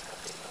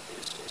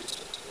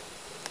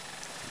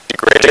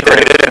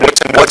 Degraded.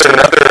 And what's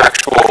another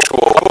actual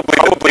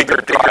probably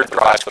bigger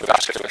drive of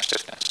vascular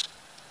resistance?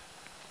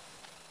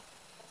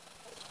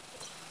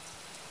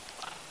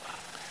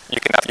 You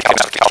can have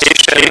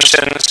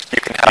calcifications. You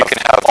can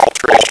have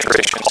alterations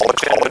in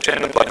collagen,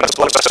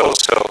 blood vessels.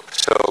 So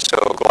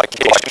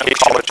glycation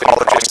of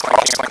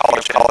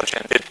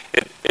collagen.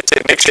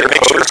 It makes your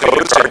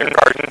hose garden.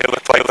 It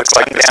looks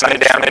like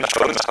damage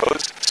from the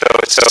hose. So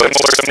it's a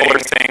similar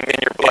thing in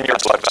your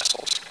blood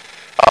vessels.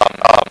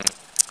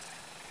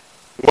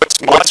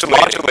 What's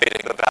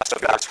modulating the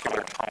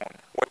vascular tone?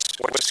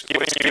 What's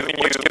giving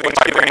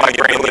my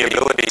brain the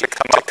ability to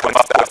come up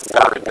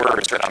with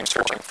words that I'm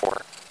searching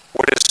for?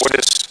 What is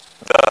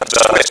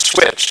the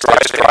switch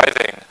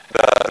driving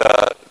the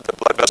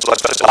blood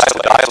vessels to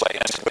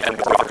dilate and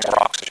more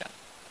oxygen?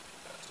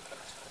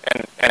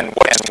 And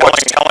what's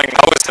telling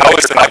how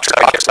is the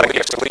nitric oxide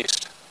get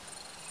released?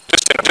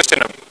 Just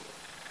in a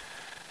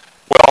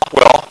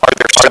well, are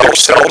there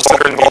cells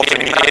that are involved in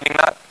mediating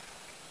that?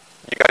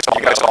 You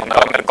guys all know.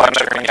 I'm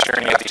sure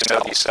any of these know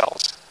these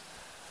cells.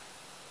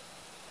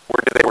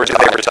 Where do they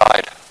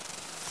reside?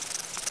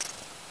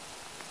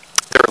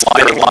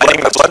 They're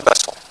lining the blood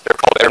vessel. They're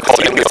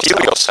called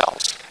endothelial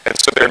cells. And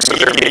so they're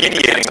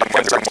mediating them,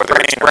 whether in the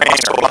brain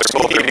or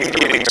muscle, they're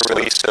mediating the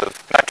release of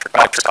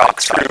nitric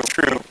oxide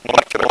through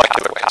molecular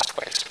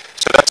pathways.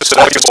 So that's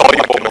a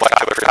soluble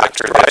molecular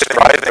factor that's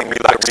driving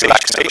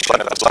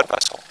relaxation of the blood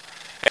vessel.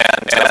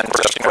 And of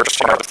course,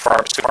 the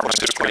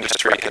pharmaceutical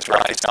industry has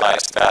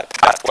recognized that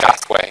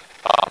pathway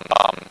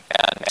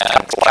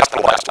and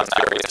capitalized on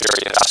various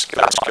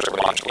vascular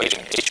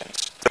modulating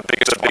agents. The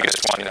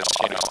biggest one is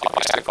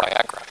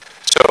Viagra.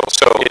 So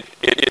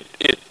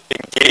it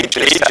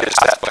engages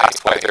that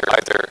pathway,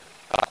 either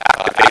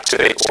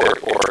activates or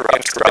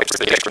interrupts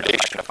the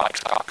degradation of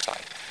nitric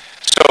oxide.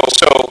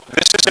 So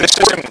this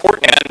is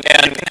important,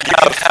 and you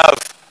can have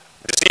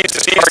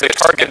disease that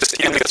targets the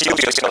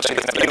endothelial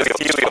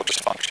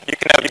dysfunction. You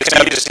can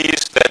have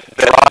disease that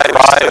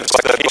drives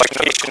the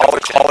glycation of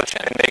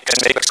collagen and makes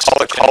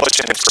the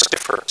collagen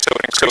stiffer, so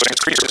it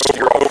increases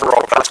your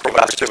overall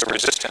vascular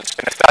resistance.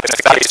 And if that's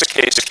the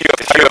case, if you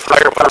have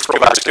higher peripheral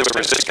vascular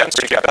resistance,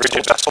 or you have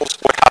rigid vessels,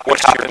 what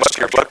happens to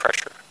your blood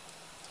pressure?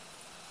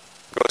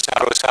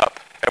 Goes up.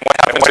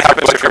 And what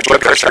happens if your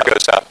blood pressure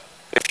goes up?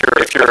 If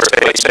you're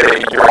let's say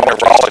you're a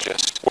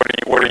neurologist, what are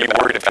you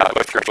worried about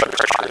if your blood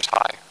pressure is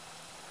high?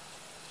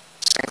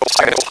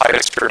 Single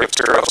highest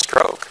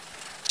stroke.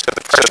 So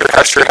the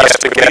pressure has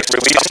to get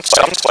released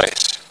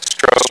someplace.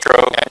 Stroke,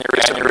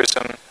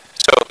 aneurysm.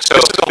 So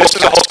this is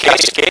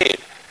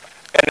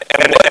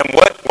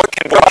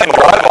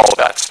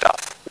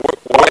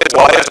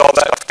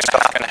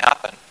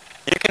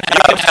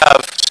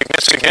have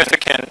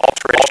significant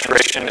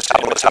alteration in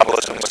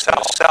metabolism within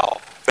a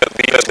cell that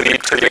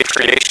lead to the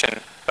creation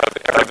of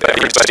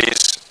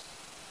everybody's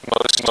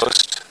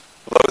most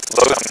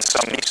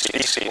loathsome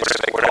species.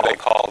 What are they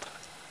called?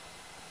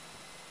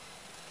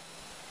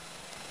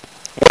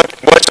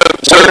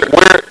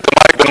 Where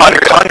the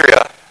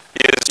mitochondria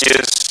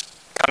is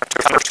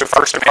kind of to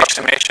first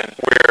approximation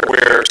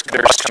where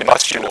there's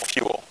combustion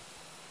fuel.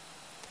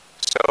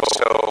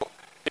 So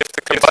if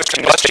the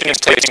combustion is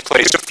taking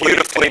place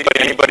beautifully, but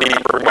anybody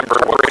remember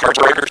what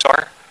carburetors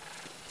are?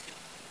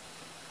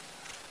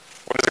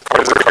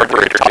 What is a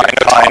carburetor?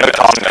 I know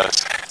Tom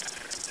knows.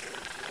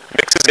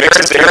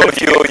 Mixes air and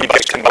fuel, you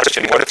get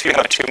combustion. What if you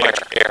have too much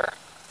air?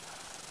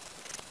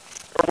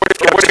 Or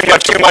what if you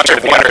have too much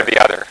of one or the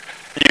other?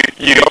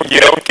 You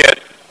don't get,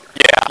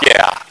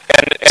 yeah.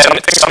 And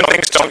some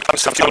things don't,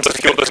 sometimes the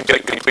fuel doesn't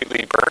get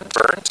completely burned.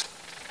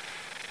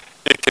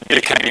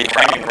 It can be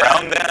hanging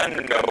around then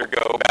and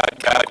undergo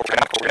bad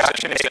chemical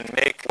reactions and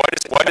make,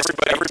 what does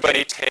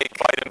everybody take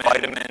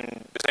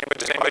vitamin,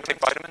 does anybody take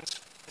vitamins?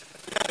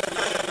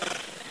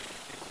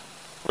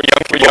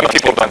 Young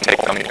people don't take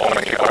them,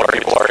 only people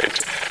our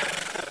age.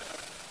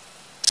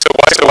 So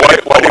why do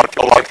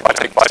a lot of people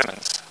take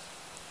vitamins?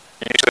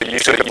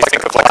 Usually you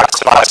think of like a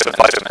class of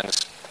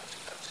vitamins.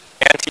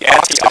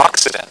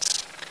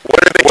 Antioxidants.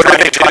 What are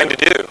they trying to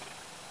do?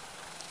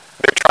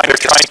 They're trying to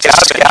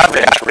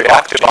scavenge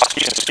reactive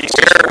oxygen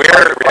species.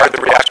 Where are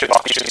the reactive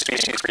oxygen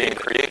species being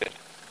created?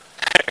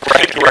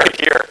 right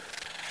here.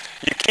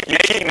 You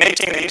keep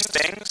making these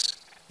things,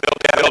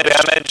 they'll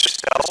damage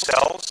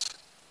cells.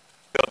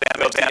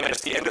 They'll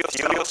damage the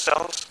endothelial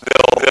cells.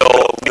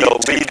 They'll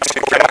lead to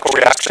chemical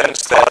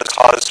reactions that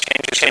cause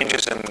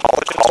changes in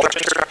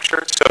collagen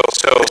structure.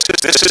 So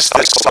this is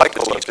the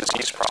cycle of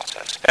disease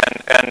process.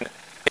 And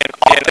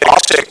in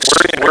optics,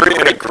 we're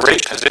in a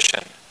great position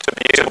to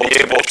be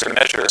able to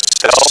measure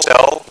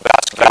cell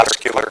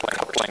vascular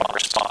coupling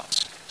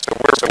response. So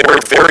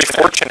we're very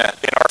fortunate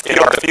in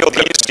our field.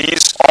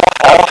 These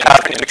all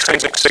have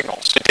intrinsic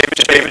signals.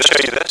 Did David show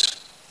you this?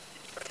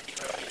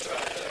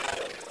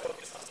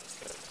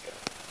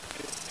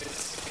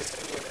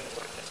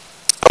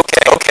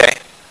 Okay.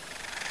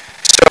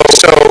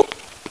 So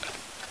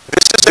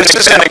this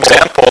is an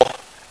example,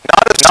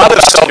 not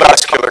of cell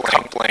vascular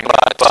coupling,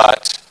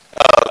 but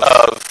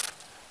of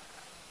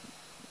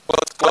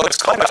well, it's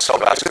called a cell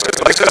vascular.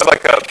 This is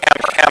like a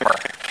hammer.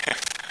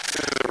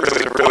 This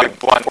is a really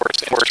blunt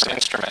force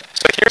instrument.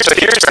 So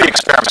here's the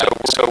experiment.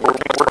 So we're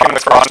working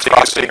with Ron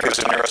Fossig, who's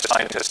a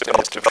neuroscientist that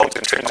has developed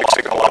intrinsic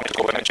signal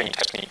optical imaging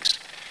techniques.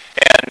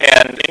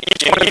 And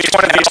in each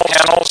one of these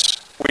panels,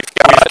 we've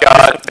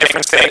got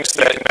different things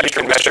that you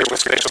can measure with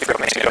spatial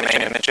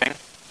domain imaging.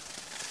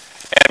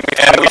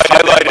 And we've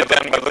highlighted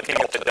them by looking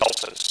at the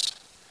deltas.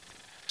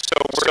 So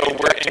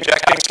we're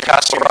injecting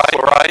potassium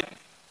chloride.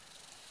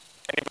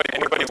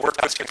 Anybody work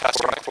with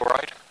potassium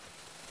chloride?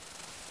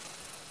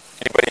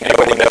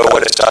 Anybody know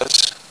what it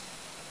does?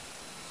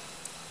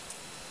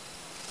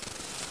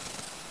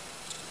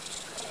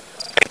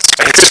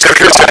 It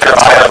screws up your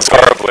ions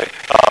horribly.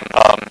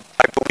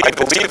 I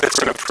believe it's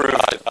an approved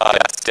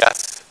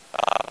death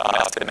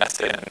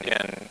method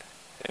in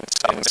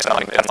some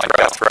like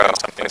death row,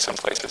 in some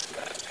places.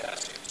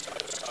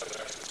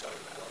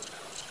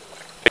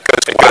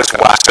 It goes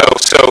whack.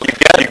 So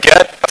you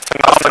get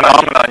a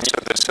phenomenon.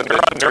 So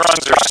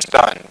neurons are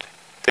stunned.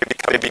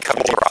 They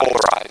become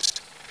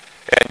polarized,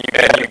 and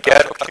you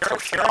get a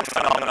coherent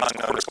phenomenon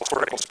known as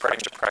cortical spreading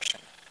depression.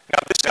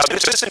 Now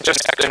this isn't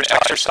just an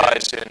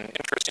exercise in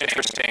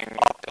interesting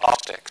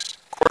optics.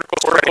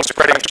 Cortical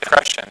spreading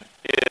depression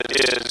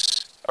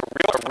is a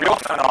real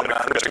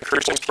phenomenon that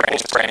occurs in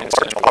people's brains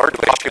in a large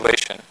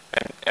population,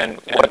 and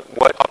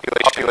what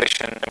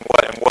population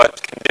and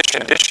what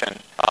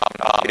condition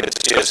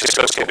is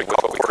associated with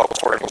what we call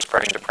cortical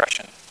spreading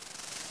depression.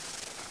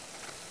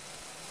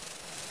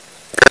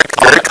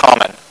 Very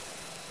common.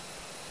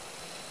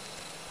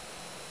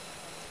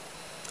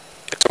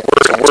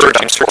 It's a word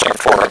I'm searching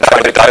for. I'm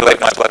trying to dilate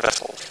my blood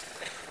vessels.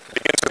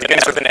 It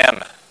begins with an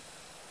M.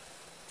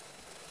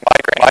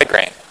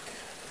 Migraine.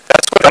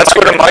 That's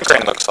what a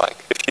migraine looks like.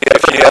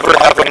 If you ever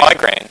have a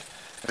migraine,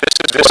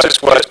 this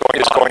is what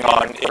is going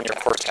on in your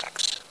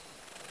cortex.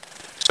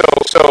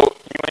 So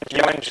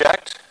you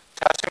inject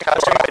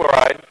potassium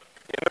chloride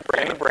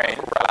in the brain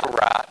of a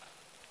rat.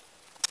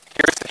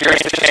 Here's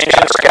the change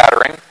in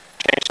scattering,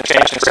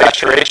 change in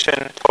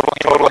saturation,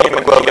 total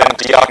hemoglobin,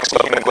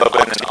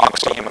 deoxyhemoglobin, and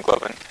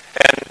oxyhemoglobin.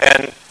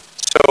 And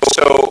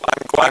so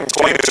I'm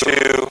going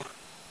to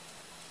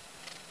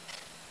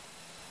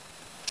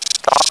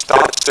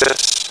stop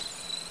this.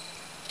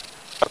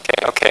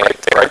 Okay,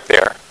 right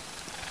there.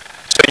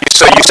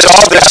 So you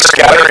saw this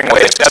scattering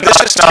wave. Now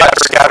this is not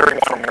scattering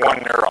from one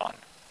neuron.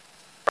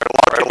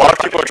 Right? A lot of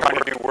people are trying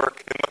to do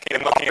work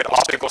in looking at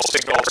optical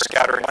signals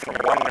scattering from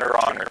one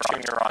neuron or two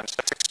neurons.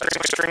 That's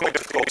extremely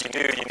difficult to do.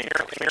 You need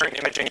coherent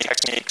imaging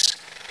techniques.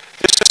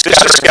 This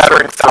is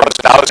scattering from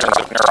thousands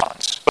of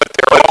neurons,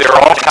 but they're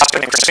all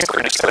happening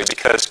synchronously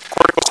because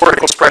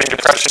cortical spreading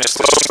depression is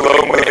a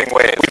slow-moving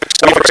wave.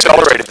 we've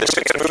accelerated this.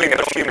 It's moving at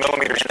a few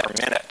millimeters per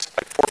minute,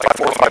 like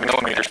 4 or 5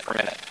 millimeters per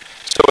minute.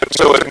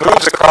 So it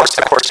moves across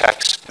the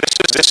cortex.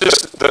 This is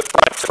the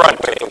front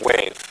way, the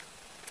wave.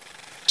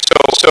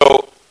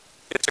 So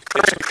it's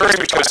occurring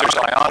because there's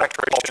ionic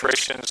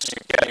alterations.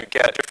 You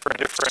get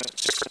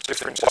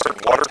different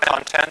water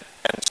content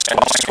and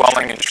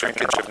swelling and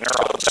shrinkage of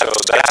neurons. So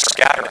that's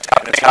scattering,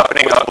 and it's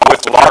happening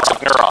with lots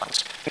of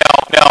neurons.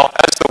 Now,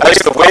 as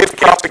the wave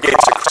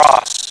propagates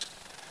across,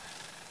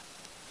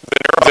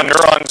 the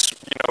neurons,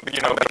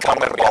 become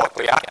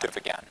metabolically active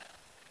again.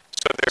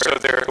 So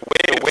the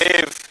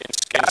wave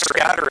in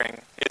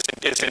scattering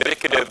is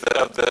indicative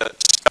of the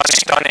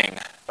stunning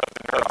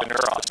of the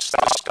neurons,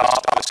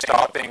 the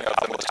stopping of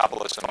the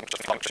metabolism,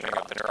 the functioning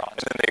of the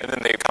neurons, and then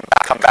they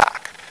come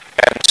back.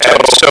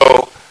 And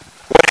so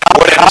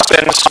what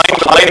happens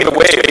behind the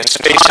wave in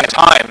space and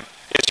time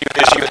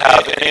is you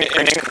have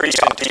an increase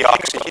in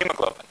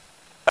deoxyhemoglobin.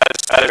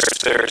 As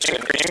there's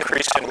an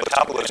increase in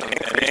metabolism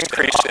and an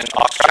increase in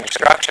oxygen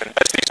extraction,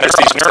 as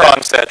these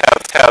neurons that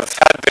have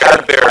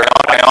had their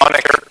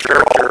ionic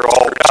character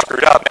all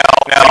screwed up,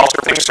 now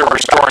things are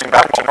restoring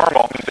back to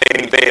normal.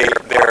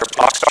 They're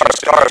oxygen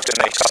starved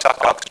and they suck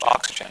up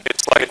oxygen.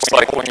 It's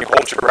like when you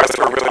hold your breath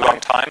for a really long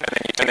time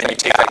and then you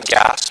take that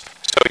gasp.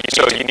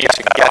 So you need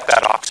to get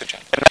that oxygen.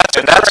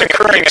 And that's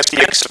occurring at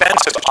the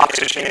expense of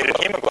oxygenated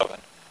hemoglobin.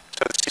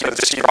 So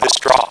this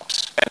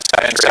drops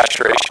and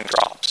saturation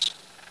drops.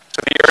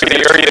 So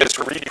the area is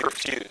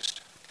reperfused.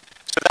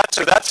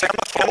 So that's a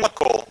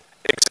chemical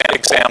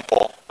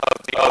example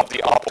of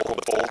the optical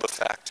Bold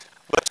effect.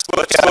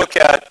 Let's look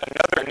at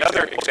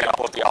another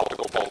example of the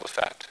optical Bold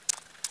effect.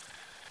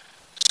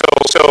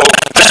 So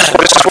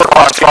this is what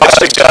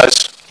Frosstig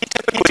does.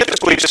 He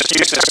typically just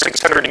uses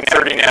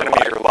 630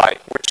 nanometer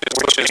light,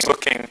 which is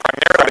looking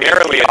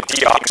primarily at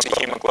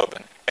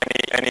deoxyhemoglobin,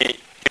 and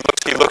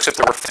he looks at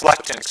the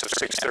reflectance of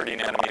 630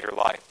 nanometer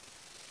light.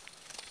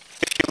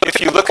 If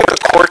you look at the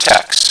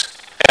cortex,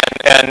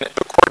 and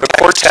the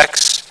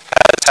cortex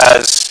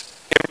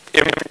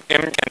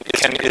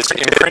is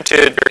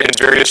imprinted in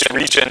various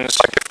regions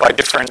by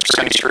different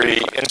sensory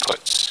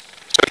inputs.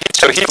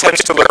 So he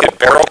tends to look at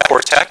barrel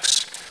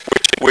cortex,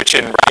 which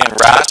in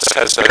rats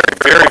has a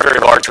very, very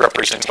large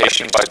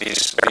representation by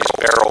these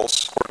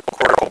barrels,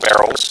 cortical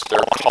barrels. They're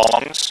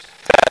columns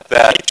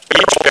that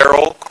each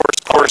barrel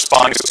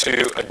corresponds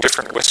to a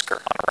different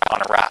whisker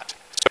on a rat.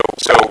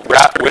 So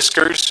rat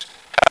whiskers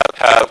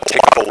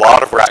take up a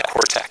lot of rat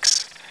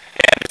cortex.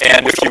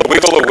 And if you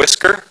wiggle a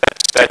whisker,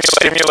 that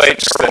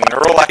stimulates the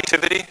neural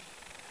activity.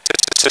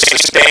 To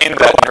sustain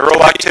that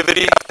neural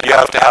activity, you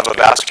have to have a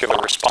vascular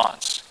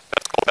response.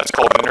 That's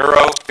called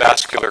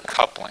neurovascular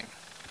coupling.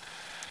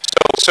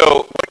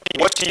 So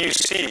what do you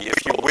see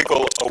if you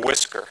wiggle a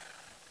whisker?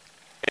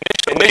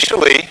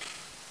 Initially,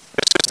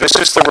 this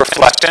is the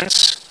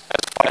reflectance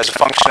as a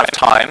function of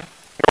time,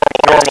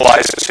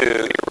 normalized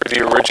to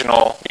the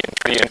original,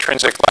 the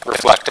intrinsic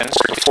reflectance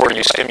before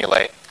you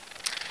stimulate.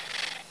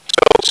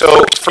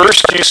 So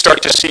first you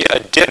start to see a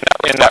dip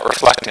in that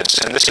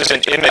reflectance, and this is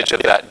an image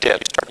of that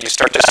dip. You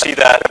start to see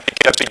that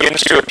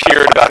begins to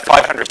appear at about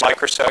 500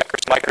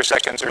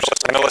 microseconds or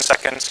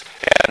milliseconds,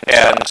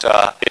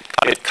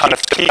 and it kind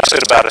of peaks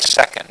at about a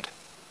second.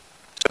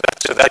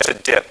 So that's a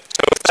dip.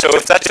 So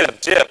if that's a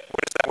dip,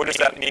 what does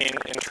that mean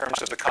in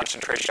terms of the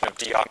concentration of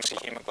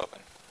deoxyhemoglobin?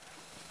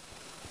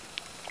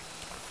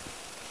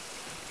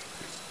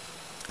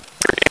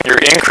 You're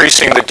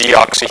increasing the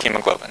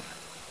deoxyhemoglobin.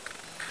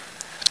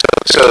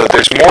 So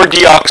there's more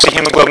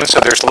deoxyhemoglobin, so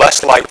there's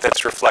less light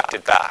that's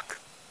reflected back.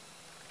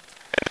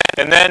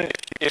 And then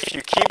if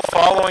you keep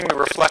following the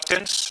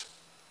reflectance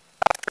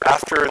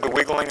after the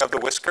wiggling of the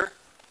whisker,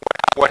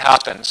 what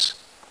happens?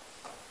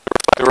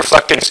 The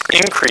reflectance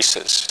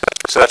increases.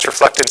 So that's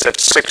reflectance at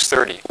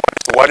 630.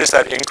 Why does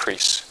that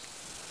increase?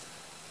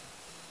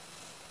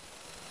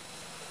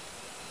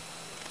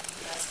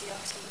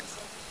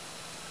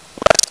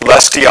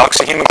 Less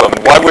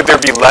deoxyhemoglobin. Why would there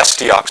be less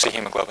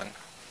deoxyhemoglobin?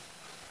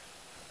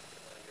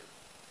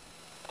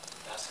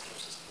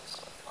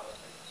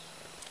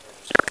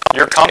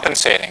 You're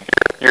compensating.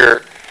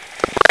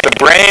 The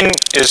brain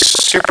is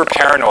super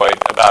paranoid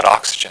about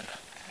oxygen.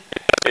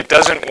 It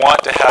doesn't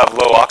want to have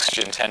low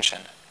oxygen tension.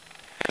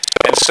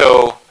 And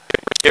so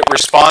it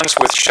responds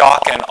with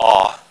shock and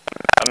awe,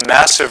 a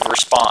massive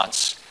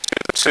response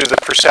to the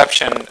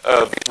perception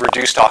of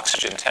reduced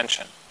oxygen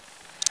tension.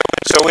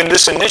 So in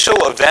this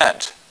initial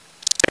event,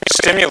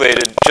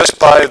 stimulated just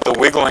by the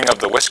wiggling of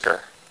the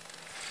whisker,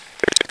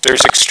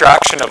 there's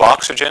extraction of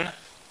oxygen.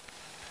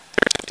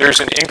 There's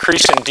an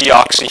increase in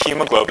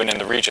deoxyhemoglobin in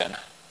the region.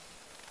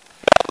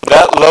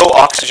 That low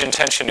oxygen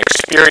tension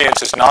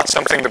experience is not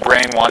something the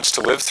brain wants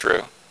to live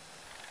through.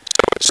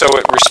 So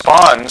it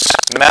responds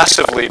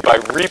massively by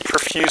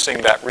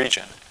reperfusing that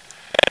region.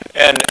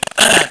 And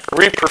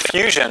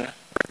reperfusion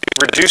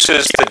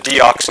reduces the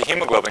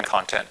deoxyhemoglobin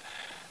content.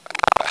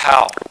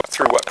 How?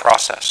 Through what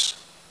process?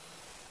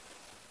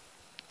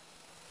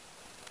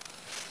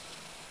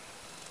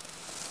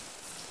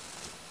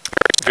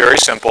 Very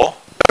simple.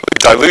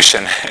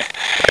 Dilution.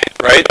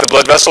 right? The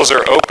blood vessels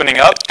are opening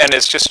up, and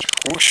it's just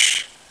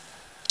whoosh.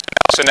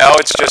 So now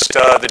it's just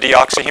the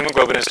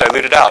deoxyhemoglobin is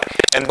diluted out.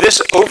 And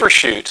this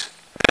overshoot,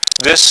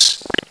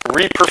 this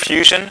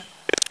reperfusion,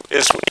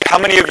 is, how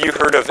many of you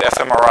heard of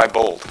fMRI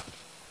BOLD?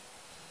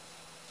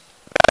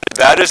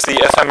 That is the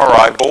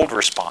fMRI BOLD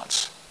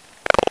response.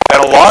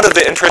 And a lot of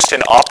the interest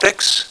in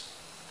optics,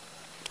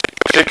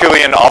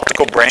 particularly in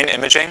optical brain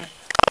imaging,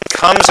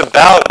 comes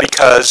about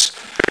because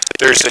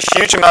there's a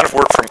huge amount of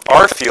work from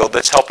our field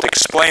that's helped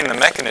explain the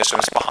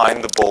mechanisms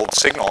behind the BOLD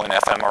signal in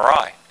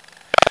fMRI.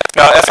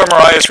 Now,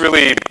 fMRI is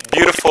really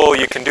beautiful.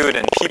 You can do it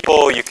in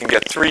people. You can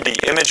get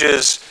 3D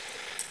images.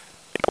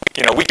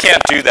 You know, we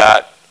can't do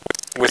that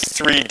with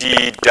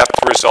 3D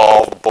depth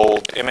resolve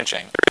BOLD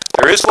imaging.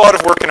 There is a lot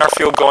of work in our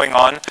field going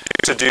on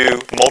to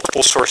do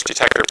multiple source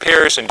detector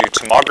pairs and do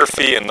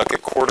tomography and look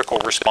at cortical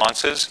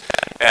responses.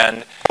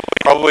 And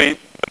probably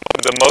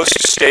the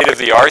most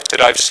state-of-the-art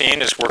that I've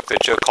seen is work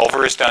that Joe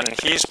Culver has done.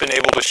 He's been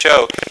able to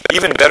show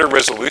even better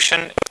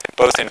resolution,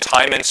 both in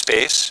time and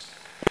space,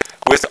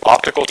 with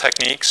optical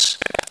techniques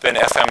than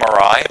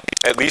fMRI,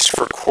 at least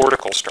for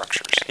cortical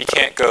structures. He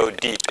can't go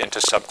deep into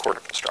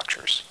subcortical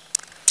structures.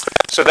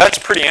 So that's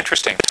pretty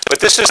interesting.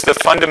 But this is the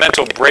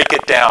fundamental break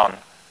it down.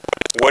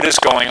 What is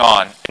going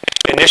on?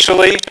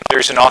 Initially,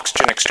 there's an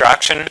oxygen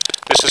extraction.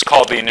 This is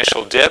called the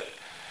initial dip.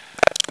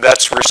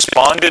 That's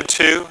responded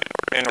to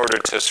in order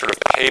to sort of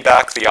pay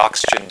back the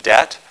oxygen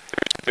debt.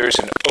 There's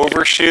an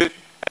overshoot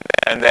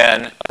and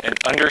then an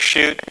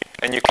undershoot,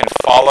 and you can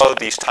follow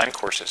these time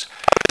courses.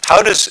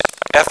 How does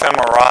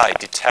fMRI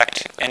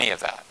detect any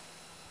of that?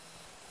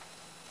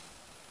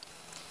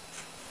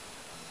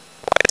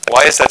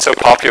 Why is that so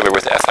popular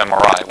with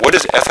fMRI? What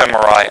does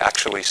fMRI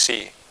actually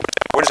see?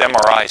 What does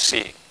MRI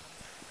see?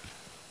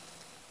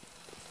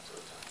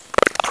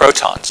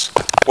 Protons.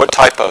 What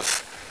type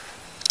of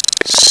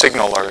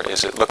signal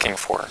is it looking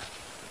for?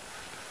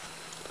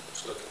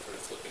 It's looking for the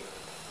flipping of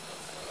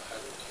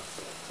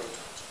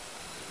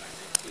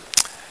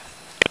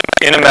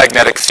protons In a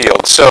magnetic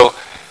field. So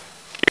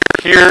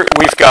here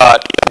we've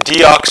got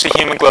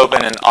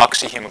deoxyhemoglobin and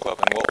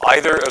oxyhemoglobin. Will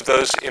either of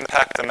those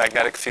impact the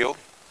magnetic field?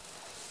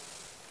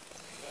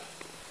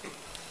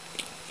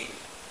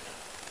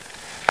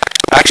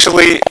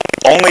 Actually,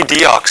 only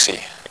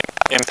deoxy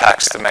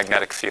impacts the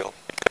magnetic field.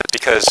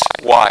 Because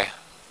why?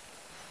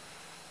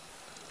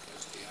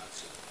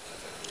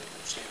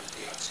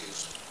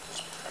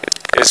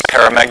 Is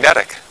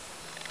paramagnetic.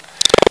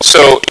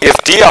 So if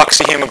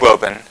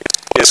deoxyhemoglobin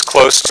is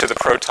close to the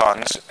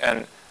protons,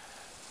 and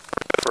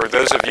for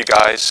those of you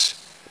guys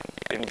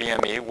in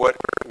BME, where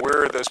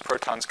are those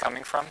protons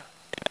coming from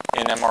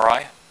in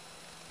MRI?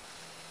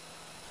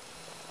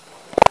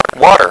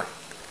 Water,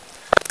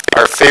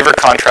 our favorite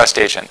contrast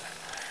agent.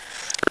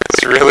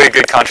 It's really a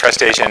good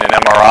contrast agent in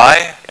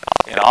MRI,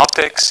 in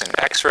optics, in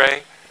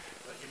X-ray.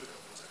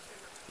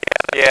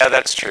 Yeah,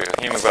 that's true.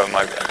 Hemoglobin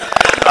might be.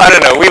 I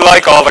don't know. We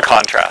like all the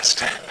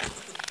contrast.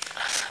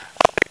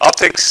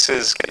 Optics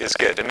is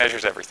good. It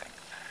measures everything.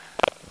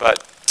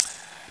 But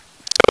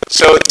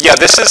so yeah,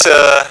 this is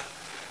a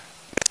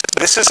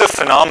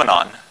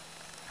phenomenon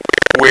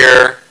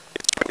where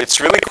it's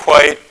really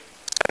quite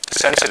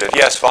sensitive.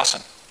 Yes,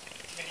 Vossen.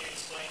 Can you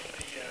explain the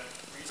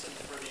reason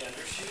for the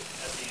undershoot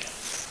at the end?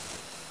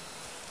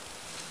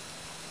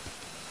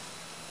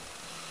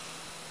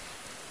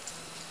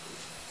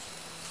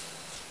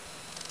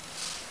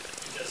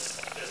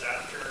 Because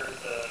after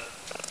the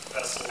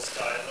vessels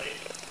dilate,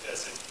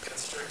 does it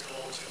constrict a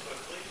little too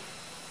quickly?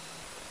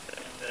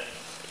 And then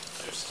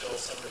there's still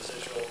some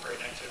residual brain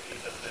activity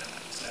that then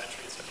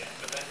desaturates again.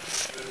 But then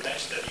you would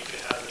mention that you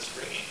could have this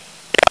ringing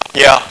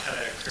Yeah. kind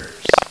of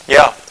occurs.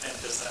 Yeah.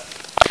 And does that?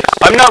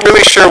 I'm not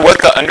really sure what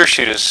the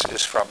undershoot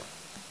is from.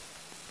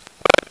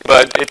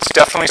 But it's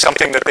definitely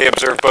something that they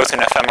observe both in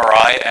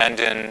fMRI and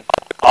in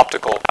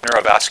optical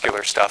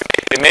neurovascular stuff.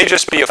 It may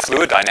just be a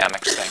fluid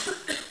dynamics thing.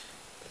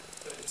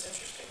 But it's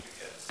interesting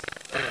because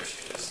the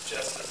undershoot is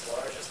just as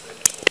large as the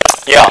initial.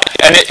 Yeah,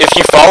 and if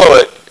you follow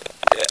it,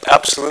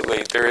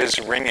 absolutely, there is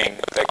ringing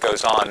that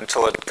goes on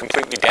until it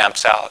completely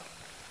damps out.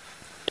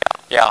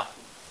 Yeah.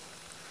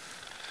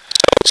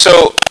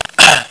 So,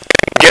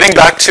 getting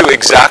back to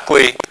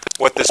exactly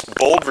what this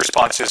BOLD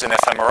response is in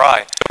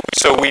fMRI.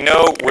 So we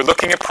know we're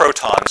looking at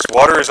protons.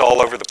 Water is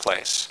all over the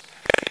place.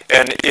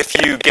 And if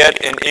you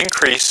get an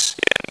increase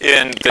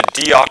in the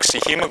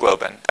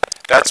deoxyhemoglobin,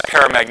 that's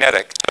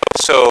paramagnetic.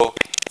 So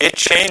it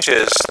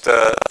changes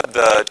the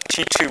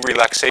T2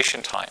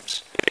 relaxation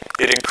times.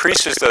 It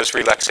increases those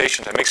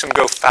relaxation times, makes them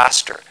go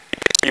faster.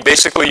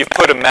 You've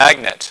put a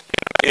magnet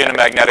in a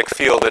magnetic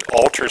field that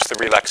alters the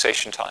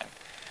relaxation time.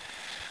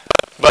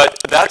 But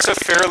that's a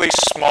fairly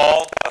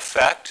small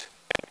effect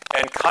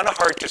and kind of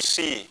hard to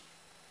see.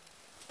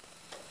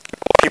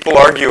 People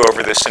argue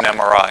over this in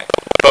MRI.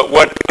 But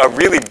what a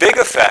really big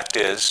effect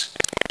is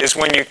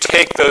when you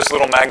take those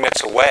little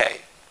magnets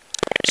away.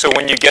 So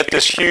when you get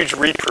this huge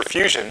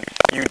reperfusion,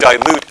 you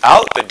dilute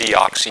out the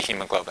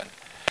deoxyhemoglobin.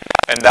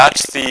 And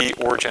that's the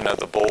origin of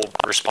the BOLD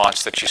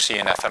response that you see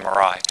in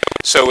fMRI.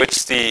 So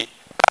it's the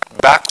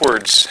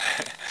backwards.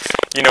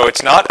 You know,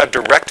 it's not a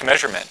direct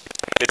measurement.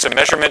 It's a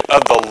measurement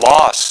of the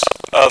loss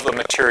of a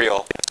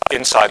material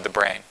inside the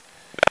brain.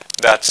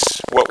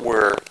 That's what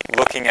we're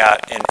looking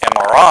at in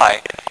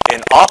MRI.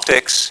 In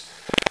optics,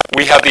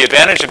 we have the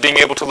advantage of being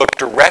able to look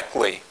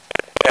directly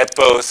at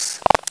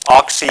both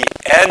oxy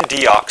and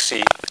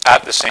deoxy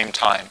at the same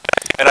time.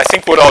 And I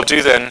think what I'll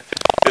do then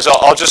is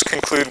I'll just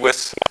conclude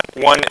with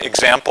one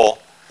example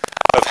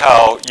of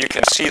how you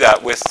can see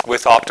that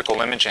with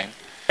optical imaging.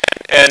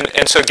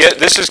 And so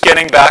this is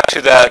getting back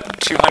to that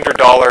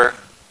 $200,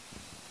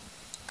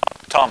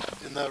 Tom.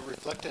 In the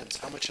reflectance,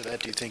 how much of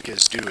that do you think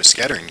is due to a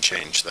scattering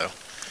change, though?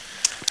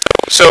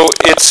 So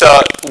it's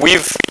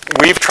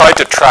we've tried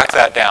to track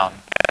that down,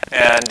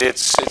 and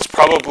it's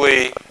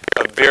probably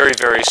a very,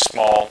 very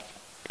small,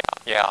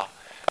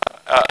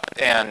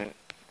 and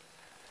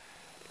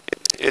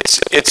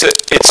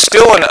it's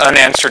still an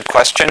unanswered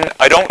question.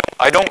 I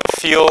don't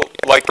feel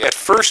like at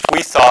first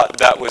we thought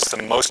that was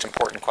the most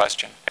important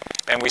question,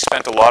 and we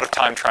spent a lot of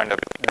time trying to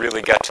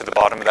really get to the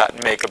bottom of that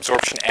and make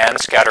absorption and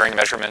scattering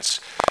measurements.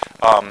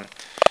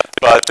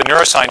 But the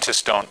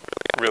neuroscientists don't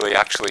really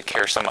actually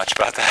care so much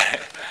about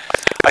that.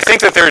 I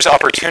think that there's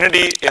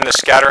opportunity in the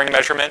scattering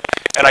measurement,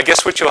 and I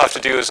guess what you'll have to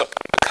do is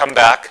come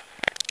back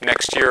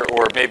next year,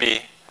 or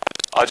maybe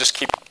I'll just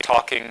keep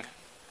talking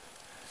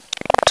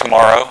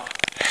tomorrow.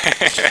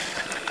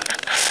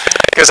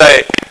 Because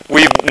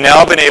we've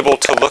now been able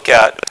to look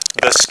at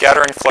the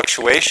scattering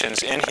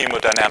fluctuations in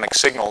hemodynamic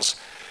signals,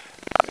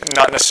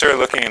 not necessarily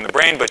looking in the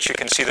brain, but you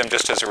can see them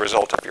just as a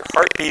result of your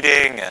heart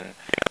beating, and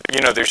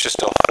there's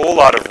just a whole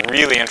lot of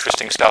really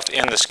interesting stuff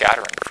in the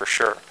scattering for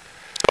sure.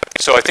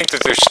 So I think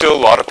that there's still a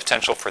lot of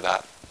potential for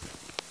that.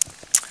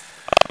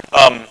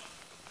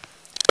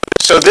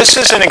 So this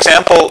is an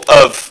example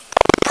of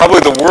probably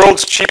the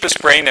world's cheapest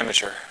brain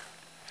imager.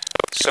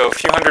 So a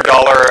few $100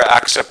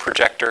 AXA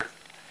projector,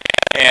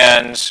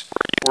 and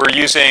we're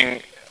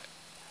using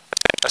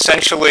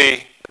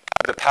essentially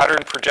the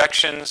pattern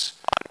projections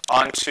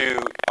onto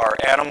our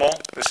animal.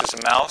 This is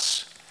a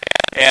mouse,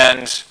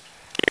 and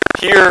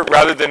here,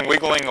 rather than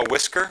wiggling a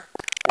whisker,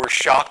 we're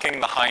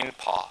shocking the hind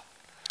paw.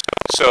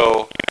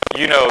 So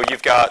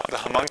you've got the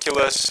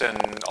homunculus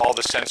and all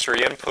the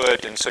sensory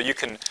input, and so you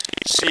can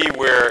see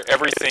where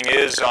everything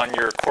is on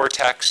your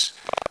cortex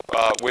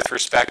with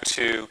respect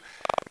to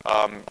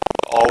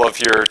all of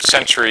your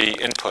sensory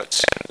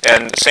inputs.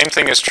 And the same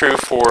thing is true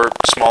for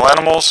small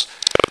animals.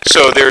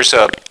 So there's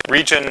a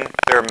region,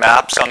 there are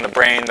maps on the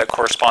brain that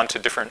correspond to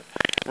different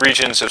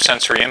regions of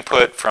sensory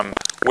input, from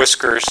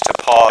whiskers to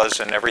paws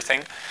and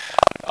everything.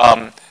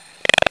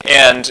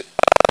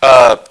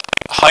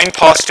 Hind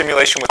paw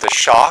stimulation with a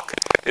shock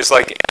is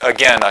like,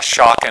 again, a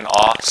shock and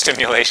awe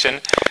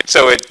stimulation.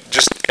 So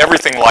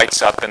everything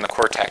lights up in the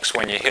cortex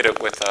when you hit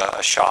it with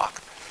a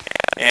shock.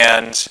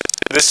 And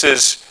this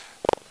is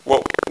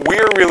what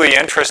we're really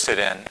interested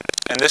in.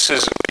 And these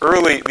are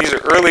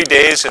early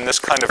days in this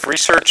kind of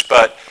research,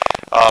 but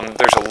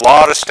there's a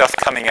lot of stuff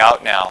coming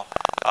out now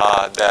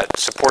that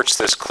supports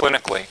this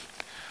clinically.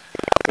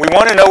 We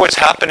want to know what's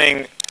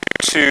happening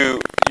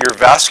to your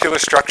vascular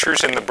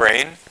structures in the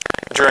brain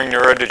during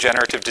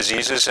neurodegenerative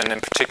diseases, and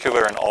in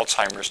particular in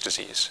Alzheimer's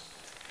disease.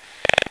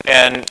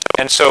 And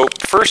so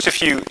first,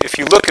 if you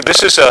look at,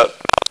 this is a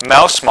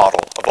mouse model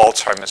of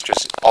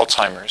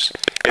Alzheimer's.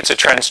 It's a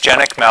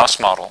transgenic mouse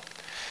model.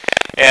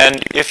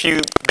 And if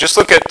you just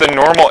look at the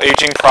normal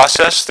aging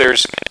process,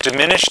 there's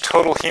diminished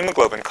total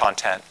hemoglobin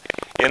content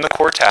in the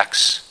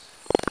cortex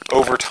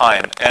over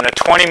time. And a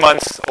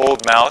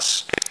 20-month-old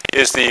mouse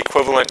is the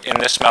equivalent in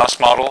this mouse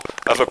model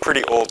of a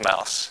pretty old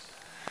mouse,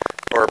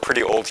 or a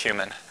pretty old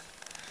human.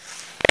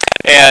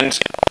 And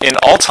in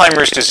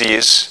Alzheimer's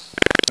disease,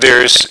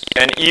 there's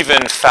an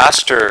even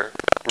faster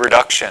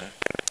reduction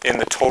in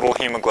the total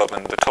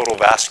hemoglobin, the total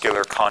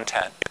vascular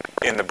content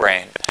in the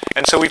brain.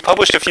 And so we've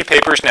published a few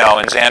papers now,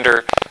 and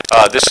Xander,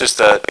 this is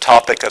the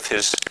topic of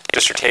his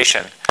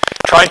dissertation,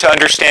 trying to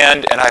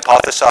understand and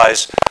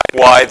hypothesize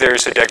why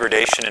there's a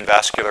degradation in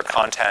vascular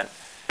content.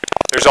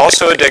 There's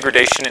also a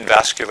degradation in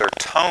vascular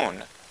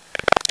tone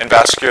and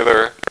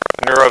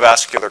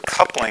neurovascular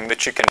coupling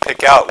that you can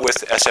pick out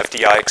with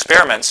SFDI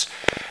experiments.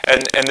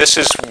 And this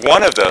is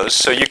one of those.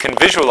 So you can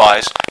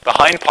visualize the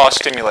hind paw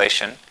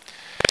stimulation.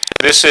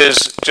 This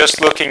is just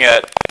looking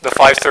at the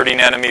 530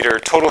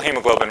 nanometer total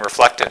hemoglobin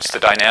reflectance, the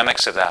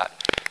dynamics of that.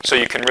 So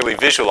you can really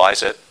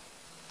visualize it.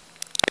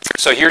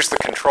 So here's the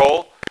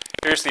control.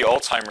 Here's the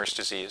Alzheimer's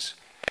disease.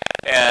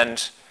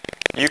 And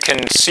you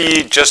can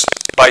see just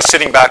by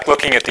sitting back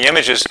looking at the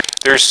images,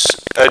 there's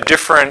a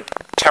different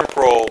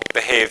temporal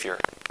behavior,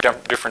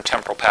 different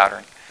temporal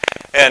pattern.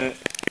 And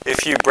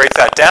if you break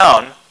that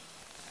down,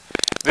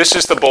 this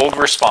is the bold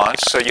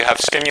response. So you have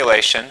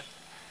stimulation.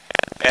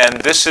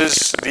 And this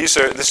is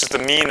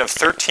the mean of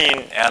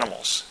 13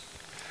 animals.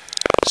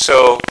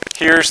 So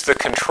here's the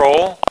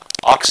control,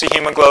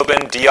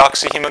 oxyhemoglobin,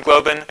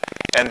 deoxyhemoglobin,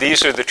 and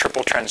these are the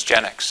triple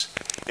transgenics.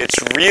 It's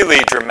really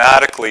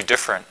dramatically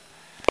different,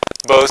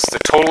 both the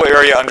total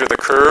area under the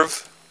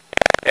curve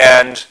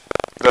and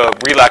the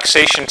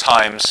relaxation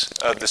times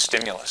of the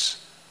stimulus.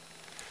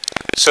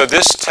 So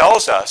this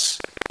tells us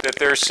that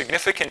there are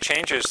significant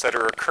changes that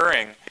are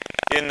occurring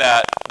in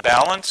that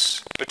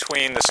balance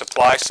between the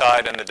supply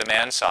side and the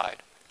demand side.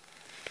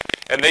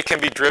 And they can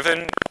be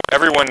driven,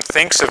 everyone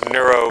thinks of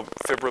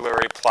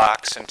neurofibrillary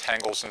plaques and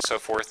tangles and so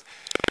forth.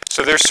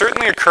 So they're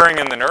certainly occurring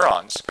in the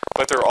neurons,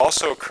 but they're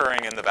also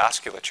occurring in the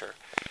vasculature.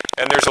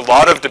 And there's a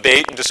lot of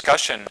debate and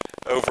discussion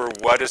over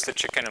what is the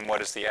chicken and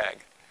what is the egg.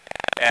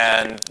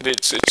 And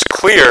it's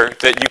clear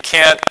that you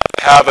can't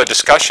have a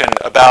discussion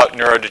about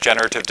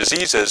neurodegenerative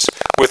diseases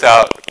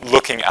without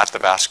looking at the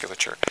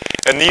vasculature.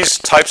 And these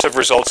types of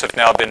results have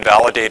now been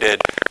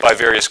validated by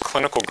various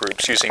clinical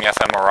groups using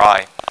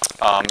fMRI.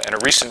 And a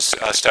recent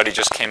study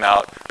just came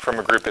out from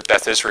a group at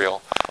Beth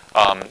Israel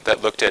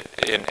that looked at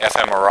in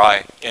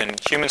fMRI in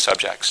human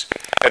subjects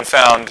and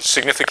found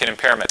significant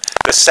impairment.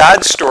 The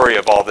sad story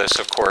of all this,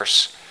 of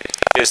course,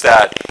 is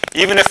that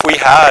even if we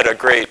had a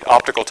great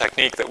optical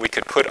technique that we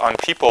could put on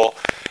people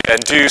and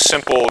do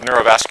simple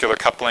neurovascular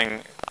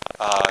coupling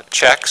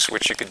checks,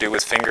 which you could do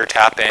with finger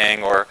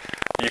tapping, or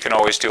you can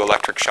always do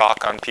electric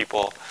shock on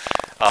people,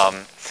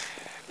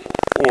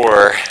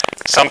 or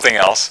something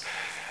else,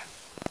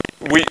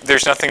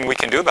 there's nothing we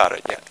can do about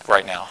it yet,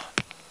 right now.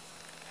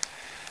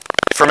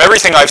 From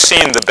everything I've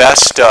seen, the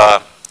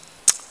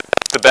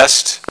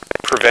best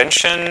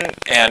prevention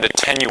and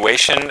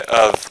attenuation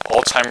of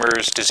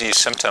Alzheimer's disease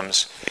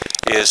symptoms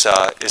is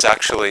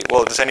actually,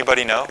 well, does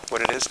anybody know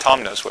what it is?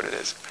 Tom knows what it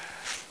is.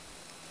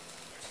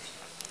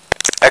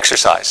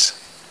 Exercise.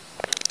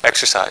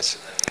 Exercise.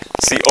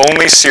 It's the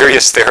only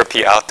serious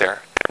therapy out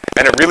there.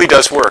 And it really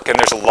does work. And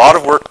there's a lot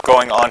of work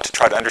going on to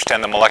try to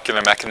understand the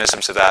molecular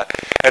mechanisms of that.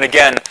 And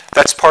again,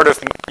 that's part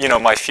of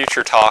my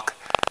future talk.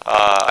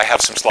 I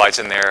have some slides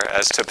in there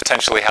as to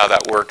potentially how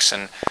that works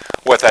and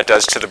what that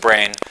does to the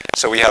brain.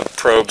 So we have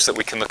probes that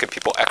we can look at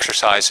people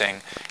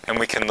exercising, and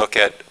we can look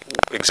at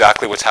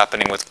exactly what's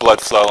happening with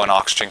blood flow and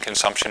oxygen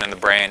consumption in the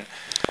brain.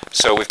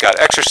 So we've got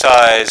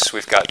exercise,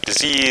 we've got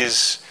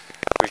disease,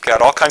 we've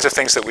got all kinds of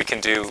things that we can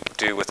do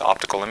with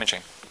optical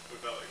imaging.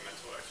 What about like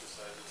mental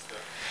exercises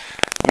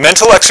stuff?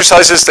 Mental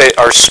exercises, they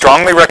are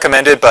strongly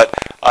recommended, but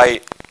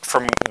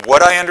from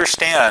what I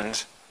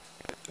understand,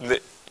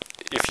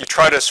 if you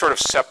try to sort of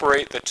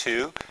separate the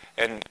two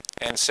and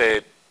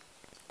say,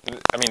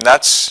 I mean,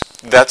 that's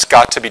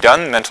got to be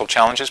done, mental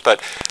challenges,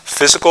 but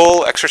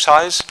physical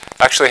exercise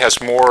actually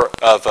has more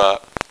of a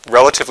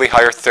relatively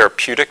higher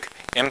therapeutic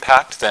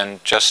impact than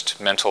just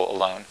mental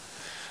alone.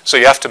 So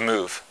you have to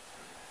move.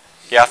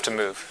 You have to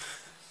move.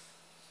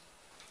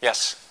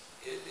 Yes?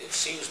 It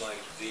seems like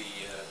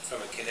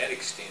from a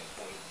kinetic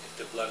standpoint, if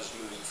the blood is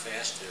moving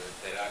faster,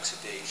 that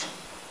oxidation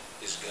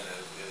is going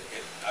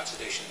to,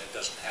 oxidation that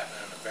doesn't happen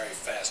on a very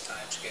fast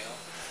time scale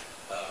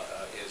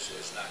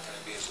is not going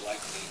to be as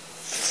likely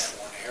in that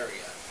one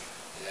area.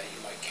 That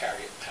you might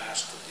carry it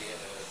past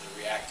the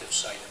reactive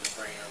site in the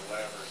brain or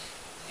whatever,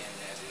 and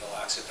that it'll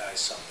oxidize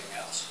something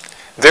else.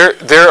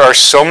 There are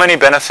so many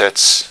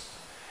benefits,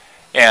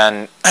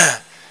 and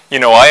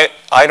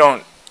I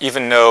don't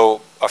even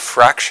know a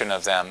fraction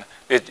of them.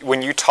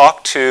 When you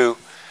talk to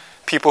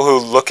people who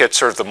look at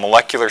sort of the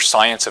molecular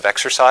science of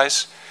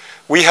exercise,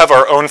 we have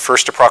our own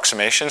first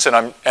approximations,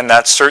 and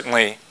that's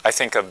certainly, I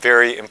think, a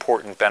very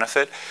important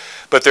benefit.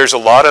 But there's a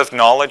lot of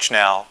knowledge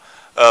now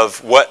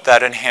of what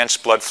that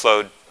enhanced blood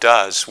flow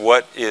does,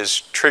 what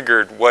is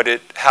triggered,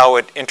 how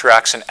it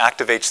interacts and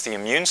activates the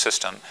immune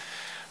system.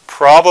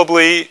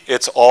 Probably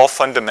it's all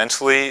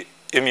fundamentally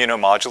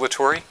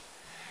immunomodulatory.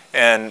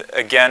 And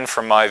again,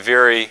 from my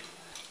very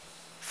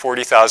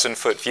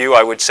 40,000-foot view,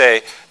 I would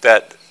say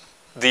that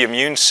the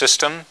immune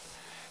system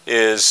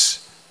is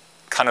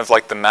kind of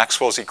like the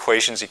Maxwell's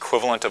equations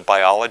equivalent of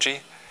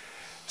biology.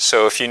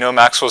 So if you know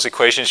Maxwell's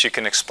equations, you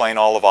can explain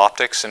all of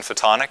optics and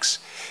photonics.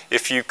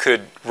 If you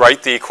could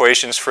write the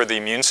equations for the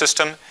immune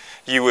system,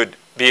 you would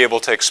be able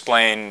to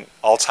explain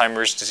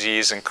Alzheimer's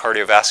disease and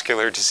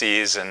cardiovascular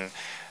disease and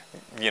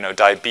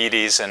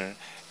diabetes and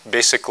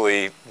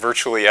basically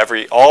virtually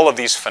all of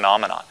these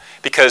phenomena.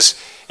 Because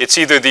it's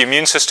either the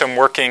immune system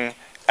working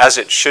as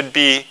it should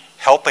be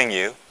helping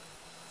you,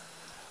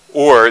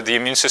 or the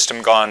immune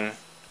system gone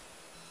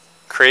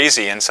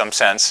crazy in some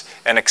sense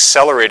and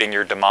accelerating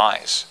your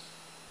demise.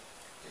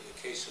 In the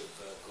case of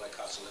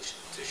glycosylation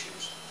of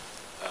tissues,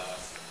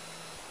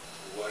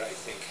 what I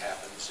think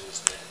happens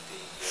is that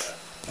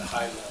the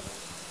high level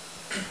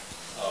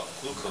of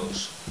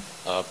glucose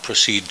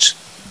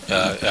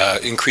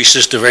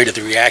increases the rate of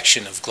the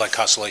reaction of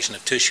glycosylation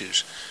of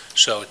tissues.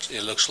 So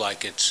it looks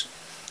like it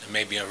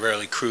may be a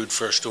really crude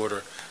first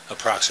order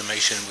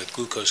approximation with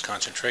glucose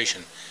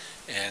concentration.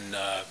 And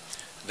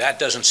that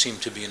doesn't seem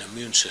to be an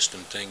immune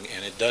system thing,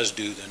 and it does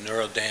do the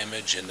neuro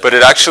damage. But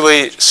it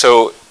actually,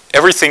 so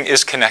everything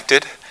is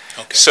connected.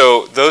 Okay.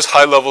 So those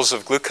high levels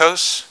of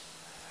glucose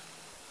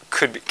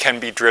can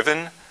be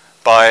driven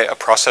by a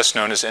process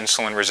known as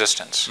insulin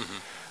resistance.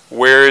 Mm-hmm.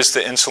 Where is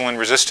the insulin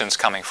resistance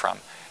coming from?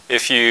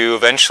 If you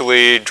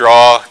eventually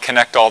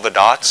connect all the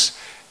dots,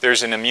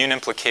 there's an immune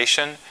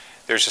implication.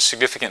 there's a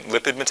significant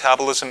lipid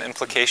metabolism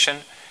implication.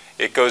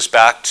 It goes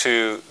back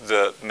to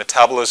the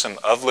metabolism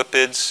of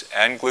lipids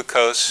and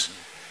glucose,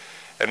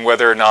 and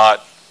whether or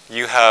not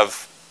you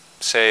have,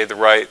 say, the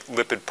right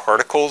lipid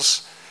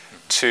particles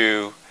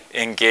to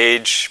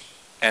engage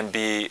and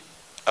be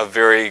a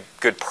very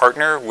good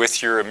partner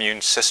with your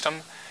immune system.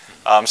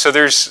 So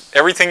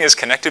everything is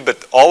connected,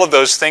 but all of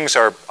those things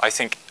are, I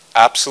think,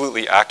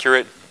 absolutely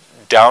accurate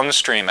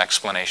downstream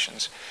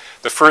explanations.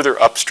 The further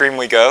upstream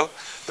we go,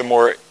 the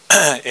more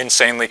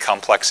insanely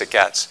complex it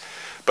gets.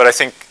 But I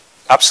think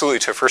absolutely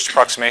to a first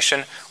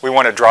approximation, we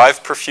want to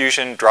drive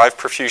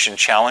perfusion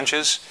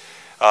challenges,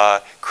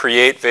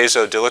 create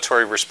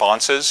vasodilatory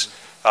responses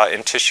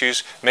in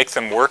tissues, make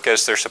them work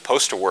as they're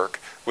supposed to work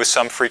with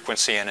some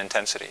frequency and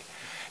intensity.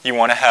 You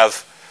want to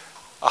have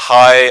a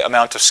high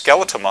amount of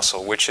skeletal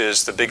muscle, which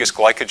is the biggest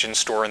glycogen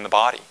store in the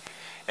body.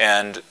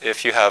 And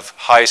if you have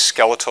high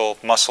skeletal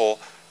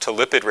muscle to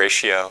lipid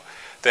ratio,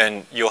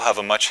 then you'll have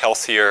a much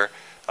healthier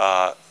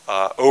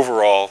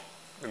overall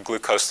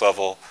glucose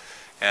level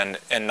and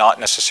not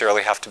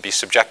necessarily have to be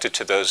subjected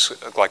to those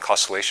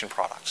glycosylation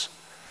products.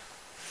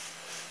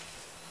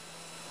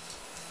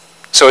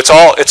 So it's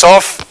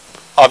all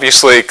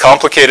obviously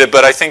complicated,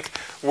 but I think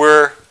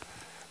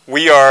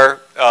we are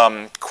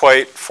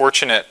quite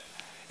fortunate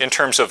in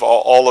terms of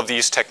all of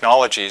these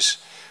technologies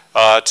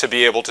to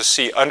be able to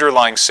see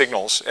underlying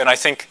signals. And I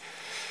think,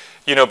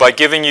 by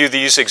giving you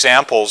these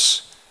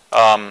examples,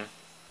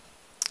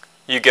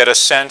 you get a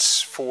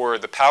sense for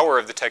the power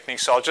of the technique.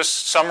 So I'll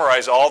just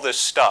summarize all this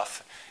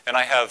stuff. And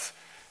I have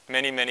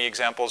many, many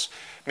examples.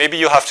 Maybe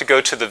you'll have to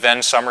go to the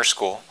Venn Summer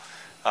School,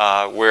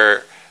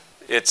 where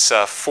it's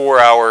a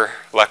 4-hour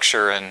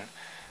lecture, and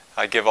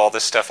I give all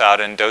this stuff out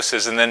in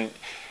doses. And then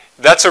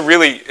it's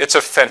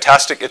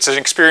an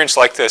experience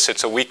like this.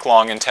 It's a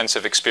week-long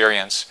intensive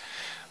experience.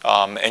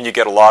 And you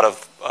get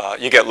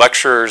you get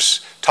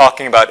lecturers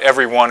talking about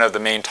every one of the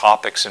main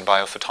topics in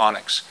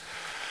biophotonics.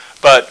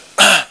 But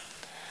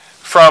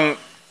from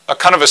a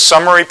kind of a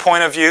summary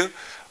point of view,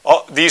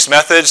 these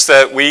methods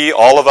that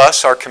all of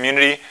us, our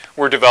community,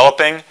 we're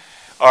developing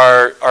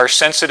are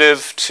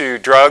sensitive to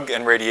drug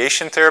and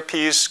radiation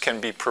therapies, can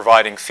be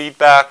providing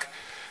feedback,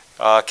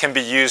 can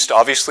be used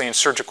obviously in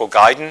surgical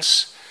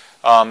guidance,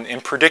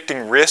 in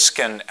predicting risk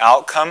and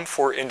outcome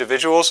for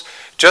individuals,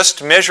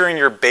 just measuring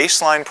your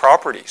baseline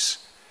properties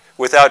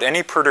without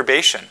any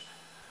perturbation,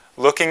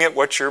 looking at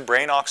what your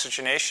brain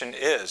oxygenation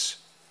is.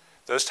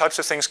 Those types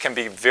of things can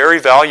be very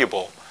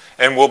valuable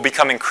and will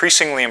become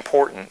increasingly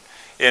important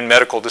in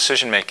medical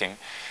decision making.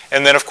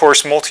 And then, of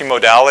course,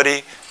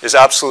 multimodality is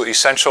absolutely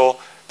essential,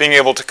 being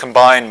able to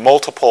combine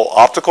multiple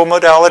optical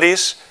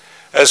modalities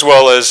as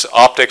well as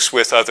optics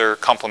with other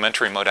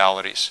complementary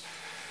modalities.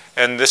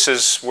 And this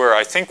is where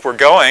I think we're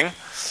going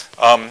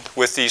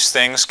with these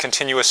things,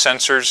 continuous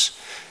sensors.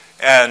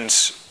 And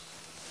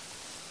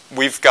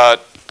we've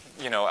got,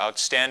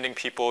 outstanding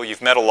people.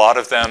 You've met a lot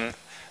of them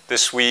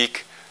this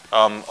week.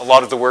 A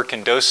lot of the work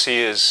in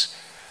DOSI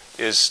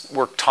is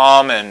work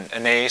Tom and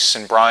Anais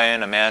and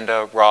Brian,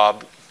 Amanda,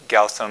 Rob,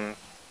 Gautam,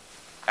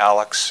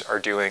 Alex are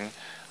doing.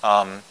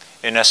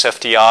 In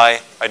SFDI,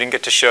 I didn't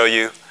get to show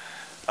you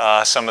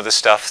some of the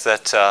stuff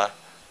that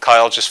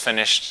Kyle just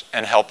finished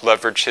and helped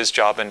leverage his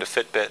job into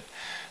Fitbit.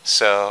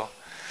 So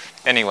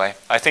anyway,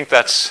 I think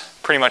that's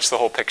pretty much the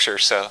whole picture.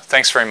 So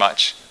thanks very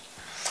much.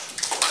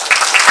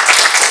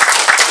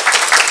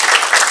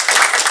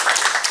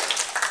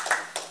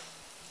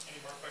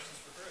 Any more questions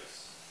for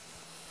Bruce?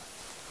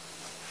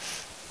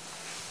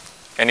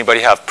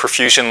 Anybody have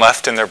perfusion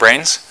left in their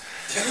brains?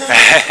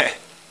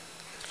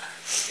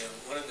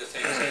 One of the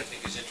things I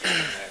think is interesting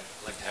that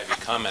I'd like to have you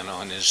comment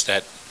on is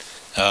that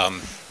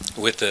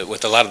with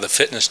a lot of the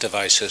fitness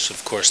devices,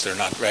 of course, they're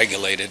not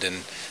regulated,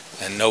 and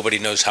nobody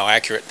knows how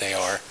accurate they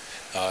are.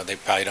 They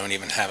probably don't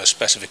even have a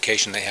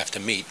specification they have to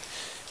meet.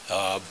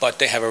 But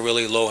they have a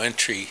really low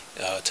entry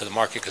to the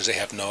market because they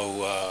have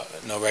no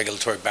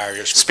regulatory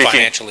barriers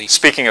financially.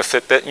 Speaking of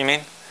Fitbit, you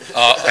mean?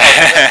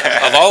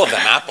 Of all of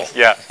them, Apple.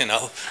 Yeah.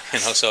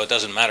 So it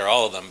doesn't matter.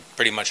 All of them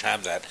pretty much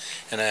have that.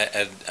 And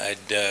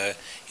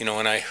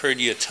when I heard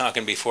you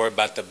talking before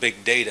about the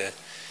big data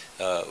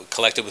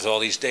collected with all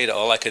these data,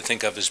 all I could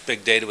think of is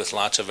big data with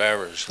lots of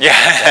errors. Yeah.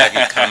 I'd like to have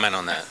you comment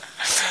on that.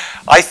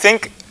 I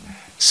think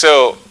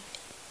so.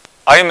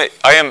 I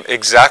am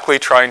exactly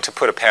trying to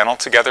put a panel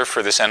together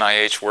for this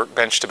NIH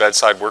Workbench to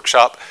Bedside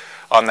workshop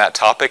on that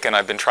topic, and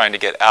I've been trying to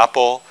get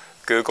Apple,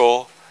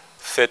 Google,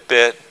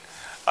 Fitbit.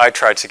 I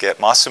tried to get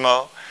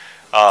Massimo,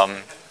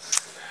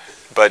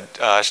 but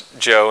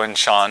Joe and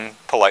Sean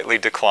politely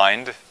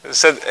declined.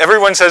 So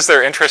everyone says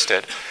they're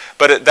interested,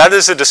 but that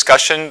is a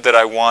discussion that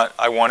I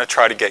want to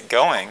try to get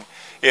going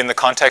in the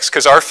context,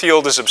 because our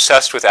field is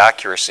obsessed with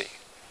accuracy.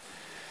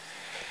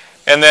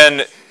 And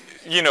then,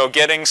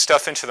 getting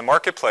stuff into the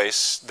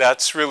marketplace,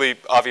 that's really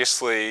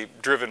obviously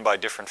driven by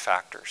different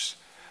factors.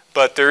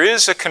 But there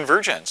is a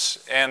convergence,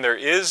 and there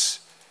is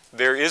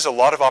a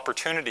lot of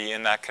opportunity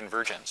in that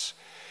convergence.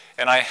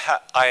 And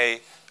I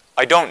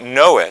don't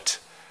know it,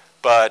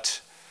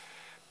 but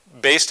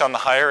based on the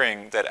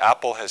hiring that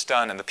Apple has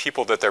done and the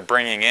people that they're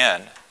bringing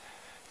in,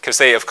 because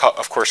they of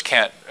course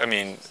can't, I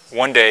mean,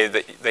 one day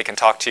they can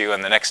talk to you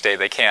and the next day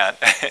they can't.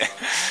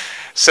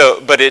 So,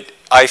 but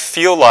I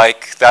feel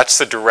like that's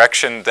the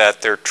direction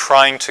that they're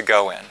trying to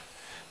go in.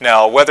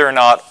 Now, whether or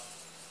not,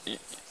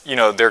 you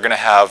know, they're going to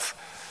have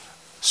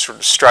sort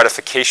of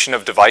stratification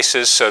of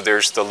devices, so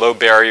there's the low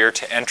barrier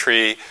to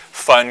entry,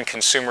 fun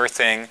consumer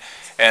thing,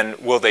 and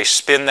will they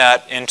spin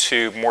that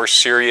into more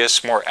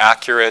serious, more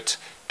accurate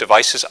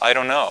devices? I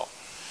don't know.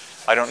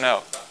 I don't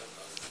know.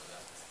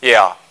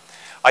 Yeah.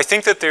 I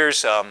think that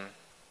there's, I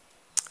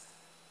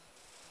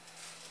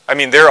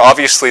mean, they're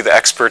obviously the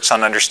experts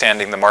on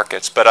understanding the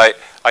markets, but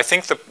I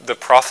think the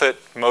profit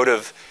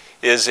motive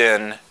is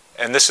in,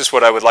 and this is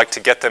what I would like to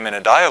get them in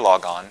a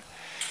dialogue on,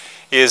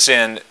 is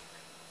in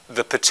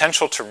the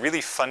potential to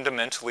really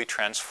fundamentally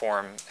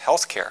transform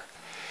healthcare.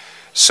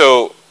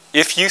 So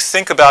if you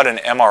think about an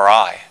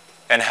MRI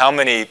and how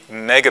many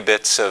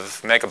megabytes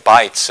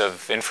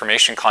of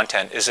information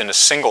content is in a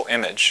single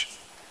image,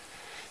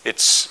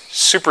 it's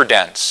super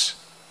dense.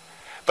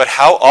 But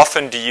how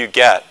often do you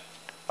get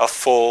a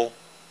full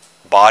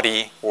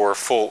body or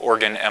full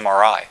organ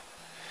MRI?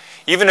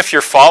 Even if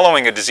you're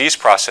following a disease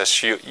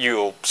process,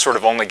 you'll sort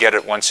of only get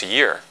it once a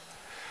year.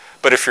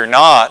 But if you're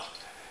not,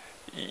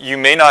 you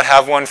may not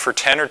have one for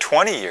 10 or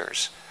 20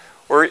 years,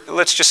 or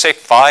let's just say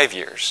 5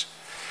 years.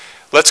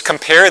 Let's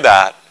compare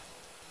that.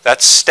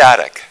 That's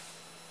static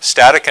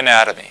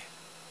anatomy.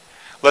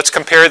 Let's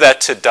compare that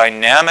to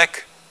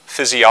dynamic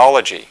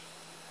physiology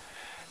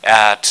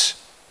at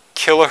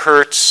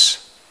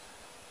kilohertz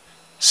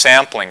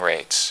sampling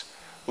rates.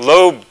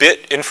 Low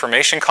bit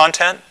information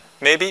content,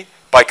 maybe,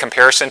 by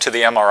comparison to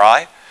the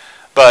MRI,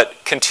 but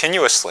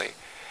continuously.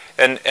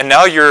 And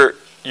now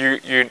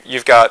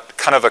you've got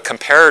kind of a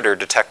comparator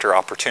detector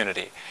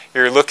opportunity.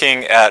 You're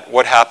looking at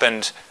what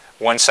happened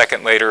 1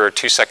 second later or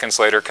 2 seconds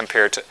later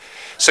compared to,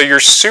 so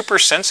you're super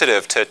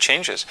sensitive to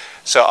changes.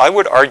 So I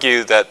would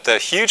argue that the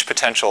huge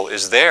potential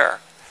is there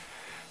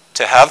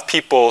to have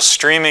people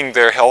streaming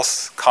their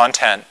health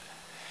content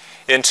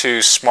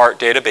into smart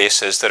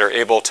databases that are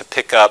able to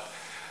pick up,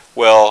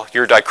 well,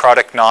 your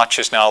dichrotic notch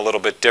is now a little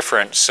bit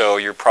different, so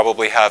you're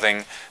probably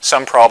having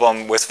some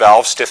problem with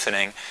valve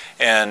stiffening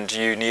and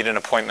you need an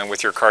appointment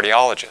with your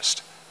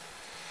cardiologist.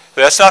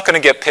 That's not going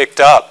to get picked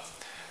up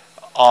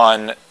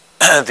on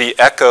the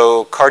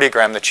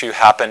echocardiogram that you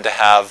happen to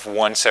have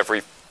once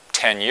every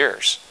 10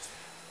 years.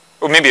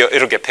 Or maybe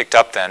it'll get picked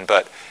up then,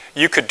 but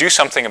you could do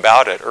something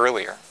about it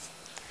earlier.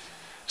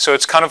 So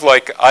it's kind of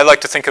like, I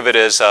like to think of it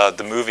as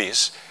the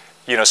movies.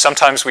 You know,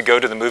 sometimes we go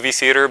to the movie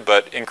theater,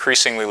 but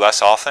increasingly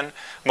less often.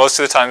 Most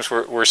of the times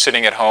we're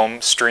sitting at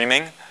home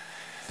streaming.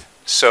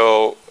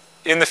 So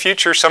in the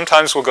future,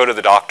 sometimes we'll go to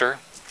the doctor.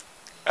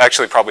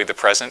 Actually, probably the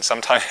present.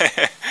 Sometimes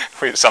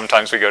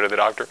we go to the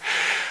doctor.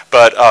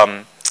 But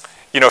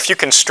you know, if you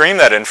can stream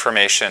that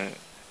information,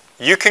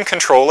 you can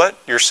control it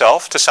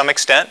yourself to some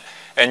extent,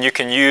 and you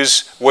can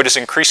use what is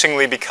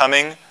increasingly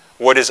becoming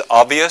what is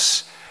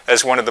obvious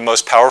as one of the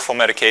most powerful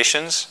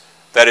medications,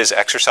 that is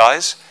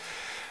exercise.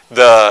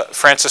 The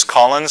Francis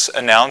Collins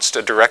announced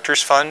a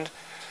director's fund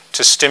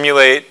to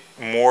stimulate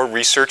more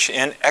research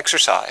in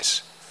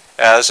exercise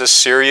as a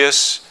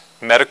serious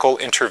medical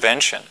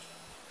intervention,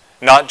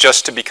 not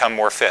just to become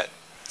more fit,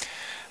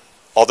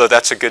 although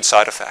that's a good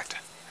side effect.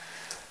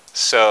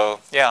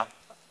 So, yeah.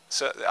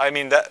 So, I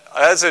mean, that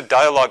as a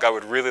dialogue, I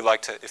would really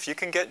like to, if you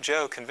can get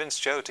Joe, convince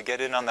Joe to get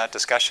in on that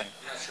discussion.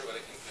 I'm not sure what I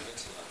can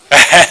convince him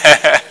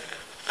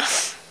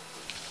of.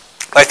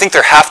 I think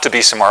there have to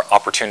be some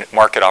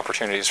market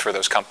opportunities for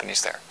those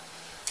companies there.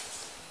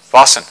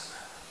 Lawson.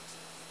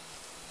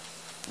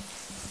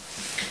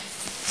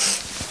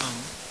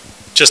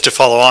 Just to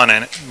follow on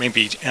and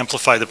maybe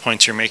amplify the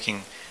points you're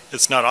making,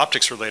 it's not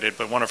optics related,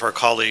 but one of our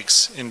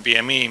colleagues in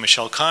BME,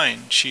 Michelle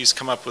Kine, she's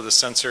come up with a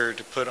sensor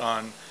to put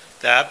on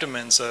the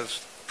abdomens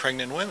of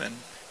pregnant women,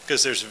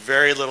 because there's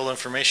very little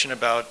information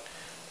about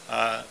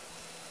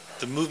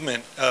the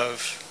movement of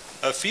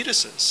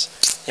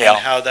fetuses, yeah, and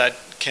how that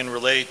can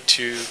relate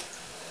to,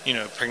 you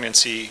know,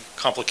 pregnancy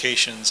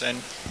complications.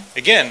 And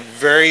again,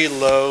 very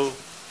low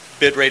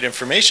bit rate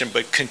information,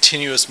 but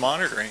continuous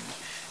monitoring.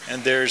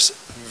 And there's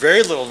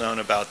very little known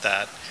about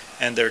that,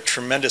 and there are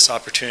tremendous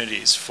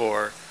opportunities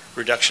for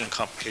reduction in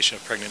complication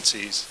of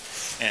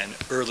pregnancies and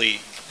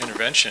early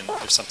intervention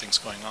if something's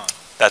going on.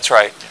 That's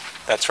right.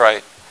 That's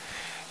right.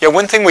 Yeah,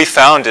 one thing we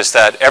found is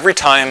that every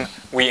time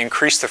we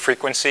increase the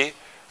frequency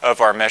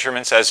of our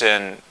measurements, as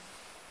in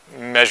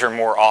measure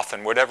more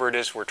often, whatever it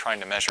is we're trying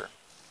to measure,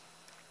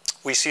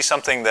 we see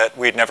something that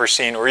we'd never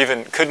seen or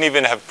even couldn't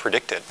even have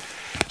predicted.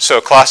 So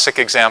a classic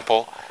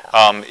example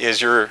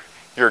is your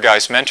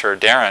guy's mentor,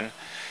 Darren.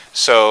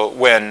 So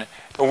when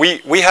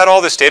we had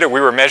all this data, we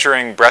were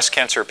measuring breast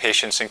cancer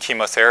patients in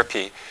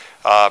chemotherapy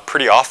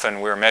pretty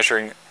often. We were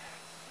measuring.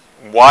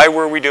 Why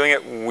were we doing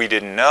it? We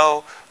didn't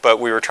know, but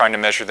we were trying to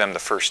measure them the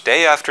first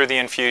day after the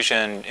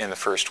infusion, in the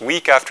first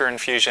week after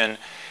infusion,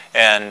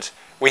 and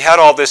we had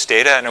all this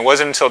data, and it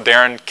wasn't until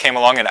Darren came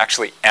along and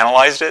actually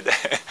analyzed it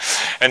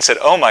and said,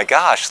 oh my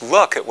gosh,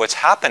 look at what's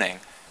happening.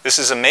 This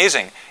is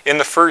amazing. In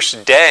the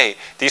first day,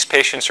 these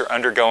patients are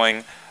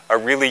undergoing a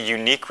really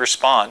unique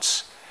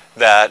response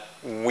that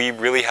we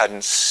really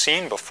hadn't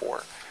seen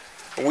before.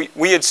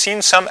 We had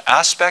seen some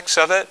aspects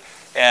of it,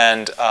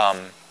 and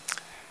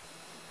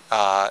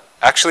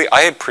actually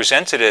I had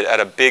presented it at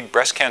a big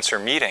breast cancer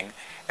meeting,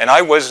 and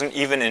I wasn't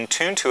even in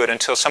tune to it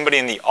until somebody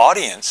in the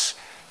audience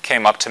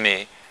came up to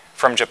me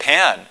from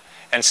Japan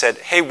and said,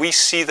 hey, we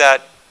see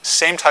that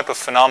same type of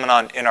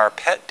phenomenon in our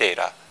PET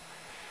data.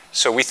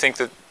 So we think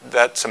that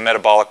that's a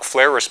metabolic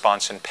flare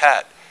response in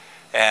PET.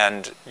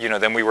 And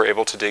then we were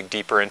able to dig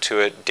deeper into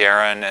it.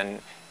 Darren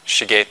and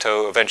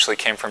Shigeto eventually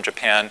came from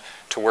Japan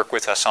to work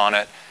with us on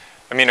it.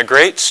 I mean, a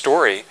great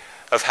story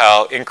of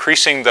how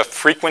increasing the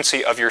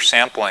frequency of your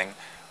sampling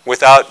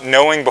without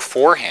knowing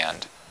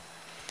beforehand.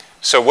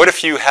 So what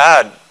if you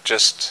had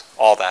just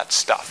all that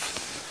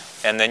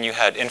stuff, and then you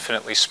had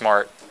infinitely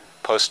smart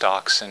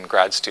postdocs and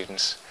grad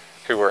students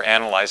who were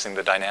analyzing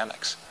the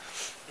dynamics?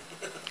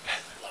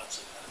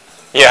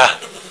 Yeah,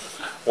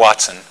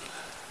 Watson.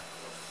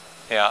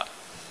 Yeah.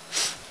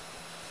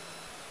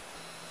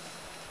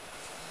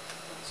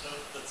 So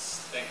let's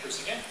thank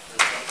Bruce again.